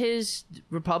 all of his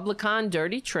Republican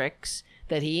dirty tricks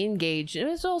that he engaged in,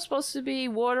 is all supposed to be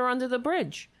water under the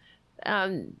bridge.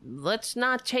 Let's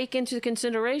not take into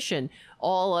consideration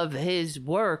all of his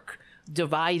work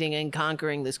dividing and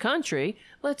conquering this country.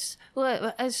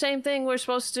 Same thing, we're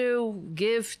supposed to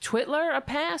give Twitler a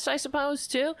pass, I suppose,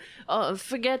 too.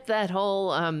 Forget that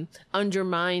whole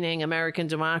undermining American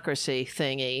democracy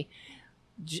thingy.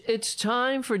 It's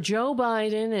time for Joe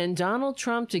Biden and Donald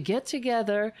Trump to get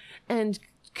together and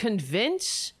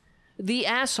convince the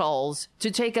assholes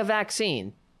to take a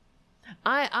vaccine.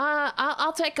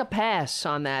 I'll take a pass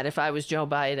on that if I was Joe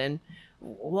Biden.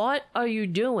 What are you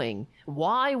doing?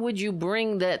 Why would you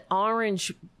bring that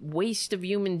orange waste of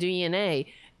human DNA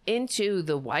into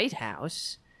the White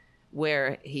House,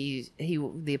 where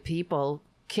the people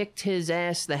kicked his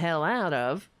ass the hell out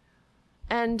of?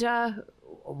 And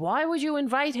why would you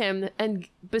invite him and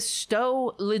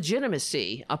bestow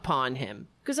legitimacy upon him?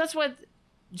 Because that's what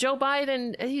Joe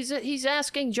Biden, he's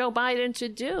asking Joe Biden to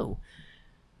do.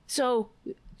 So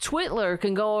Twitler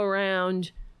can go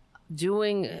around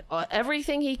doing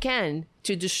everything he can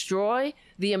to destroy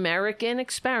the American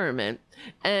experiment,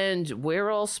 and we're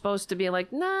all supposed to be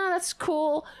like, nah, that's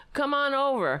cool, come on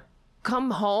over,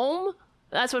 come home.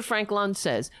 That's what Frank Luntz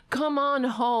says. Come on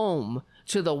home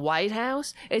to the White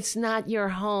House. It's not your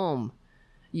home,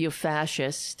 you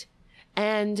fascist.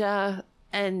 And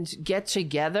get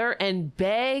together and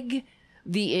beg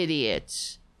the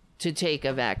idiots to take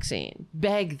a vaccine.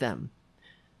 Beg them.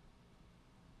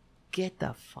 Get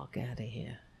the fuck out of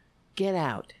here. Get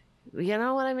out. You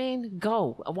know what I mean?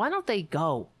 Go. Why don't they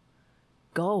go?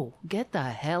 Go. Get the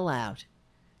hell out.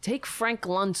 Take Frank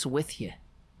Luntz with you.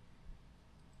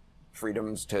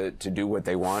 Freedoms to do what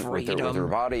they want with their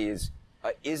bodies.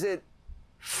 Is it...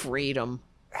 Freedom.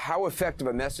 How effective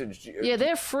a message... Yeah,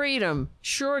 their freedom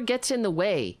sure gets in the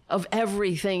way of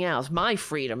everything else. My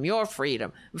freedom, your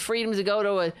freedom. Freedom to go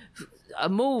to a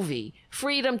movie.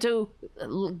 Freedom to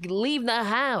leave the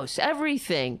house.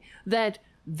 Everything that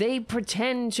they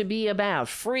pretend to be about.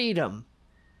 Freedom.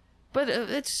 But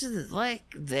it's like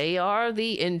they are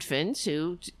the infants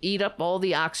who eat up all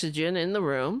the oxygen in the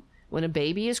room. When a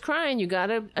baby is crying, you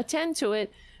gotta attend to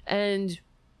it. And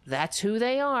that's who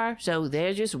they are. So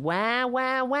they're just wah,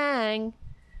 wah, wang.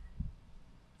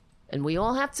 And we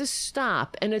all have to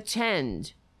stop and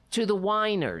attend to the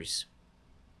whiners,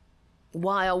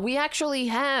 while we actually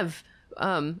have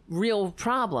real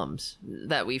problems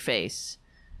that we face.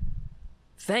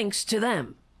 Thanks to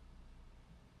them.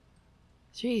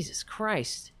 Jesus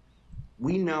Christ.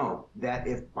 We know that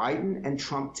if Biden and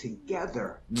Trump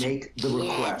together make the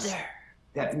request,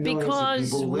 that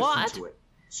millions of people listen to it.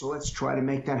 So let's try to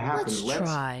make that happen. Let's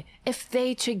try. If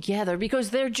they together,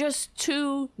 because they're just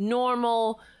two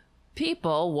normal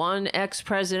people, one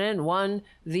ex-president, one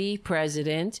the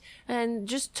president, and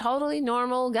just totally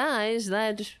normal guys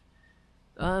that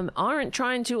aren't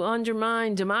trying to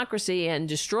undermine democracy and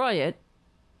destroy it,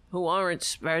 who aren't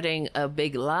spreading a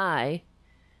big lie.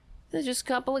 They're just a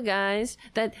couple of guys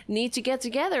that need to get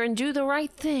together and do the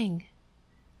right thing.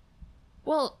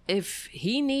 Well, if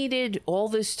he needed all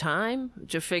this time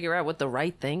to figure out what the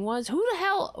right thing was, who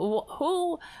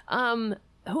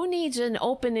needs an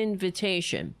open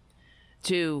invitation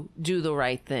to do the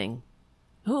right thing?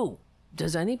 Who?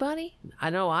 Does anybody? I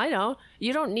know I don't.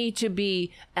 You don't need to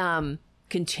be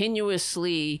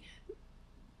continuously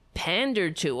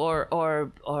pandered to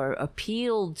or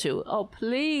appealed to. Oh,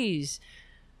 please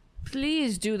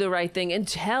do the right thing and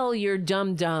tell your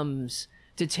dum-dums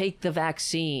to take the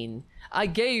vaccine. I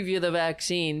gave you the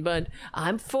vaccine, but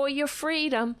I'm for your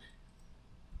freedom.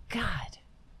 God.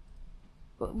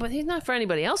 But he's not for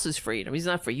anybody else's freedom. He's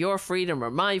not for your freedom or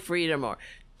my freedom or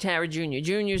Tara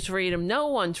Jr.'s freedom. No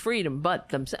one's freedom but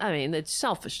themselves. I mean, it's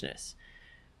selfishness.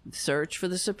 Search for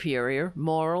the superior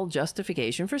moral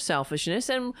justification for selfishness.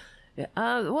 And,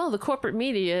 the corporate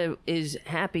media is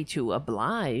happy to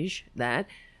oblige that.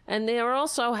 And they are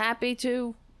also happy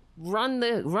to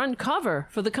run cover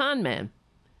for the con man.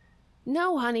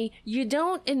 No, honey, you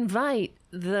don't invite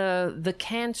the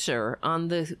cancer on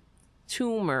the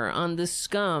tumor, on the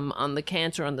scum, on the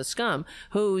cancer, on the scum,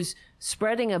 who's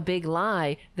spreading a big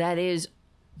lie that is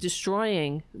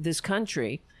destroying this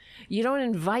country. You don't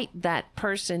invite that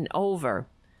person over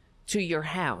to your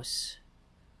house,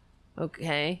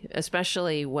 okay?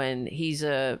 Especially when he's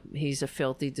a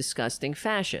filthy, disgusting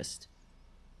fascist.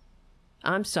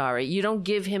 I'm sorry, you don't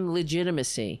give him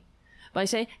legitimacy by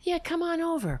saying, yeah, come on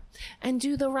over and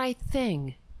do the right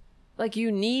thing. Like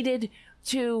you needed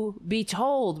to be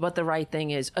told what the right thing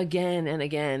is again and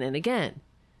again and again.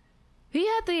 He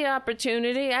had the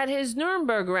opportunity at his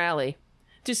Nuremberg rally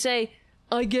to say,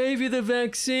 I gave you the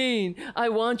vaccine. I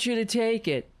want you to take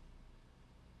it.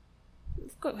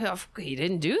 He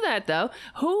didn't do that, though.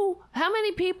 How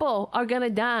many people are going to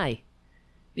die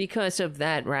because of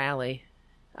that rally?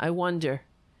 I wonder.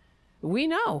 We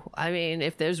know. I mean,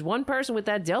 if there's one person with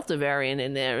that Delta variant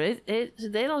in there, they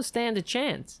don't stand a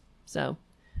chance. So,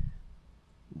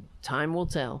 time will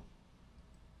tell.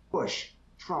 Push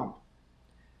Trump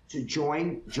to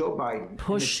join Joe Biden.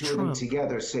 Push and the two of them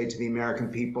together say to the American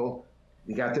people,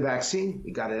 we got the vaccine,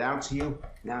 we got it out to you,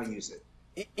 now use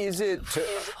it. Is it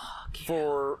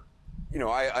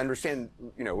I understand,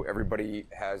 everybody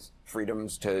has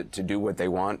freedoms to do what they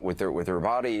want with their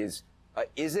bodies.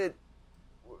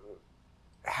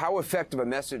 How effective a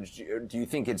message do you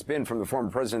think it's been from the former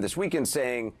president this weekend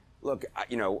saying, look,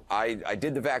 I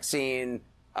did the vaccine,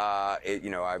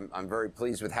 I'm very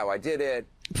pleased with how I did it,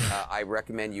 I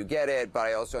recommend you get it, but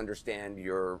I also understand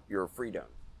your freedom.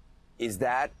 Is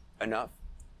that enough?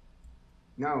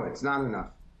 No, it's not enough.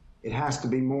 It has to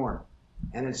be more.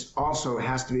 And it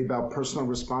has to be about personal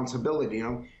responsibility.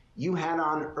 You had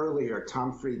on earlier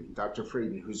Tom Frieden, Dr.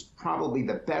 Frieden, who's probably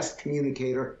the best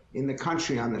communicator in the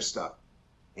country on this stuff.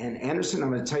 And Anderson,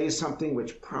 I'm going to tell you something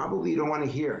which probably you don't want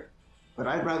to hear, but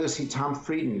I'd rather see Tom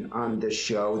Frieden on this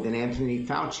show than Anthony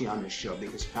Fauci on this show,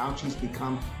 because Fauci's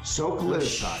become so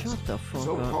politicized,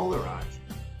 so polarized,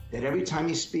 that every time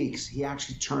he speaks, he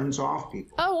actually turns off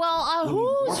people. Oh, well,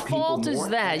 whose fault is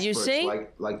that? You see?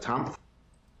 Like Tom.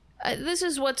 This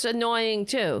is what's annoying,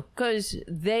 too, because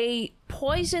they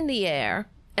poison the air,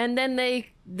 and then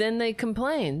they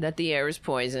complain that the air is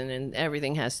poisoned and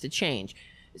everything has to change.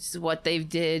 It's what they're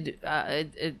doing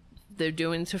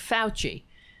to Fauci.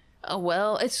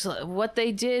 Well, it's what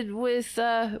they did with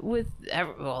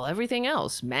everything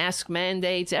else, mask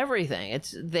mandates, everything.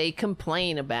 They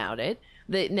complain about it.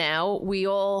 That now we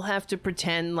all have to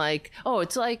pretend like,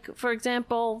 it's like, for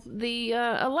example, the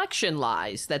election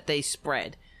lies that they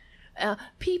spread.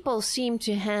 People seem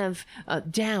to have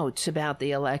doubts about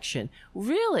the election.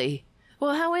 Really?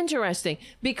 Well, how interesting.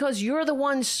 Because you're the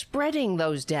one spreading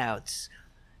those doubts.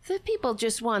 The people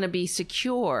just want to be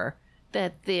secure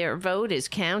that their vote is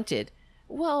counted.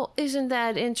 Well, isn't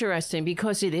that interesting?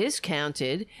 Because it is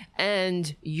counted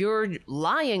and you're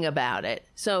lying about it.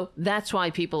 So that's why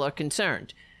people are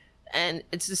concerned. And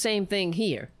it's the same thing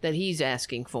here that he's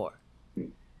asking for.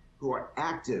 Who are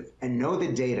active and know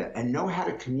the data and know how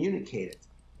to communicate it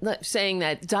saying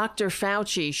that Dr.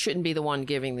 Fauci shouldn't be the one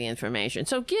giving the information.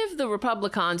 So give the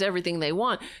Republicans everything they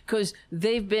want, because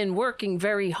they've been working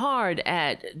very hard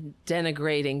at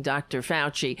denigrating Dr.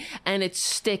 Fauci, and it's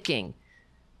sticking.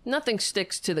 Nothing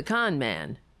sticks to the con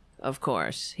man, of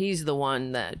course. He's the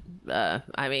one that,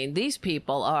 these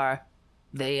people are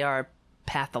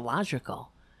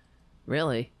pathological,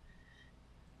 really.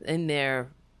 In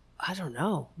their, I don't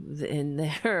know, in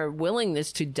their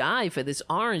willingness to die for this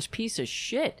orange piece of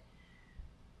shit.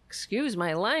 Excuse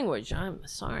my language. I'm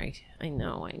sorry. I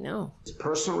know. It's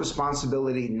personal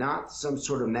responsibility, not some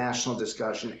sort of national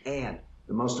discussion. And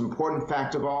the most important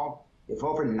fact of all, if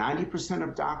over 90%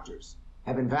 of doctors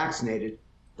have been vaccinated,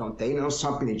 don't they know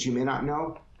something that you may not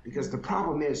know? Because the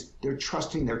problem is they're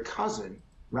trusting their cousin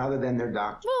rather than their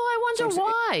doctor. Well, I wonder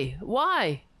why.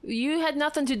 Why? You had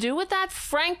nothing to do with that,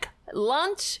 Frank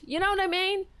Luntz? You know what I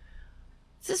mean?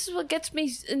 This is what gets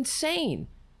me insane.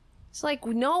 It's like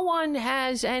no one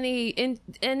has any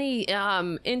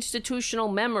institutional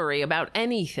memory about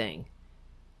anything.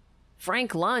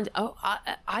 Frank Luntz,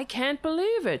 I can't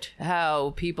believe it,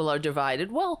 how people are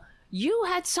divided. Well, you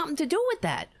had something to do with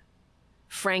that,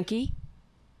 Frankie.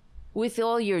 With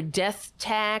all your death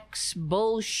tax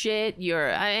bullshit,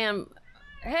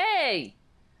 hey,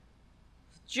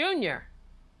 Junior,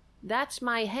 that's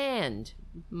my hand,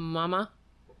 Mama.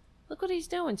 Look what he's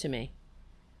doing to me.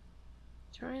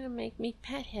 Trying to make me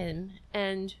pet him,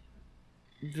 and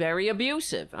very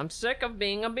abusive. I'm sick of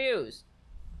being abused.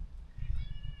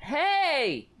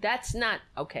 Hey, that's not...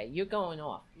 Okay, you're going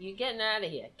off. You're getting out of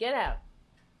here. Get out.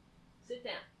 Sit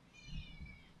down.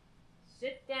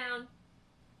 Sit down.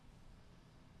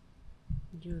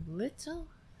 You little...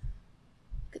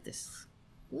 Look at this.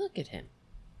 Look at him.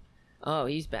 Oh,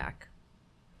 he's back.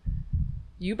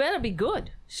 You better be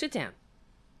good. Sit down.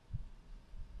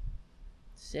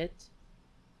 Sit.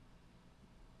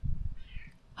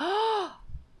 Oh,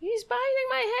 he's biting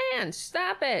my hand.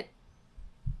 Stop it.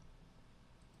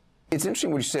 It's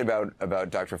interesting what you said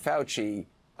about Dr. Fauci,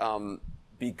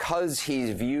 because he's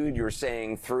viewed, you're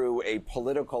saying, through a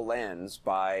political lens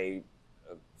by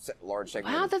a large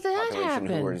segment of the population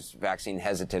who is vaccine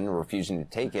hesitant or refusing to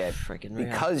take it.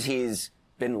 Because he's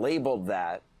been labeled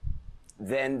that,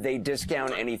 then they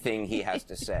discount anything he has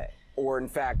to say, or in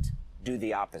fact, do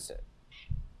the opposite.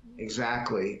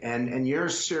 Exactly, and you're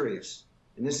serious.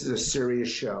 And this is a serious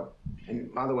show.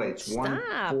 And by the way, it's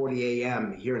 1:40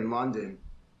 a.m. here in London.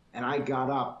 And I got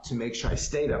up to make sure, I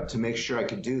stayed up to make sure I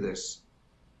could do this.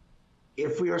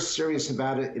 If we are serious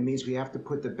about it, it means we have to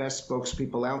put the best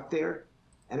spokespeople out there.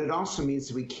 And it also means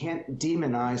that we can't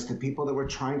demonize the people that we're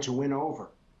trying to win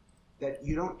over. That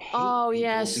you don't hate people.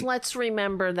 Yes, let's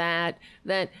remember that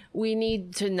we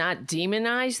need to not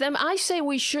demonize them. I say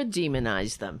we should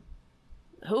demonize them.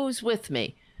 Who's with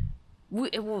me?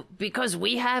 Because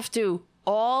we have to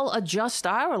all adjust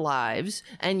our lives,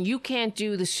 and you can't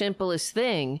do the simplest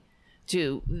thing,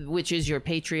 which is your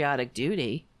patriotic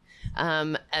duty.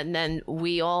 And then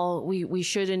we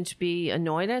shouldn't be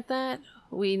annoyed at that.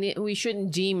 We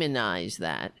shouldn't demonize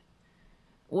that,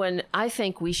 when I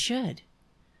think we should.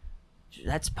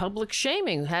 That's public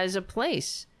shaming, has a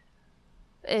place.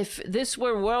 If this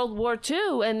were World War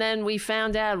II and then we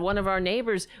found out one of our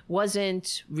neighbors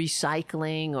wasn't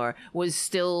recycling or was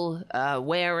still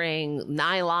wearing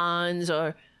nylons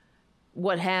or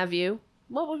what have you,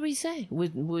 what would we say?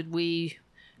 Would we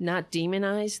not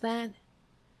demonize that?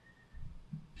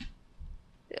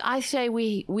 I say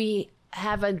we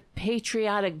have a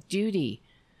patriotic duty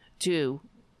to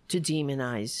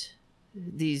demonize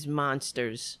these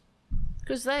monsters,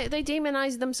 because they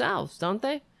demonize themselves, don't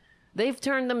they? They've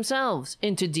turned themselves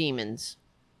into demons.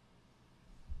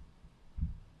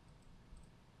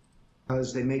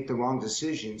 Because they make the wrong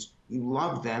decisions. You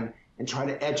love them and try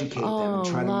to educate them and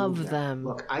try to move them.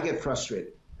 Look, I get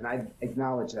frustrated, and I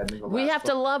acknowledge that. We have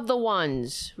to love the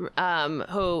ones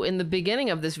who, in the beginning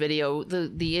of this video,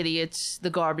 the idiots, the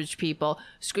garbage people,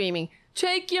 screaming,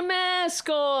 "Take your mask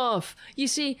off!" You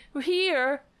see,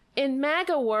 here in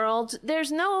MAGA world,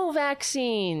 there's no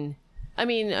vaccine. I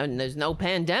mean, there's no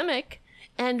pandemic.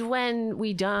 And when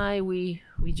we die, we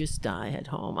just die at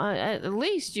home. At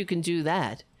least you can do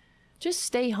that. Just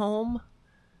stay home.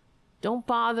 Don't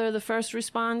bother the first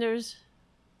responders.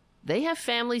 They have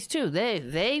families too.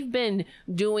 They've been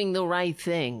doing the right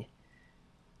thing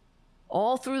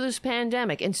all through this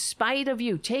pandemic, in spite of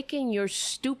you taking your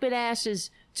stupid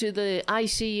asses to the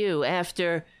ICU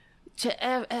after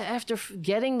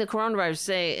getting the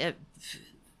coronavirus,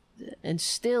 and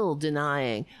still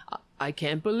denying. I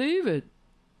can't believe it.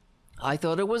 I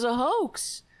thought it was a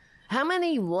hoax. How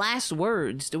many last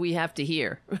words do we have to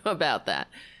hear about that?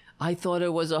 I thought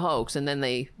it was a hoax, and then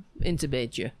they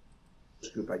intubate you.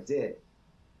 Group I did.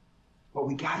 But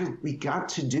we got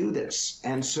to do this.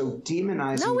 And so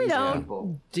demonizing these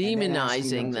people,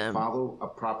 demonizing them, to follow a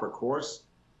proper course,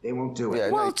 they won't do it. Yeah,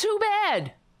 well, too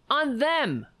bad on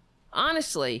them.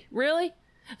 Honestly, really?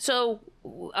 So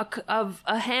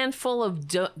a handful of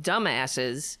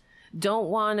dumbasses don't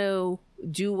want to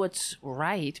do what's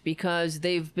right because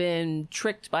they've been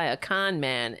tricked by a con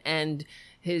man and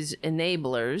his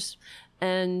enablers,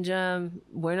 and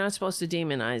we're not supposed to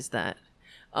demonize that.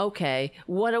 Okay,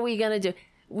 what are we going to do?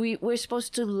 We're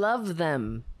supposed to love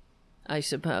them, I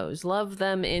suppose. Love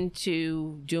them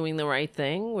into doing the right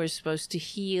thing. We're supposed to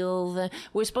heal them.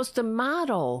 We're supposed to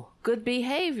model good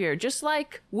behavior, just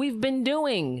like we've been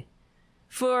doing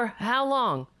for how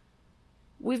long?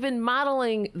 We've been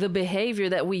modeling the behavior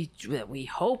that we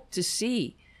hope to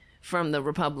see from the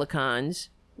Republicans,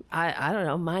 I don't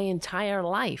know, my entire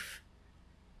life.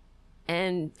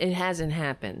 And it hasn't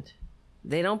happened.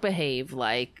 They don't behave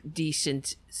like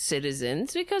decent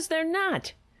citizens because they're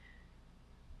not.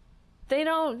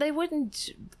 They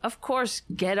wouldn't, of course,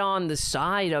 get on the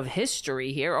side of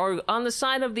history here or on the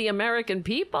side of the American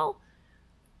people.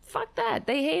 Fuck that.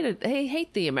 They hate it. They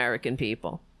hate the American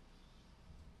people.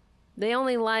 They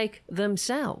only like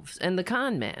themselves and the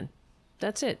con man.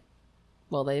 That's it.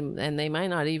 Well, they might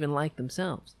not even like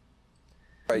themselves.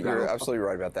 Right, you're absolutely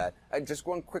right about that. Just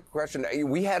one quick question.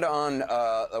 We had on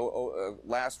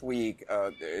last week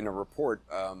in a report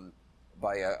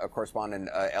by a correspondent,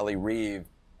 Ellie Reeve,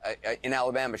 in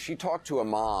Alabama. She talked to a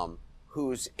mom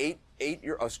whose it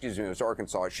was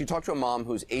Arkansas. She talked to a mom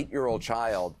whose 8-year-old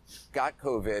child got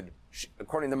COVID. She,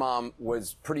 according to the mom,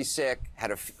 was pretty sick,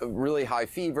 had a really high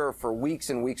fever for weeks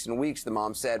and weeks and weeks. The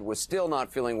mom said was still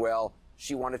not feeling well.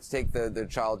 She wanted to take the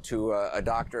child to a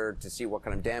doctor to see what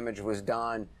kind of damage was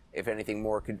done, if anything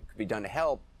more could be done to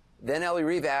help. Then Ellie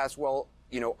Reeve asked, well,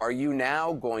 are you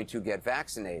now going to get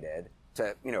vaccinated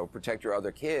to, protect your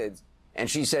other kids? And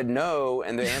she said no,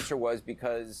 and the answer was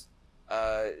because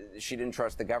she didn't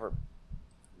trust the government.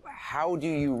 How do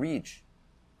you reach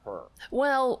her?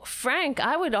 Well, Frank,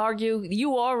 I would argue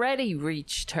you already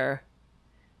reached her.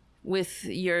 With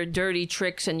your dirty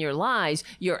tricks and your lies,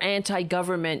 your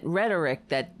anti-government rhetoric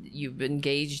that you've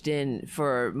engaged in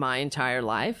for my entire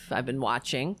life. I've been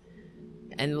watching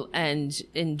and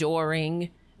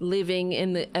enduring, living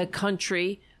in a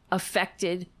country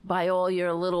affected by all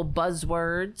your little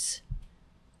buzzwords.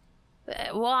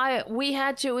 Why we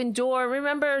had to endure,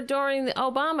 remember during the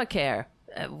Obamacare,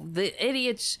 the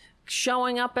idiots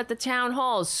showing up at the town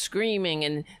halls screaming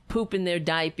and pooping their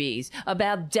diapers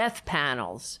about death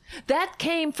panels. That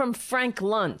came from Frank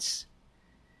Luntz.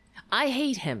 I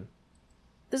hate him.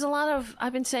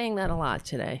 I've been saying that a lot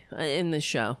today in the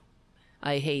show.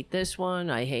 I hate this one.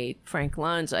 I hate Frank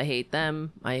Luntz. I hate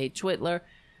them. I hate Twitler.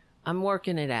 I'm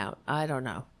working it out. I don't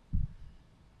know.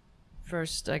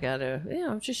 First, I gotta,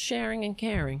 I'm just sharing and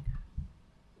caring.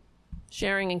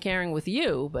 Sharing and caring with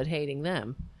you, but hating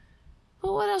them.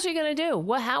 Well, what else are you going to do?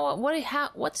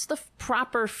 What's the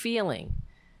proper feeling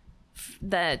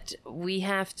that we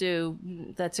have to,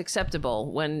 that's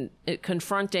acceptable when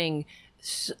confronting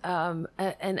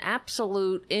an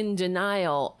absolute in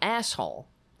denial asshole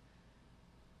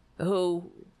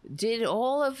who did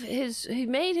he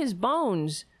made his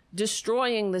bones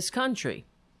destroying this country.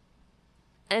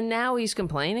 And now he's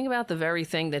complaining about the very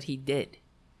thing that he did.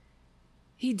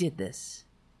 He did this.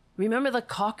 Remember the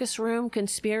caucus room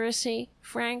conspiracy,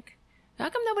 Frank? How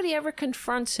come nobody ever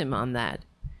confronts him on that?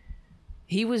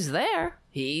 He was there.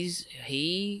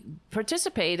 He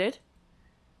participated.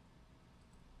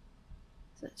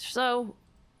 So,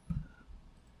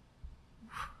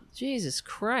 Jesus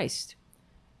Christ.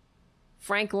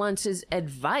 Frank Luntz's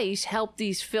advice helped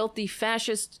these filthy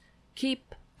fascists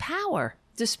keep power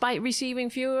despite receiving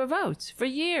fewer votes for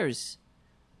years.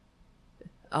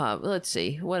 Let's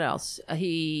see, what else?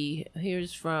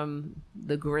 Here's from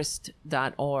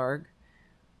thegrist.org.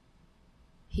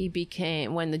 He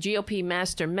became, when the GOP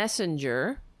master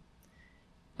messenger,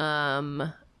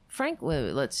 Frank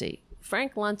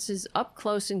Luntz's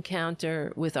up-close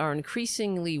encounter with our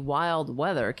increasingly wild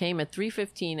weather came at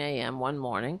 3:15 a.m. one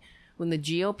morning when the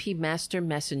GOP master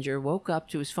messenger woke up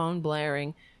to his phone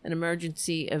blaring an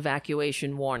emergency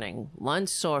evacuation warning. Luntz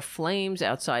saw flames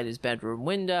outside his bedroom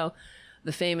window.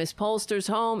 The famous pollster's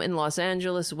home in Los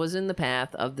Angeles was in the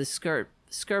path of the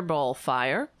Skirball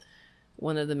fire,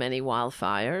 one of the many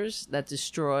wildfires that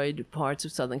destroyed parts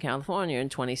of Southern California in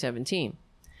 2017.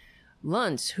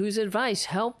 Luntz, whose advice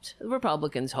helped the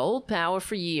Republicans hold power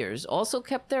for years, also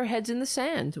kept their heads in the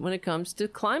sand when it comes to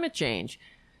climate change.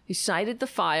 He cited the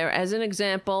fire as an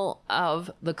example of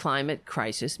the climate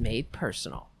crisis made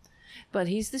personal. But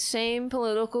he's the same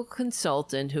political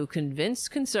consultant who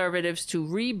convinced conservatives to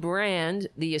rebrand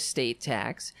the estate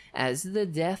tax as the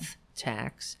death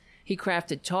tax. He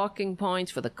crafted talking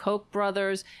points for the Koch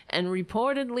brothers and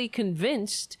reportedly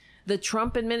convinced the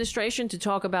Trump administration to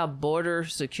talk about border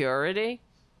security,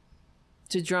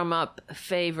 to drum up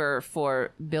favor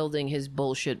for building his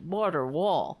bullshit border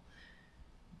wall.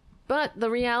 But the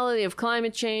reality of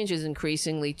climate change is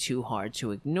increasingly too hard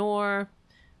to ignore.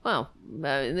 Well,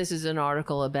 this is an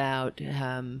article about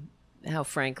how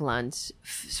Frank Luntz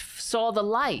saw the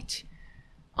light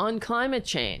on climate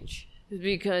change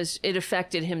because it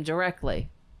affected him directly,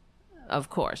 of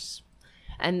course.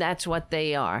 And that's what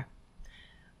they are.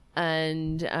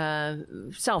 And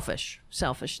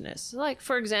selfishness. Like,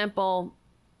 for example,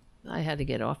 I had to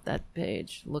get off that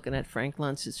page. Looking at Frank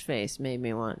Luntz's face made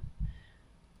me want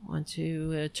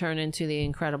to turn into the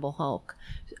Incredible Hulk.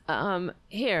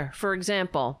 Here, for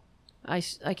example, I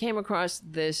came across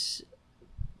this.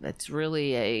 That's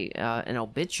really an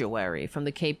obituary from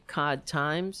the Cape Cod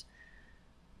Times.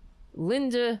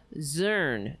 Linda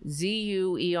Zern,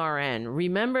 Z-U-E-R-N,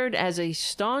 remembered as a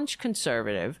staunch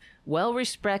conservative,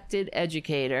 well-respected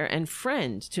educator, and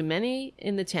friend to many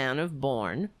in the town of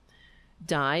Bourne,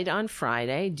 died on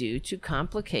Friday due to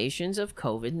complications of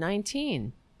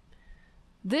COVID-19.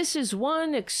 This is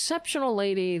one exceptional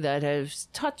lady that has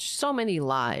touched so many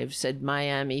lives, said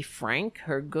Miami Frank,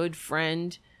 her good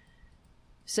friend.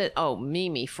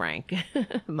 Mimi Frank.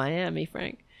 Miami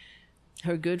Frank.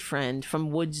 Her good friend from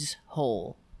Woods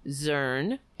Hole.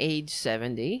 Zern, age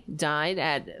 70, died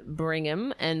at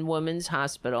Brigham and Women's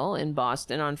Hospital in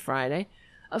Boston on Friday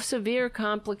of severe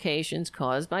complications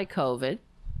caused by COVID.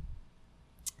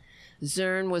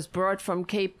 Zern was brought from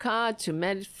Cape Cod to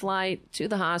mid-flight to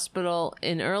the hospital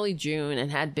in early June and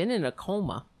had been in a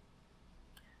coma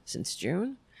since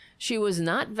June. She was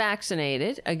not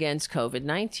vaccinated against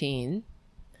COVID-19,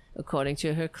 according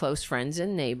to her close friends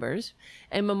and neighbors.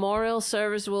 A memorial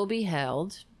service will be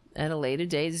held at a later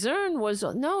date. Zern was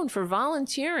known for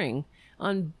volunteering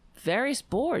on various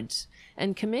boards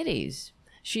and committees.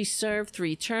 She served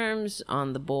 3 terms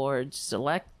on the board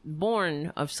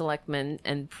Bourne of Selectmen,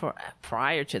 and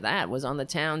prior to that was on the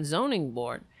town zoning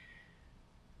board.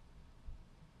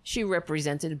 She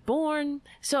represented Bourne.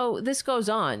 So this goes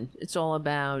on. It's all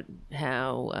about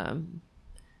how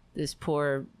this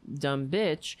poor dumb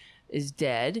bitch is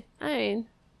dead. I mean,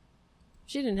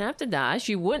 she didn't have to die.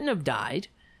 She wouldn't have died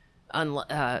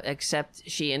except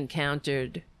she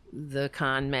encountered the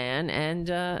con man and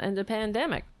the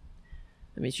pandemic.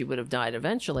 I mean, she would have died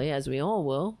eventually, as we all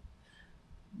will,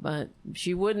 but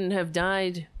she wouldn't have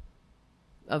died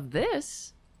of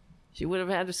this. She would have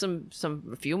had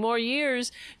a few more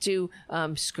years to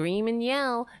scream and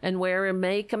yell and wear a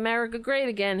 "Make America Great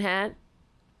Again" hat.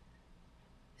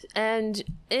 And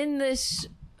in this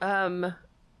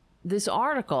this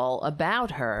article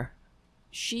about her,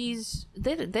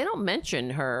 they don't mention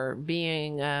her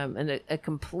being a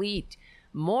complete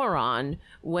moron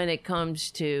when it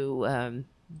comes to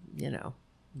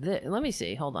let me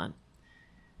see, hold on.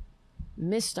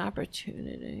 Missed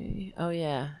opportunity. Oh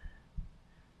yeah.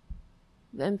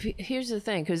 And here's the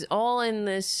thing, because all in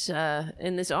this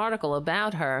article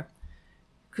about her,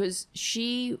 because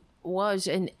she was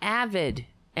an avid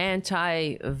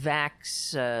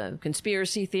anti-vax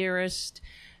conspiracy theorist,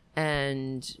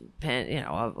 and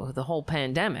the whole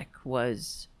pandemic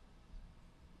was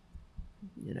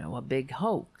a big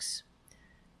hoax.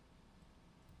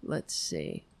 Let's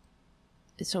see.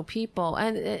 So people,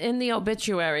 and in the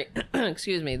obituary,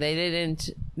 excuse me, they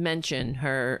didn't mention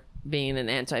her being an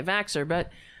anti-vaxxer, but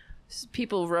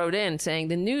people wrote in saying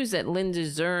the news that Linda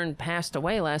Zern passed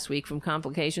away last week from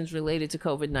complications related to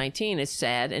COVID-19 is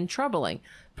sad and troubling,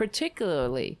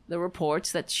 particularly the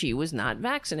reports that she was not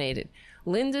vaccinated.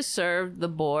 Linda served the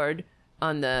board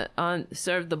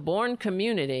served the Bourne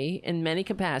community in many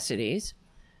capacities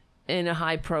in a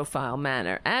high-profile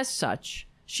manner. As such,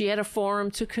 she had a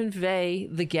forum to convey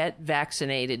the get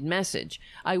vaccinated message.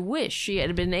 I wish she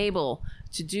had been able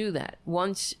to do that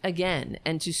once again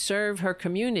and to serve her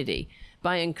community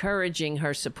by encouraging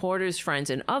her supporters, friends,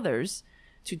 and others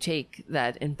to take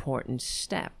that important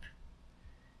step.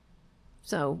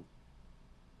 So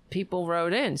people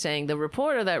wrote in saying the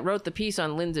reporter that wrote the piece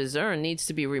on Linda Zern needs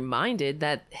to be reminded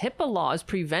that HIPAA laws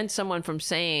prevent someone from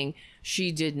saying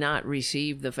she did not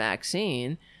receive the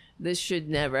vaccine. This should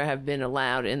never have been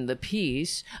allowed in the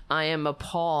piece. I am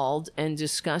appalled and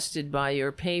disgusted by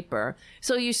your paper.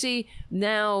 So you see,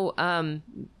 now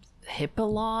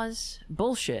HIPAA laws?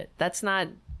 Bullshit. That's not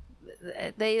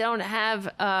they don't have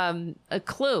a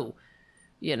clue,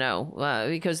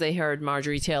 because they heard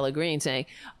Marjorie Taylor Greene saying,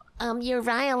 you're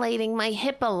violating my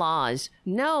HIPAA laws.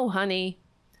 No, honey,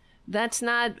 that's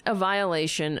not a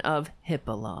violation of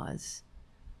HIPAA laws.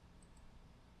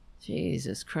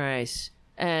 Jesus Christ.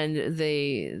 And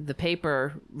the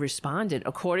paper responded,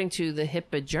 according to the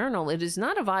HIPAA Journal, it is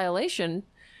not a violation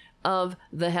of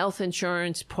the Health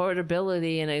Insurance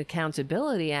Portability and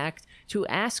Accountability Act to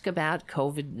ask about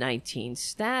COVID-19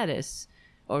 status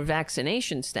or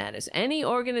vaccination status. Any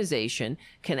organization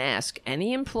can ask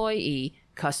any employee,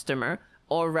 customer,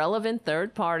 or relevant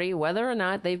third party whether or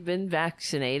not they've been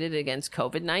vaccinated against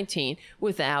COVID-19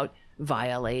 without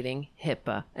violating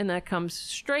HIPAA. And that comes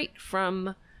straight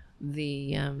from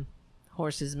the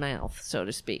horse's mouth, so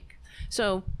to speak.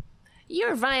 So,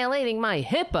 you're violating my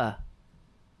HIPAA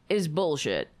is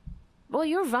bullshit. Well,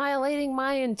 you're violating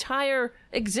my entire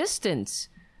existence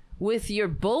with your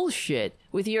bullshit,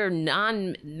 with your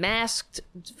non-masked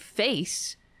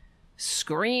face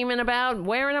screaming about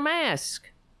wearing a mask.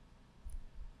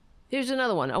 Here's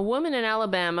another one. A woman in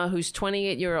Alabama whose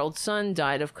 28-year-old son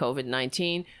died of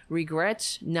COVID-19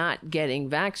 regrets not getting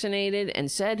vaccinated and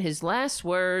said his last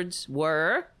words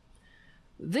were,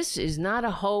 "This is not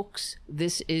a hoax.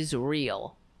 This is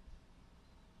real."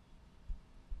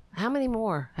 How many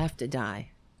more have to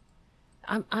die?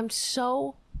 I'm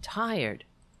so tired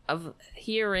of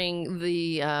hearing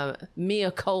the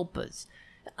mea culpas.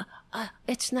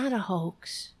 It's not a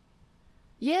hoax.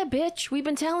 Yeah, bitch, we've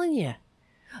been telling you.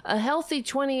 A healthy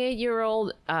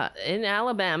 28-year-old in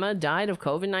Alabama died of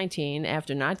COVID-19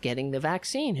 after not getting the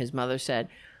vaccine, his mother said.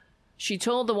 She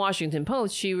told the Washington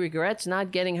Post she regrets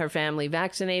not getting her family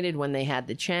vaccinated when they had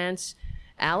the chance.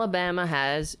 Alabama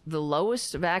has the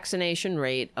lowest vaccination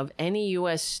rate of any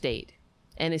U.S. state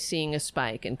and is seeing a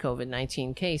spike in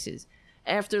COVID-19 cases.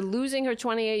 After losing her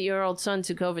 28-year-old son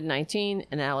to COVID-19,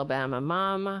 an Alabama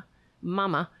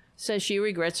mama says she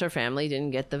regrets her family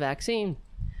didn't get the vaccine.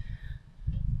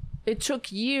 It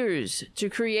took years to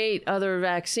create other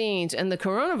vaccines, and the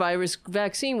coronavirus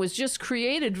vaccine was just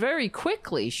created very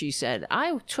quickly, she said.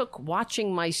 It took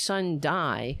watching my son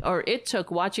die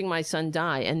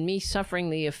and me suffering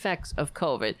the effects of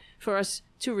COVID for us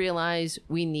to realize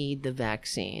we need the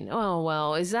vaccine. Oh,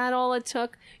 well, is that all it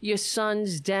took? Your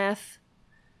son's death?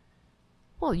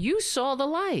 Well, you saw the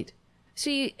light.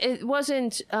 See, it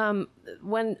wasn't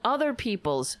when other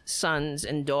people's sons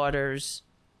and daughters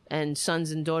and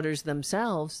sons and daughters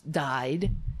themselves died,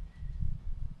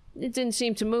 it didn't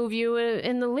seem to move you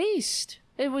in the least.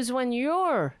 It was when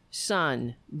your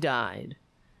son died.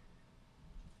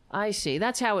 I see.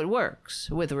 That's how it works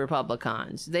with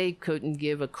Republicans. They couldn't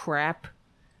give a crap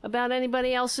about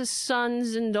anybody else's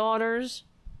sons and daughters.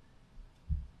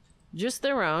 Just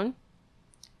their own.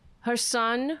 Her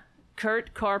son,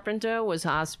 Kurt Carpenter, was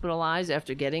hospitalized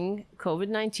after getting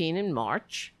COVID-19 in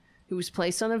March. He was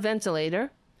placed on a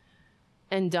ventilator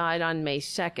and died on May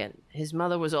 2nd. His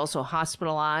mother was also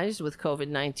hospitalized with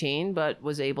COVID-19, but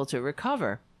was able to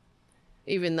recover.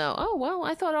 Even though,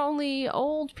 I thought only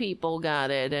old people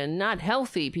got it and not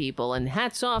healthy people, and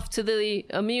hats off to the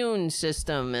immune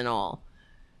system and all.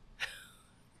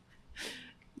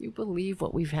 You believe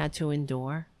what we've had to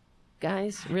endure?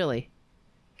 Guys, really?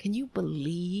 Can you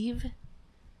believe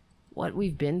what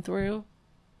we've been through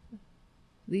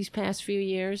these past few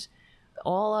years?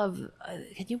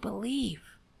 Can you believe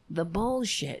the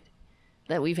bullshit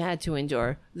that we've had to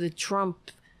endure? The Trump,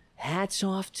 hats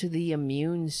off to the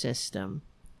immune system.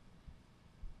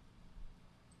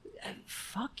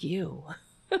 Fuck you.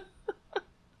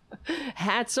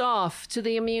 Hats off to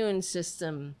the immune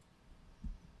system.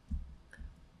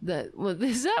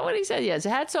 Is that what he said? Yes,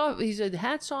 hats off. He said,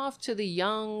 hats off to the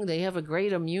young. They have a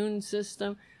great immune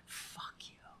system. Fuck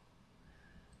you.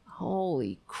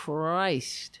 Holy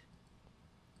Christ.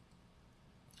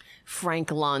 Frank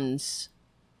Luntz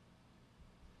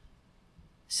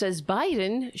says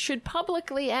Biden should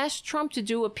publicly ask Trump to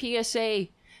do a PSA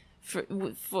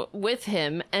with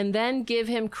him and then give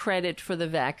him credit for the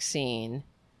vaccine.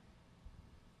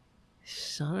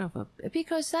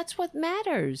 Because that's what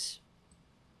matters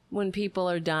when people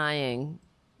are dying.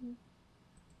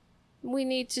 We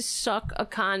need to suck a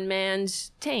con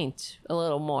man's taint a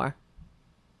little more.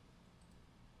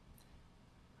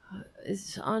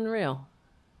 It's unreal.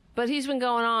 But he's been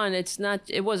going on.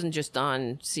 It wasn't just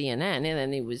on CNN. And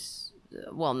then he was,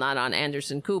 not on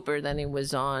Anderson Cooper. Then he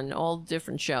was on all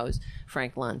different shows,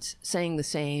 Frank Luntz, saying the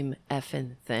same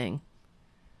effing thing.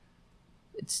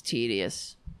 It's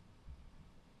tedious.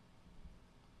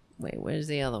 Wait, where's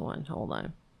the other one? Hold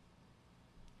on.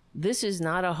 This is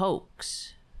not a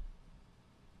hoax.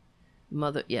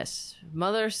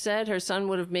 Mother said her son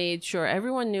would have made sure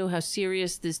everyone knew how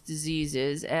serious this disease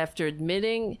is after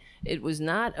admitting it was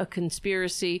not a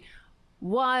conspiracy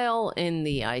while in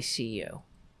the ICU.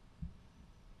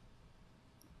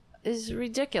 Is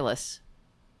ridiculous.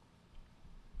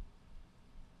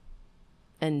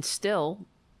 And still,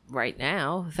 right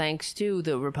now, thanks to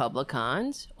the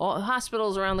Republicans, all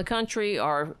hospitals around the country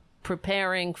are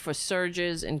preparing for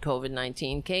surges in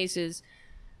COVID-19 cases.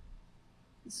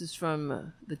 This is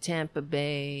from the Tampa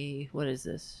Bay. What is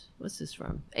this? What's this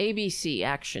from? ABC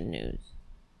Action News.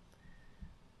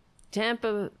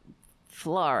 Tampa,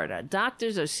 Florida.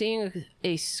 Doctors are seeing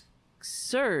a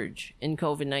surge in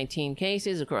COVID-19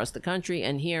 cases across the country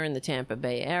and here in the Tampa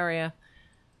Bay area.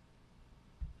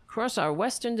 Across our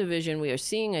Western Division, we are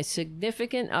seeing a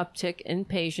significant uptick in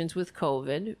patients with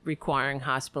COVID requiring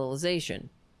hospitalization.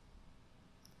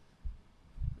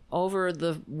 Over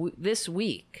this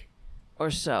week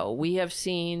or so, we have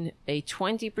seen a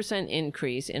 20%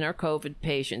 increase in our COVID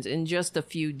patients in just a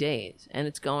few days, and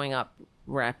it's going up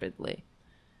rapidly.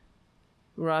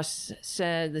 Ross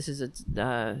said, this is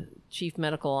a Chief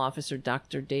Medical Officer,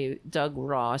 Dr. Doug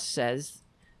Ross, says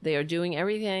they are doing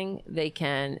everything they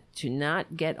can to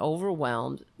not get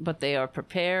overwhelmed, but they are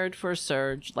prepared for a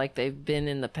surge like they've been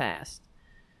in the past.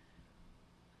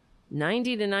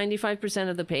 90 to 95%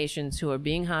 of the patients who are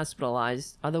being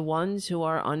hospitalized are the ones who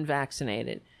are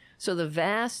unvaccinated. So the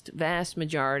vast, vast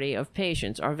majority of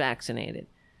patients are vaccinated,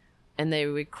 and they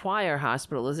require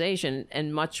hospitalization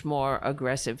and much more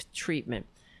aggressive treatment.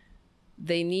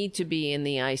 They need to be in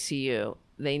the ICU.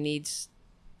 They need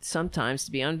sometimes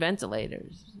to be on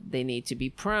ventilators. They need to be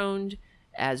proned,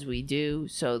 as we do,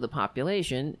 so the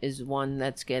population is one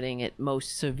that's getting it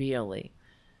most severely.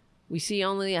 We see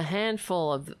only a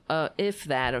handful of, if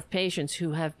that, of patients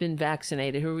who have been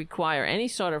vaccinated who require any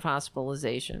sort of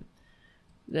hospitalization.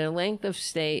 Their length of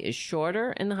stay is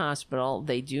shorter in the hospital.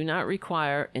 They do not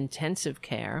require intensive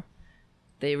care.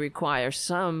 They require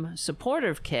some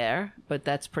supportive care, but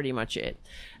that's pretty much it.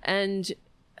 And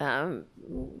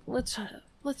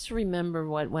let's remember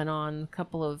what went on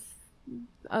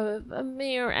a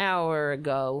mere hour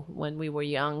ago when we were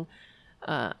young,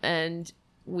 and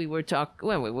we were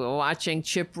watching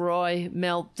Chip Roy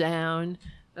melt down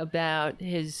about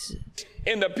his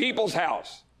in the people's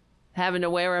house having to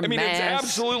wear a mask. It's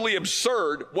absolutely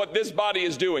absurd what this body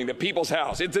is doing, the people's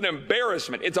house. It's an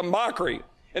embarrassment. It's a mockery.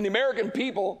 And the American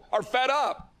people are fed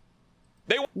up.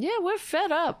 We're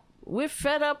fed up. We're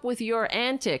fed up with your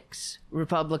antics,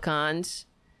 Republicans,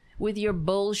 with your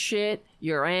bullshit,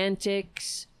 your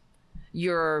antics,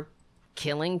 your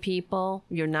killing people.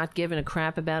 You're not giving a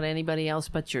crap about anybody else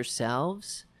but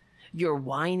yourselves. Your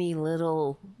whiny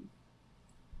little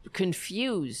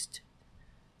confused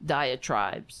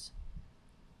diatribes.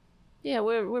 Yeah,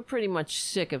 we're pretty much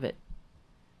sick of it.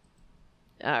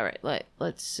 All right,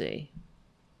 let's see.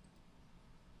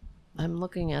 I'm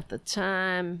looking at the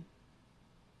time.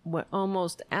 We're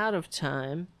almost out of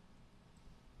time.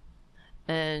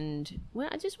 And,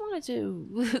 I just wanted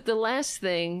to... the last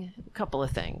thing, a couple of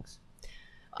things.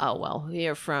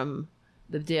 Here from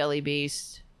the Daily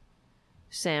Beast,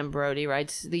 Sam Brody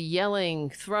writes, the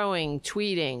yelling, throwing,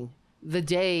 tweeting, the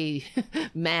day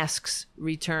masks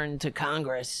return to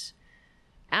Congress.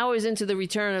 Hours into the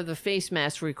return of the face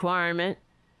mask requirement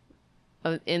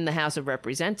in the House of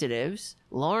Representatives,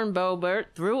 Lauren Boebert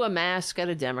threw a mask at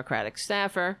a Democratic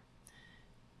staffer.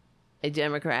 A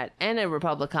Democrat and a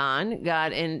Republican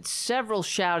got in several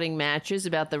shouting matches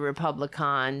about the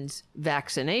Republicans'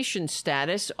 vaccination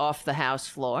status off the House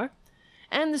floor,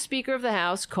 and the Speaker of the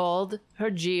House called her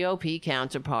GOP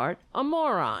counterpart a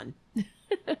moron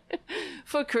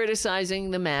for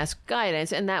criticizing the mask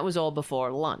guidance, and that was all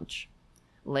before lunch.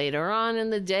 Later on in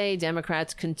the day,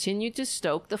 Democrats continued to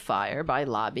stoke the fire by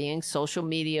lobbying social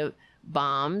media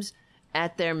bombs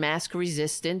at their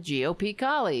mask-resistant GOP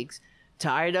colleagues.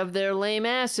 Tired of their lame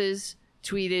asses,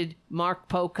 tweeted Mark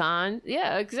Pocan.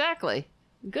 Yeah, exactly.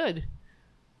 Good.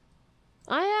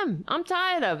 I am. I'm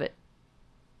tired of it.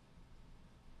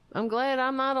 I'm glad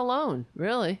I'm not alone,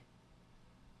 really.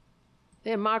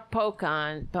 Yeah, Mark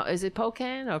Pocan. Is it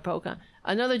Pocan or Pocan?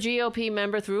 Another GOP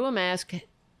member threw a mask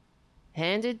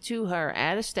handed to her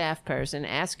at a staff person,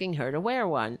 asking her to wear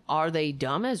one. Are they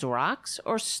dumb as rocks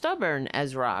or stubborn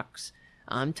as rocks?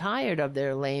 I'm tired of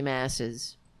their lame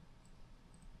asses.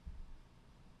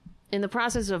 In the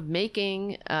process of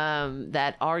making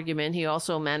that argument, he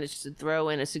also managed to throw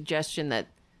in a suggestion that,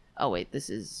 this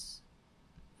is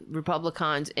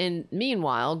Republicans, and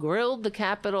meanwhile grilled the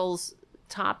Capitol's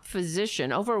top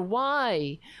physician over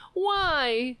why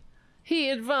he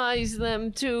advised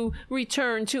them to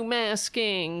return to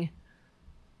masking.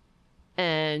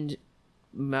 And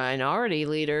Minority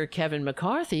Leader Kevin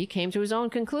McCarthy came to his own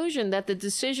conclusion that the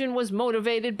decision was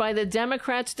motivated by the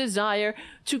Democrats' desire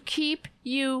to keep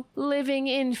you living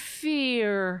in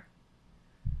fear.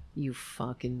 You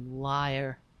fucking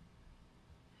liar.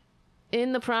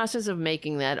 In the process of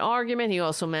making that argument, he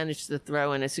also managed to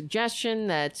throw in a suggestion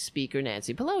that Speaker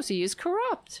Nancy Pelosi is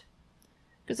corrupt.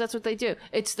 Because that's what they do.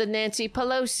 It's the Nancy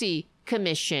Pelosi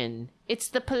Commission. It's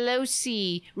the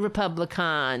Pelosi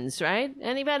Republicans, right?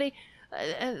 Anybody?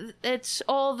 It's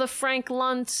all the Frank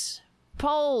Luntz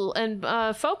poll and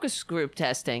focus group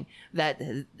testing that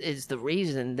is the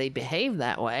reason they behave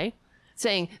that way.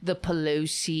 Saying the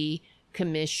Pelosi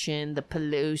Commission, the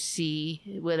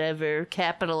Pelosi, whatever,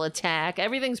 Capitol attack,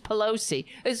 everything's Pelosi.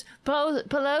 It's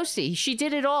Pelosi. She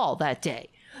did it all that day.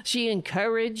 She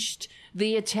encouraged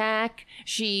the attack.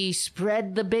 She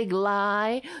spread the big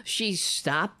lie. She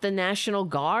stopped the National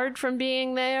Guard from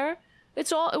being there.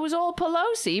 It was all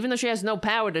Pelosi, even though she has no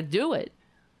power to do it.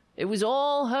 It was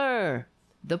all her.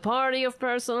 The party of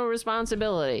personal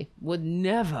responsibility would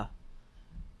never,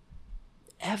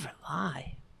 ever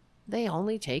lie. They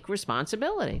only take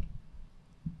responsibility.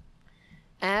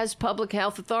 As public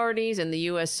health authorities and the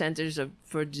U.S. Centers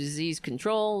for Disease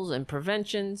Controls and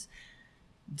Preventions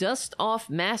dust off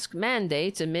mask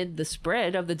mandates amid the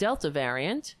spread of the Delta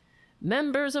variant,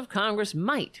 members of Congress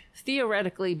might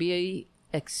theoretically be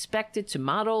expected to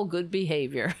model good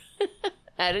behavior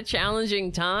at a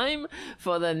challenging time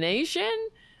for the nation.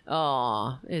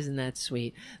 Aw, isn't that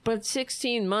sweet? But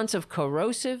 16 months of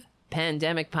corrosive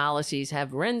pandemic policies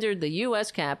have rendered the U.S.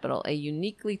 Capitol a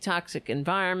uniquely toxic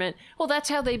environment. Well, that's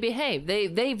how they behave.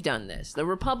 They've done this. The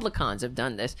Republicans have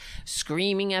done this.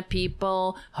 Screaming at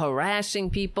people, harassing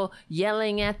people,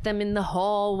 yelling at them in the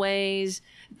hallways.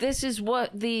 This is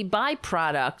what the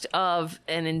byproduct of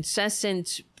an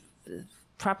incessant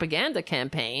propaganda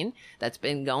campaign that's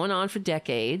been going on for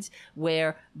decades,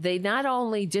 where they not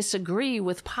only disagree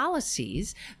with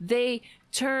policies, they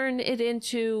turn it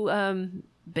into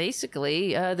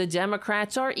basically the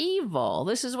Democrats are evil.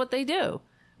 This is what they do.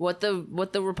 What the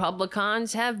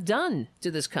Republicans have done to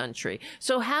this country.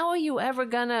 So how are you ever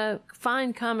gonna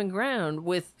find common ground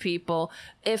with people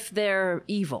if they're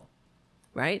evil,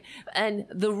 right? And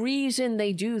the reason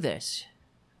they do this,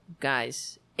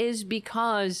 guys, is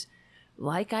because,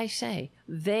 like I say,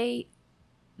 they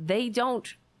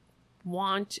don't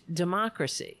want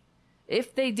democracy.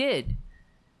 If they did,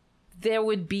 there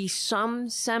would be some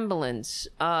semblance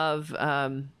of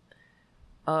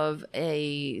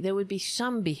there would be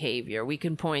some behavior we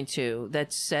can point to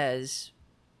that says,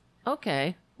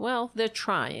 okay, well, they're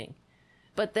trying,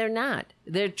 but they're not.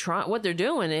 What they're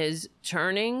doing is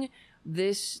turning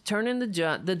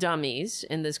the dummies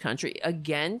in this country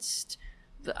against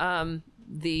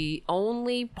the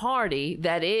only party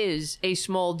that is a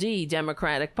small d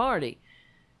Democratic Party,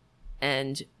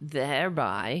 and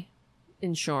thereby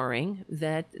ensuring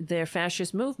that their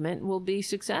fascist movement will be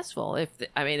successful.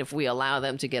 If we allow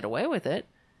them to get away with it,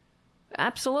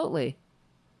 absolutely.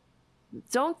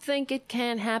 Don't think it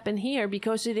can't happen here,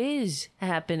 because it is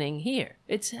happening here.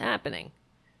 It's happening.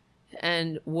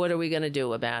 And what are we going to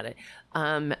do about it?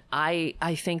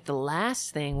 I think the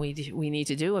last thing we need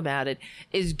to do about it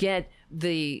is get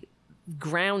the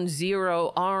ground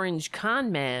zero orange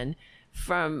con man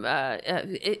from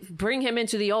bring him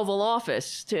into the Oval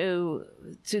Office to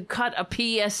cut a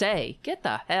PSA. Get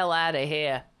the hell out of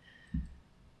here.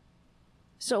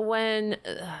 So when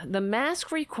the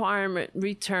mask requirement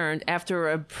returned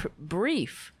after a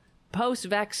brief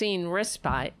post-vaccine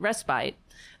respite,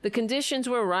 the conditions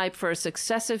were ripe for a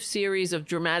successive series of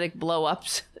dramatic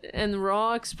blow-ups and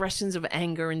raw expressions of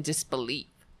anger and disbelief.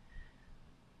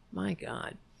 My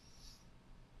God.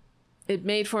 It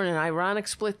made for an ironic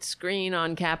split screen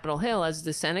on Capitol Hill as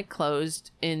the Senate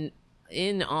closed in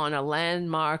on a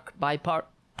landmark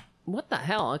what the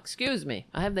hell? Excuse me.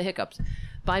 I have the hiccups.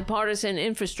 Bipartisan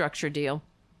infrastructure deal.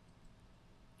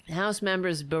 House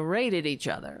members berated each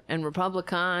other, and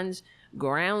Republicans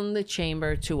ground the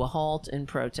chamber to a halt in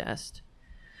protest.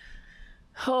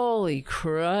 Holy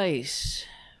Christ.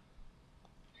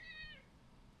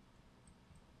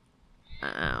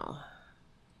 Ow.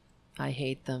 I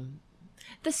hate them.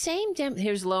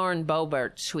 Here's Lauren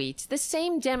Boebert tweets. The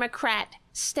same Democrat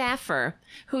staffer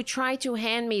who tried to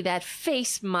hand me that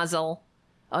face muzzle.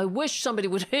 I wish somebody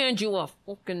would hand you a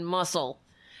fucking muzzle.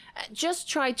 Just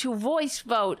tried to voice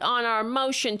vote on our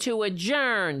motion to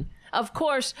adjourn. Of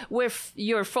course,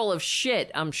 you're full of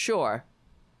shit, I'm sure.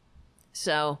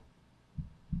 So,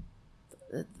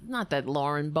 not that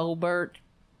Lauren Boebert.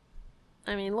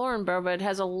 Lauren Boebert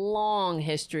has a long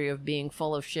history of being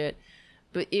full of shit.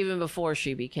 but even before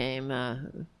she became a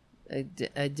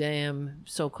damn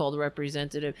so-called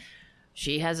representative,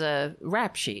 she has a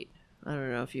rap sheet. I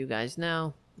don't know if you guys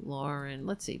know. Lauren,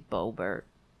 let's see, Boebert.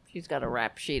 She's got a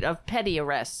rap sheet of petty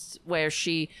arrests where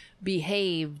she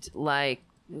behaved like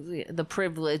the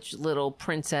privileged little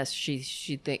princess she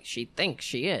thinks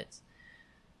she is.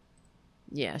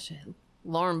 Yeah,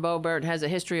 Lauren Boebert has a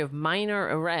history of minor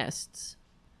arrests.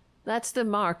 That's the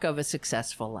mark of a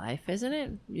successful life, isn't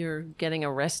it? You're getting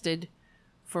arrested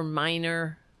for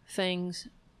minor things,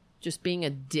 just being a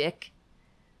dick,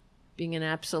 being an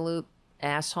absolute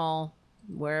asshole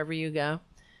wherever you go.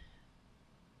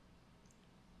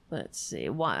 Let's see.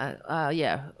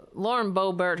 Lauren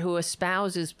Boebert, who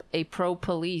espouses a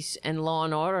pro-police and law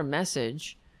and order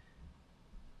message,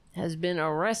 has been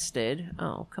arrested.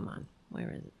 Oh, come on.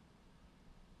 Where is it?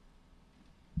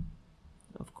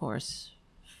 Of course,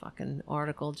 fucking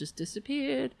article just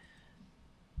disappeared.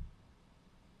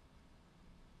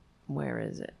 Where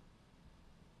is it?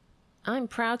 I'm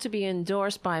proud to be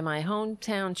endorsed by my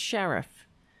hometown sheriff,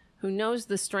 who knows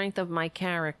the strength of my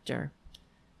character.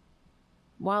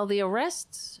 While the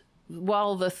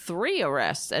 3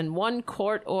 arrests and 1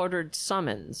 court-ordered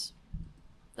summons.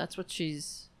 That's what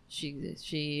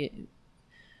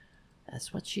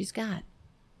that's what she's got.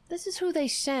 This is who they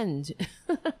send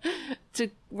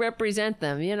to represent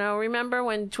them. You know, remember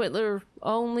when Twitler,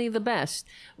 only the best.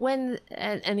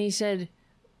 And he said,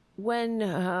 when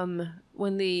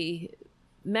the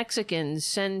Mexicans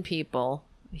send people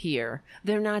here,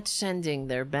 they're not sending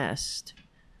their best.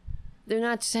 They're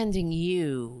not sending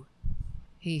you,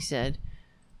 he said.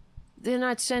 They're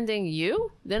not sending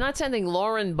you? They're not sending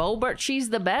Lauren Boebert? She's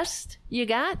the best you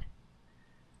got?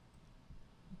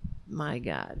 My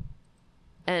God.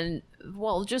 And,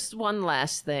 well, just one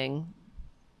last thing,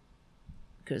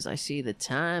 because I see the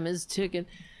time is ticking.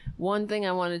 One thing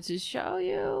I wanted to show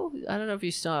you, I don't know if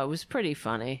you saw it, was pretty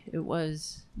funny. It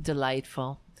was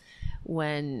delightful.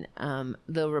 When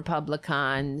the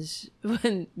Republicans,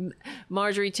 when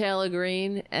Marjorie Taylor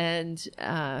Greene and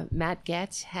Matt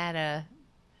Gaetz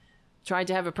tried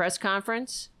to have a press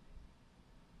conference.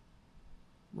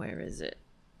 Where is it?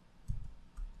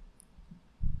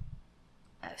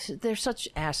 They're such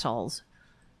assholes.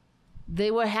 They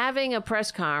were having a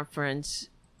press conference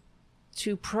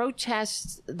to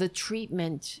protest the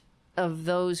treatment of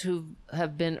those who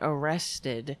have been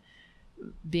arrested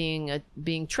being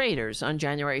traitors on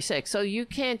January 6th. So you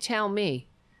can't tell me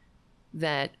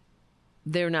that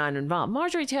they're not involved.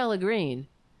 Marjorie Taylor Greene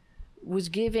was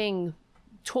giving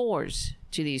tours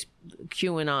to these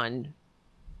QAnon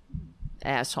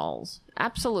assholes.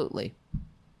 Absolutely.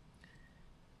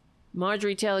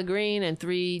 Marjorie Taylor Greene and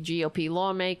 3 GOP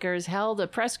lawmakers held a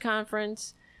press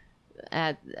conference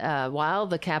while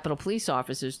the Capitol Police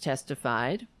officers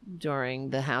testified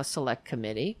during the House Select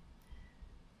Committee.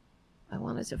 I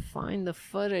wanted to find the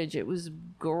footage. It was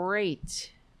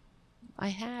great. I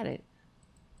had it.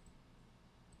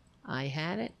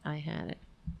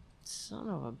 Son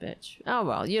of a bitch. Oh,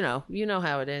 well, you know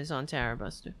how it is on Tara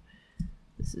Buster.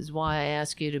 This is why I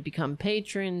ask you to become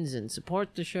patrons and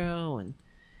support the show, and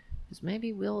because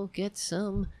maybe we'll get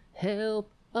some help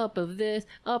up in this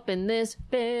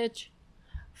bitch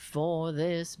for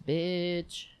this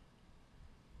bitch.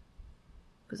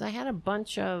 Because I had a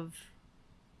bunch of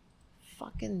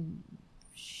fucking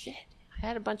shit. I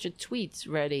had a bunch of tweets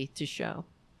ready to show.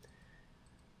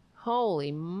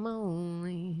 Holy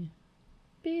moly.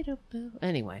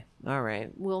 Anyway, all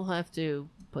right. We'll have to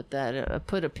put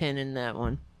a pin in that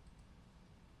one.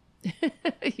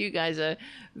 You guys are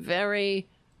very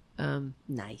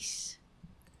nice.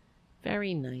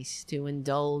 Very nice to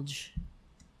indulge.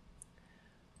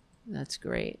 That's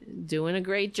great. Doing a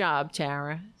great job,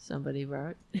 Tara. Somebody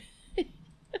wrote.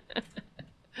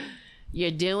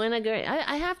 You're doing a great...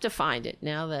 I have to find it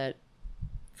now that...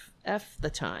 F the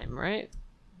time, right?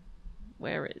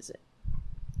 Where is it?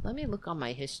 Let me look on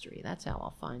my history. That's how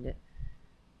I'll find it.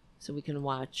 So we can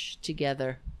watch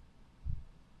together.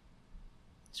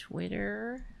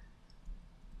 Twitter.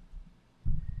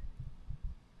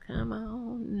 Come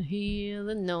on, hear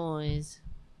the noise.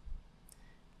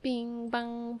 Bing,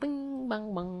 bang, bing,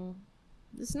 bang, bang.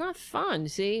 It's not fun,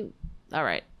 see? All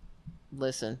right.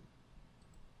 Listen.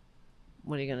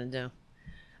 What are you going to do?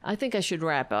 I think I should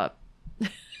wrap up.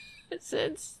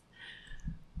 Since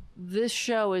this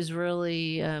show is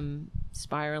really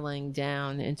spiraling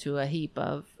down into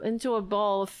a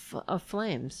ball of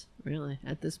flames, really,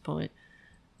 at this point.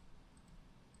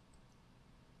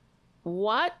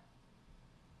 What?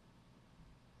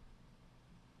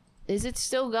 Is it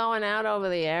still going out over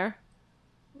the air?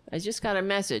 I just got a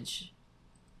message.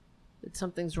 that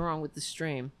something's wrong with the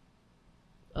stream.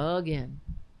 Again.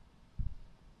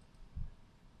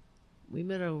 We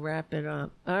better wrap it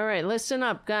up. All right, listen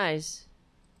up, guys.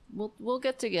 We'll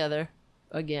get together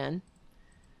again.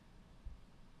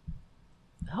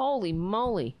 Holy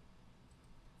moly.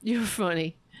 You're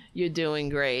funny. You're doing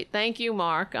great. Thank you,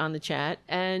 Mark, on the chat.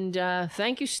 And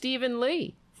thank you, Stephen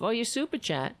Lee, for your super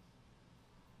chat.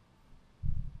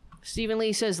 Stephen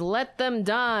Lee says, let them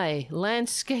die.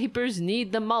 Landscapers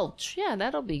need the mulch. Yeah,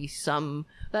 that'll be some...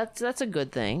 That's a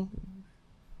good thing.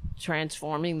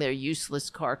 Transforming their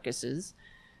useless carcasses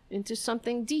into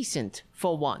something decent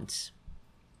for once.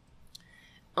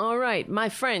 All right, my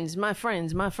friends.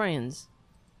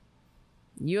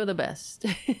 You're the best.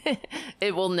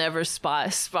 It will never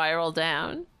spiral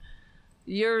down.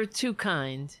 You're too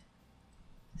kind,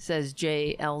 says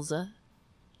J. Elza.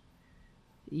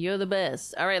 You're the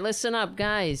best. All right, listen up,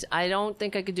 guys. I don't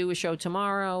think I could do a show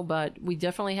tomorrow, but we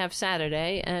definitely have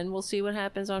Saturday, and we'll see what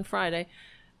happens on Friday.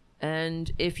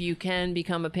 And if you can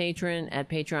become a patron at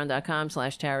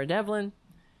patreon.com/Tara Devlin,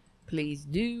 please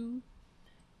do.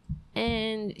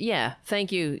 And yeah,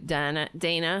 thank you,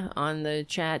 Dana, on the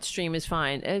chat. Stream is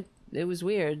fine. It was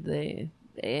weird. The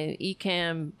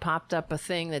Ecamm popped up a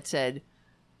thing that said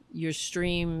your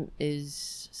stream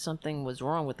something was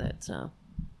wrong with it. So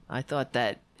I thought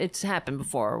that it's happened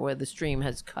before where the stream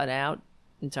has cut out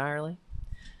entirely.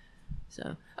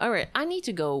 So, all right, I need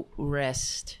to go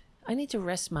rest. I need to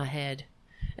rest my head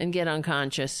and get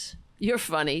unconscious. You're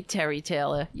funny, Terry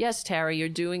Taylor. Yes, Terry, you're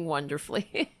doing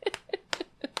wonderfully.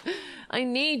 I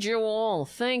need you all.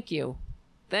 Thank you.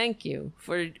 Thank you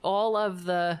for all of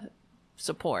the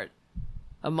support.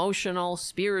 Emotional,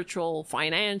 spiritual,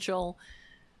 financial.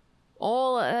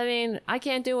 I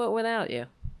can't do it without you.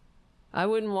 I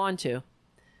wouldn't want to.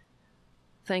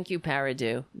 Thank you,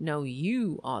 Paradu. No,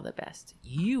 you are the best.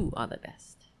 You are the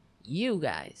best. You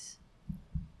guys.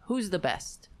 Who's the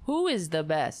best? Who is the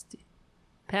best?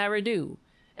 Paradu,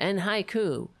 and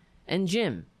Haiku, and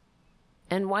Jim,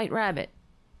 and White Rabbit,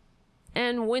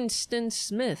 and Winston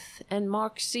Smith, and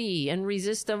Mark C, and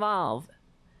Resist Evolve,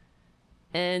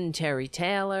 and Terry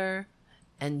Taylor,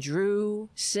 and Drew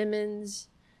Simmons,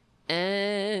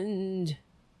 and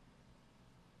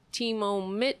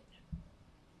Timo Mitt,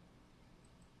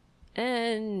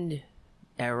 and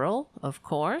Errol, of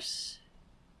course.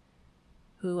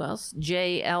 Who else?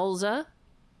 Jay Elza.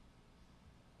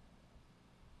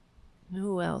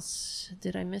 Who else?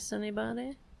 Did I miss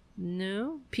anybody?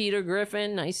 No. Peter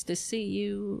Griffin, nice to see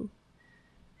you.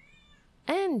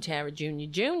 And Tara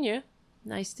Jr.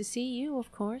 Nice to see you,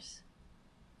 of course.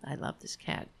 I love this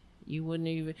cat. You wouldn't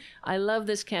even... I love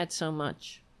this cat so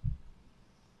much.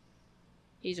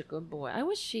 He's a good boy. I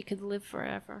wish he could live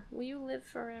forever. Will you live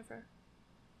forever?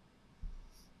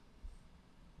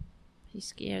 He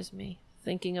scares me,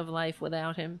 thinking of life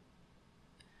without him.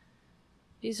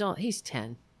 He's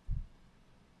 10.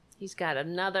 He's got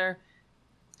another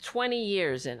 20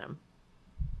 years in him.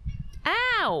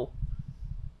 Ow!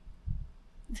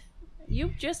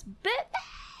 You just bit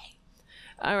me!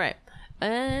 All right.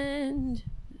 And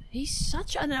he's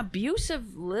such an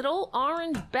abusive little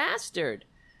orange bastard.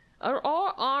 Are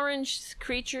all orange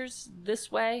creatures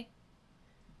this way?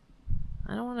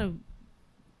 I don't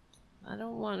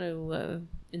want to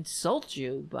insult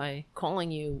you by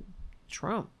calling you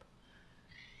Trump.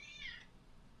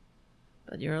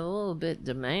 But you're a little bit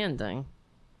demanding,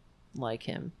 like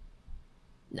him.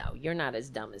 No, you're not as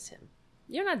dumb as him.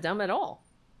 You're not dumb at all.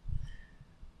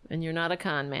 And you're not a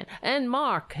con man. And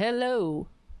Mark, hello.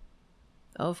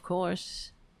 Of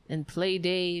course. And Play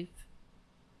Dave.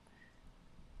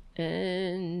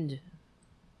 And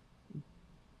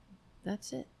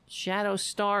that's it. Shadow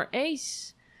Star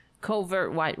Ace.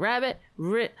 Covert White Rabbit.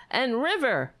 And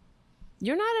River.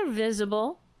 You're not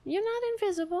invisible. You're not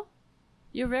invisible.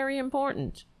 You're very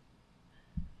important.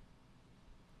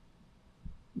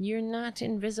 You're not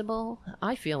invisible.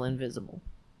 I feel invisible.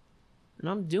 And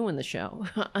I'm doing the show.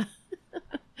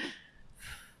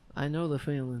 I know the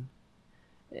feeling.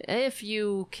 If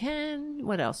you can,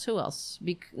 what else? Who else?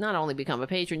 Not only become a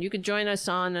patron, you can join us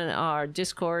on our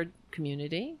Discord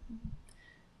community.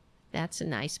 That's a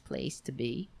nice place to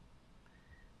be.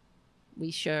 We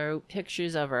show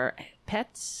pictures of our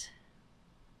pets.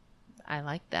 I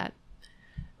like that.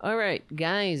 All right,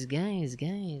 guys.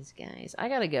 I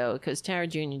gotta go because Tara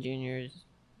Jr.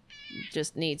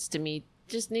 just needs me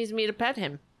to pet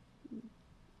him.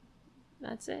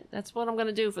 That's it. That's what I'm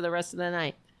gonna do for the rest of the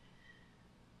night.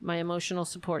 My emotional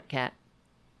support cat.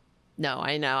 No,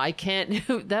 I know. I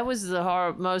can't. That was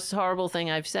the most horrible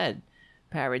thing I've said.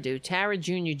 Paradu. Tara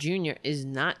Jr. is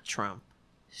not Trump.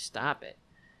 Stop it.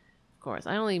 course.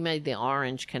 I only made the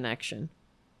orange connection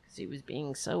because he was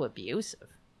being so abusive.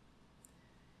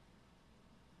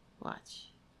 Watch.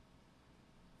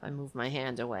 If I move my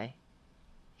hand away.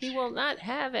 He will not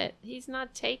have it. He's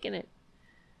not taking it.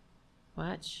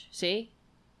 Watch. See?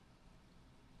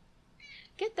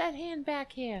 Get that hand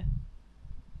back here.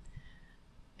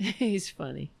 He's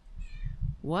funny.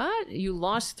 What? You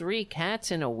lost 3 cats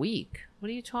in a week. What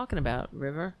are you talking about,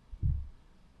 River?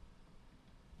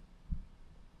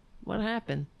 What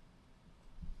happened?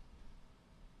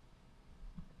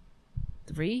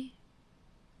 3?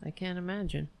 I can't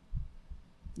imagine.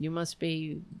 You must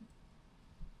be...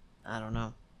 I don't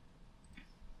know.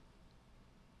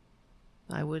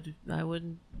 I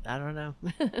don't know.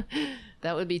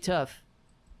 That would be tough.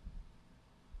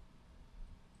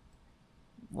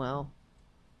 Well,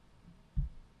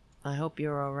 I hope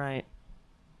you're all right.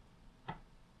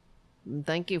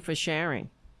 Thank you for sharing.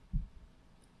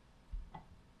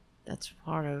 That's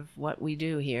part of what we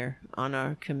do here on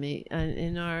our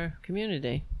in our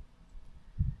community.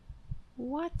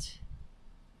 What?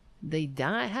 They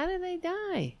die? How did they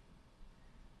die?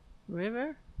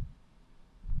 River?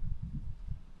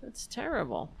 That's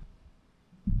terrible.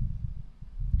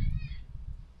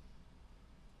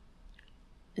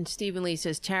 And Stephen Lee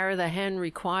says, Tara the hen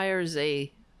requires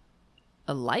a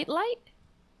light?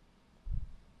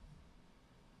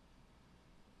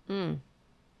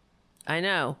 I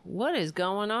know. What is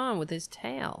going on with his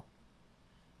tail?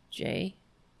 Jay?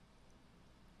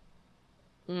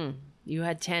 You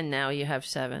had 10, now you have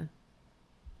 7.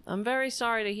 I'm very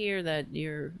sorry to hear that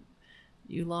you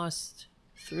lost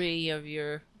 3 of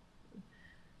your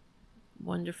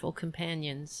wonderful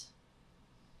companions.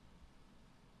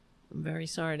 I'm very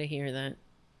sorry to hear that.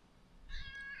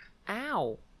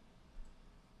 Ow!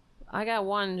 I got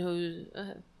one who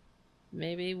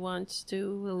maybe wants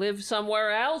to live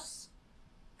somewhere else.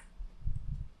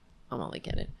 I'm only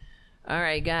kidding. All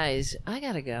right, guys, I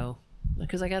gotta go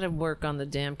because I gotta work on the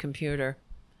damn computer.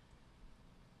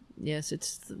 Yes,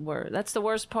 that's the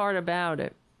worst part about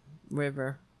it,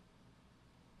 River.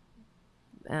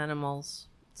 Animals.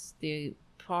 It's the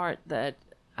part that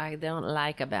I don't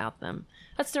like about them.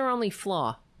 That's their only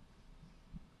flaw.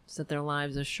 It's that their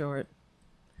lives are short.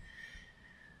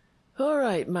 All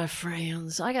right, my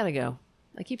friends. I gotta go.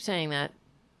 I keep saying that.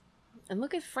 And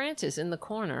look at Francis in the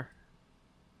corner.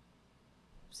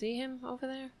 See him over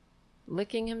there?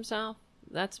 Licking himself?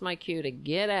 That's my cue to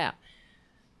get out.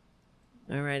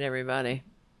 All right, everybody.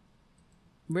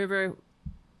 River,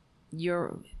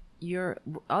 your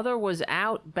other was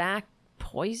out back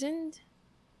poisoned?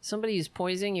 Somebody is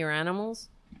poisoning your animals?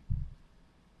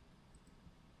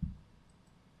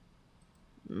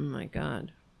 Oh my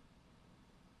God.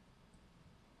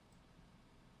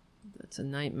 That's a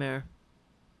nightmare.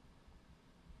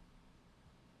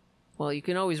 Well, you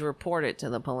can always report it to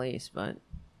the police, but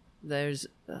there's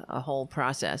a whole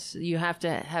process. You have to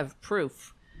have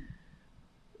proof.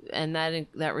 And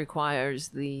that requires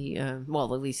the,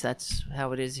 well, at least that's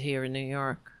how it is here in New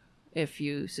York. If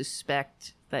you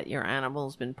suspect that your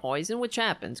animal's been poisoned, which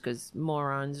happens because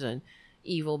morons and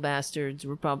evil bastards,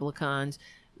 Republicans,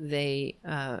 they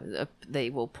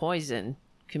will poison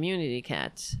community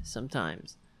cats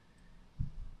sometimes.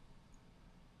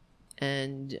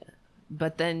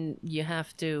 But then you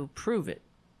have to prove it.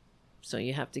 So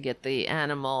you have to get the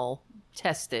animal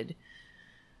tested,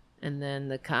 and then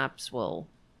the cops will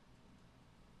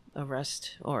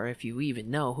arrest, or if you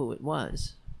even know who it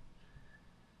was.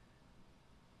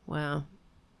 Wow.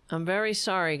 I'm very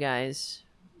sorry, guys.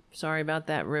 Sorry about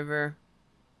that, River.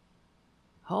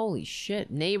 Holy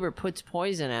shit. Neighbor puts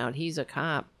poison out. He's a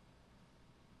cop.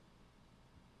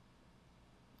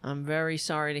 I'm very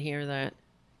sorry to hear that.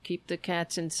 Keep the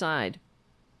cats inside.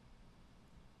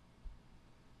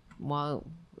 Well,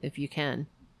 if you can.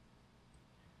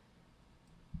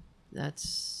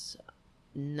 That's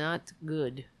not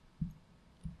good.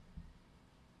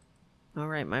 All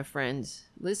right, my friends.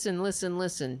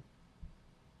 Listen.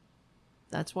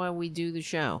 That's why we do the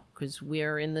show. Because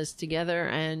we're in this together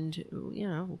and, you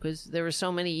know, because there are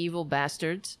so many evil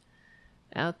bastards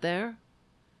out there.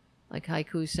 Like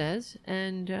Haiku says.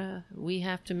 And we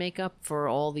have to make up for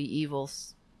all the evil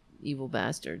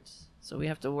bastards. So we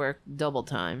have to work double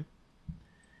time.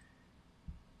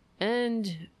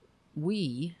 And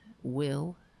we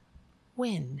will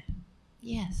win.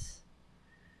 Yes.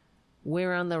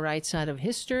 We're on the right side of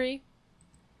history.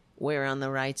 We're on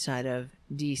the right side of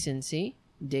decency,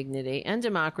 dignity, and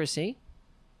democracy.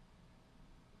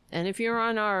 And if you're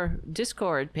on our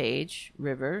Discord page,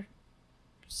 River,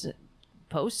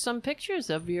 post some pictures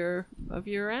of your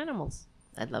animals.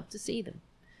 I'd love to see them.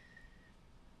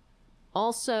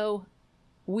 Also,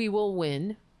 we will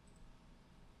win.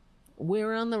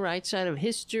 We're on the right side of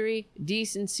history,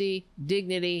 decency,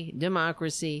 dignity,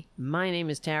 democracy. My name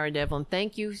is Tara Devlin.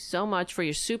 Thank you so much for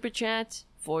your super chats,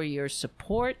 for your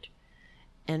support.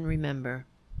 And remember,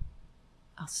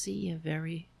 I'll see you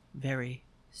very, very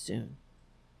soon.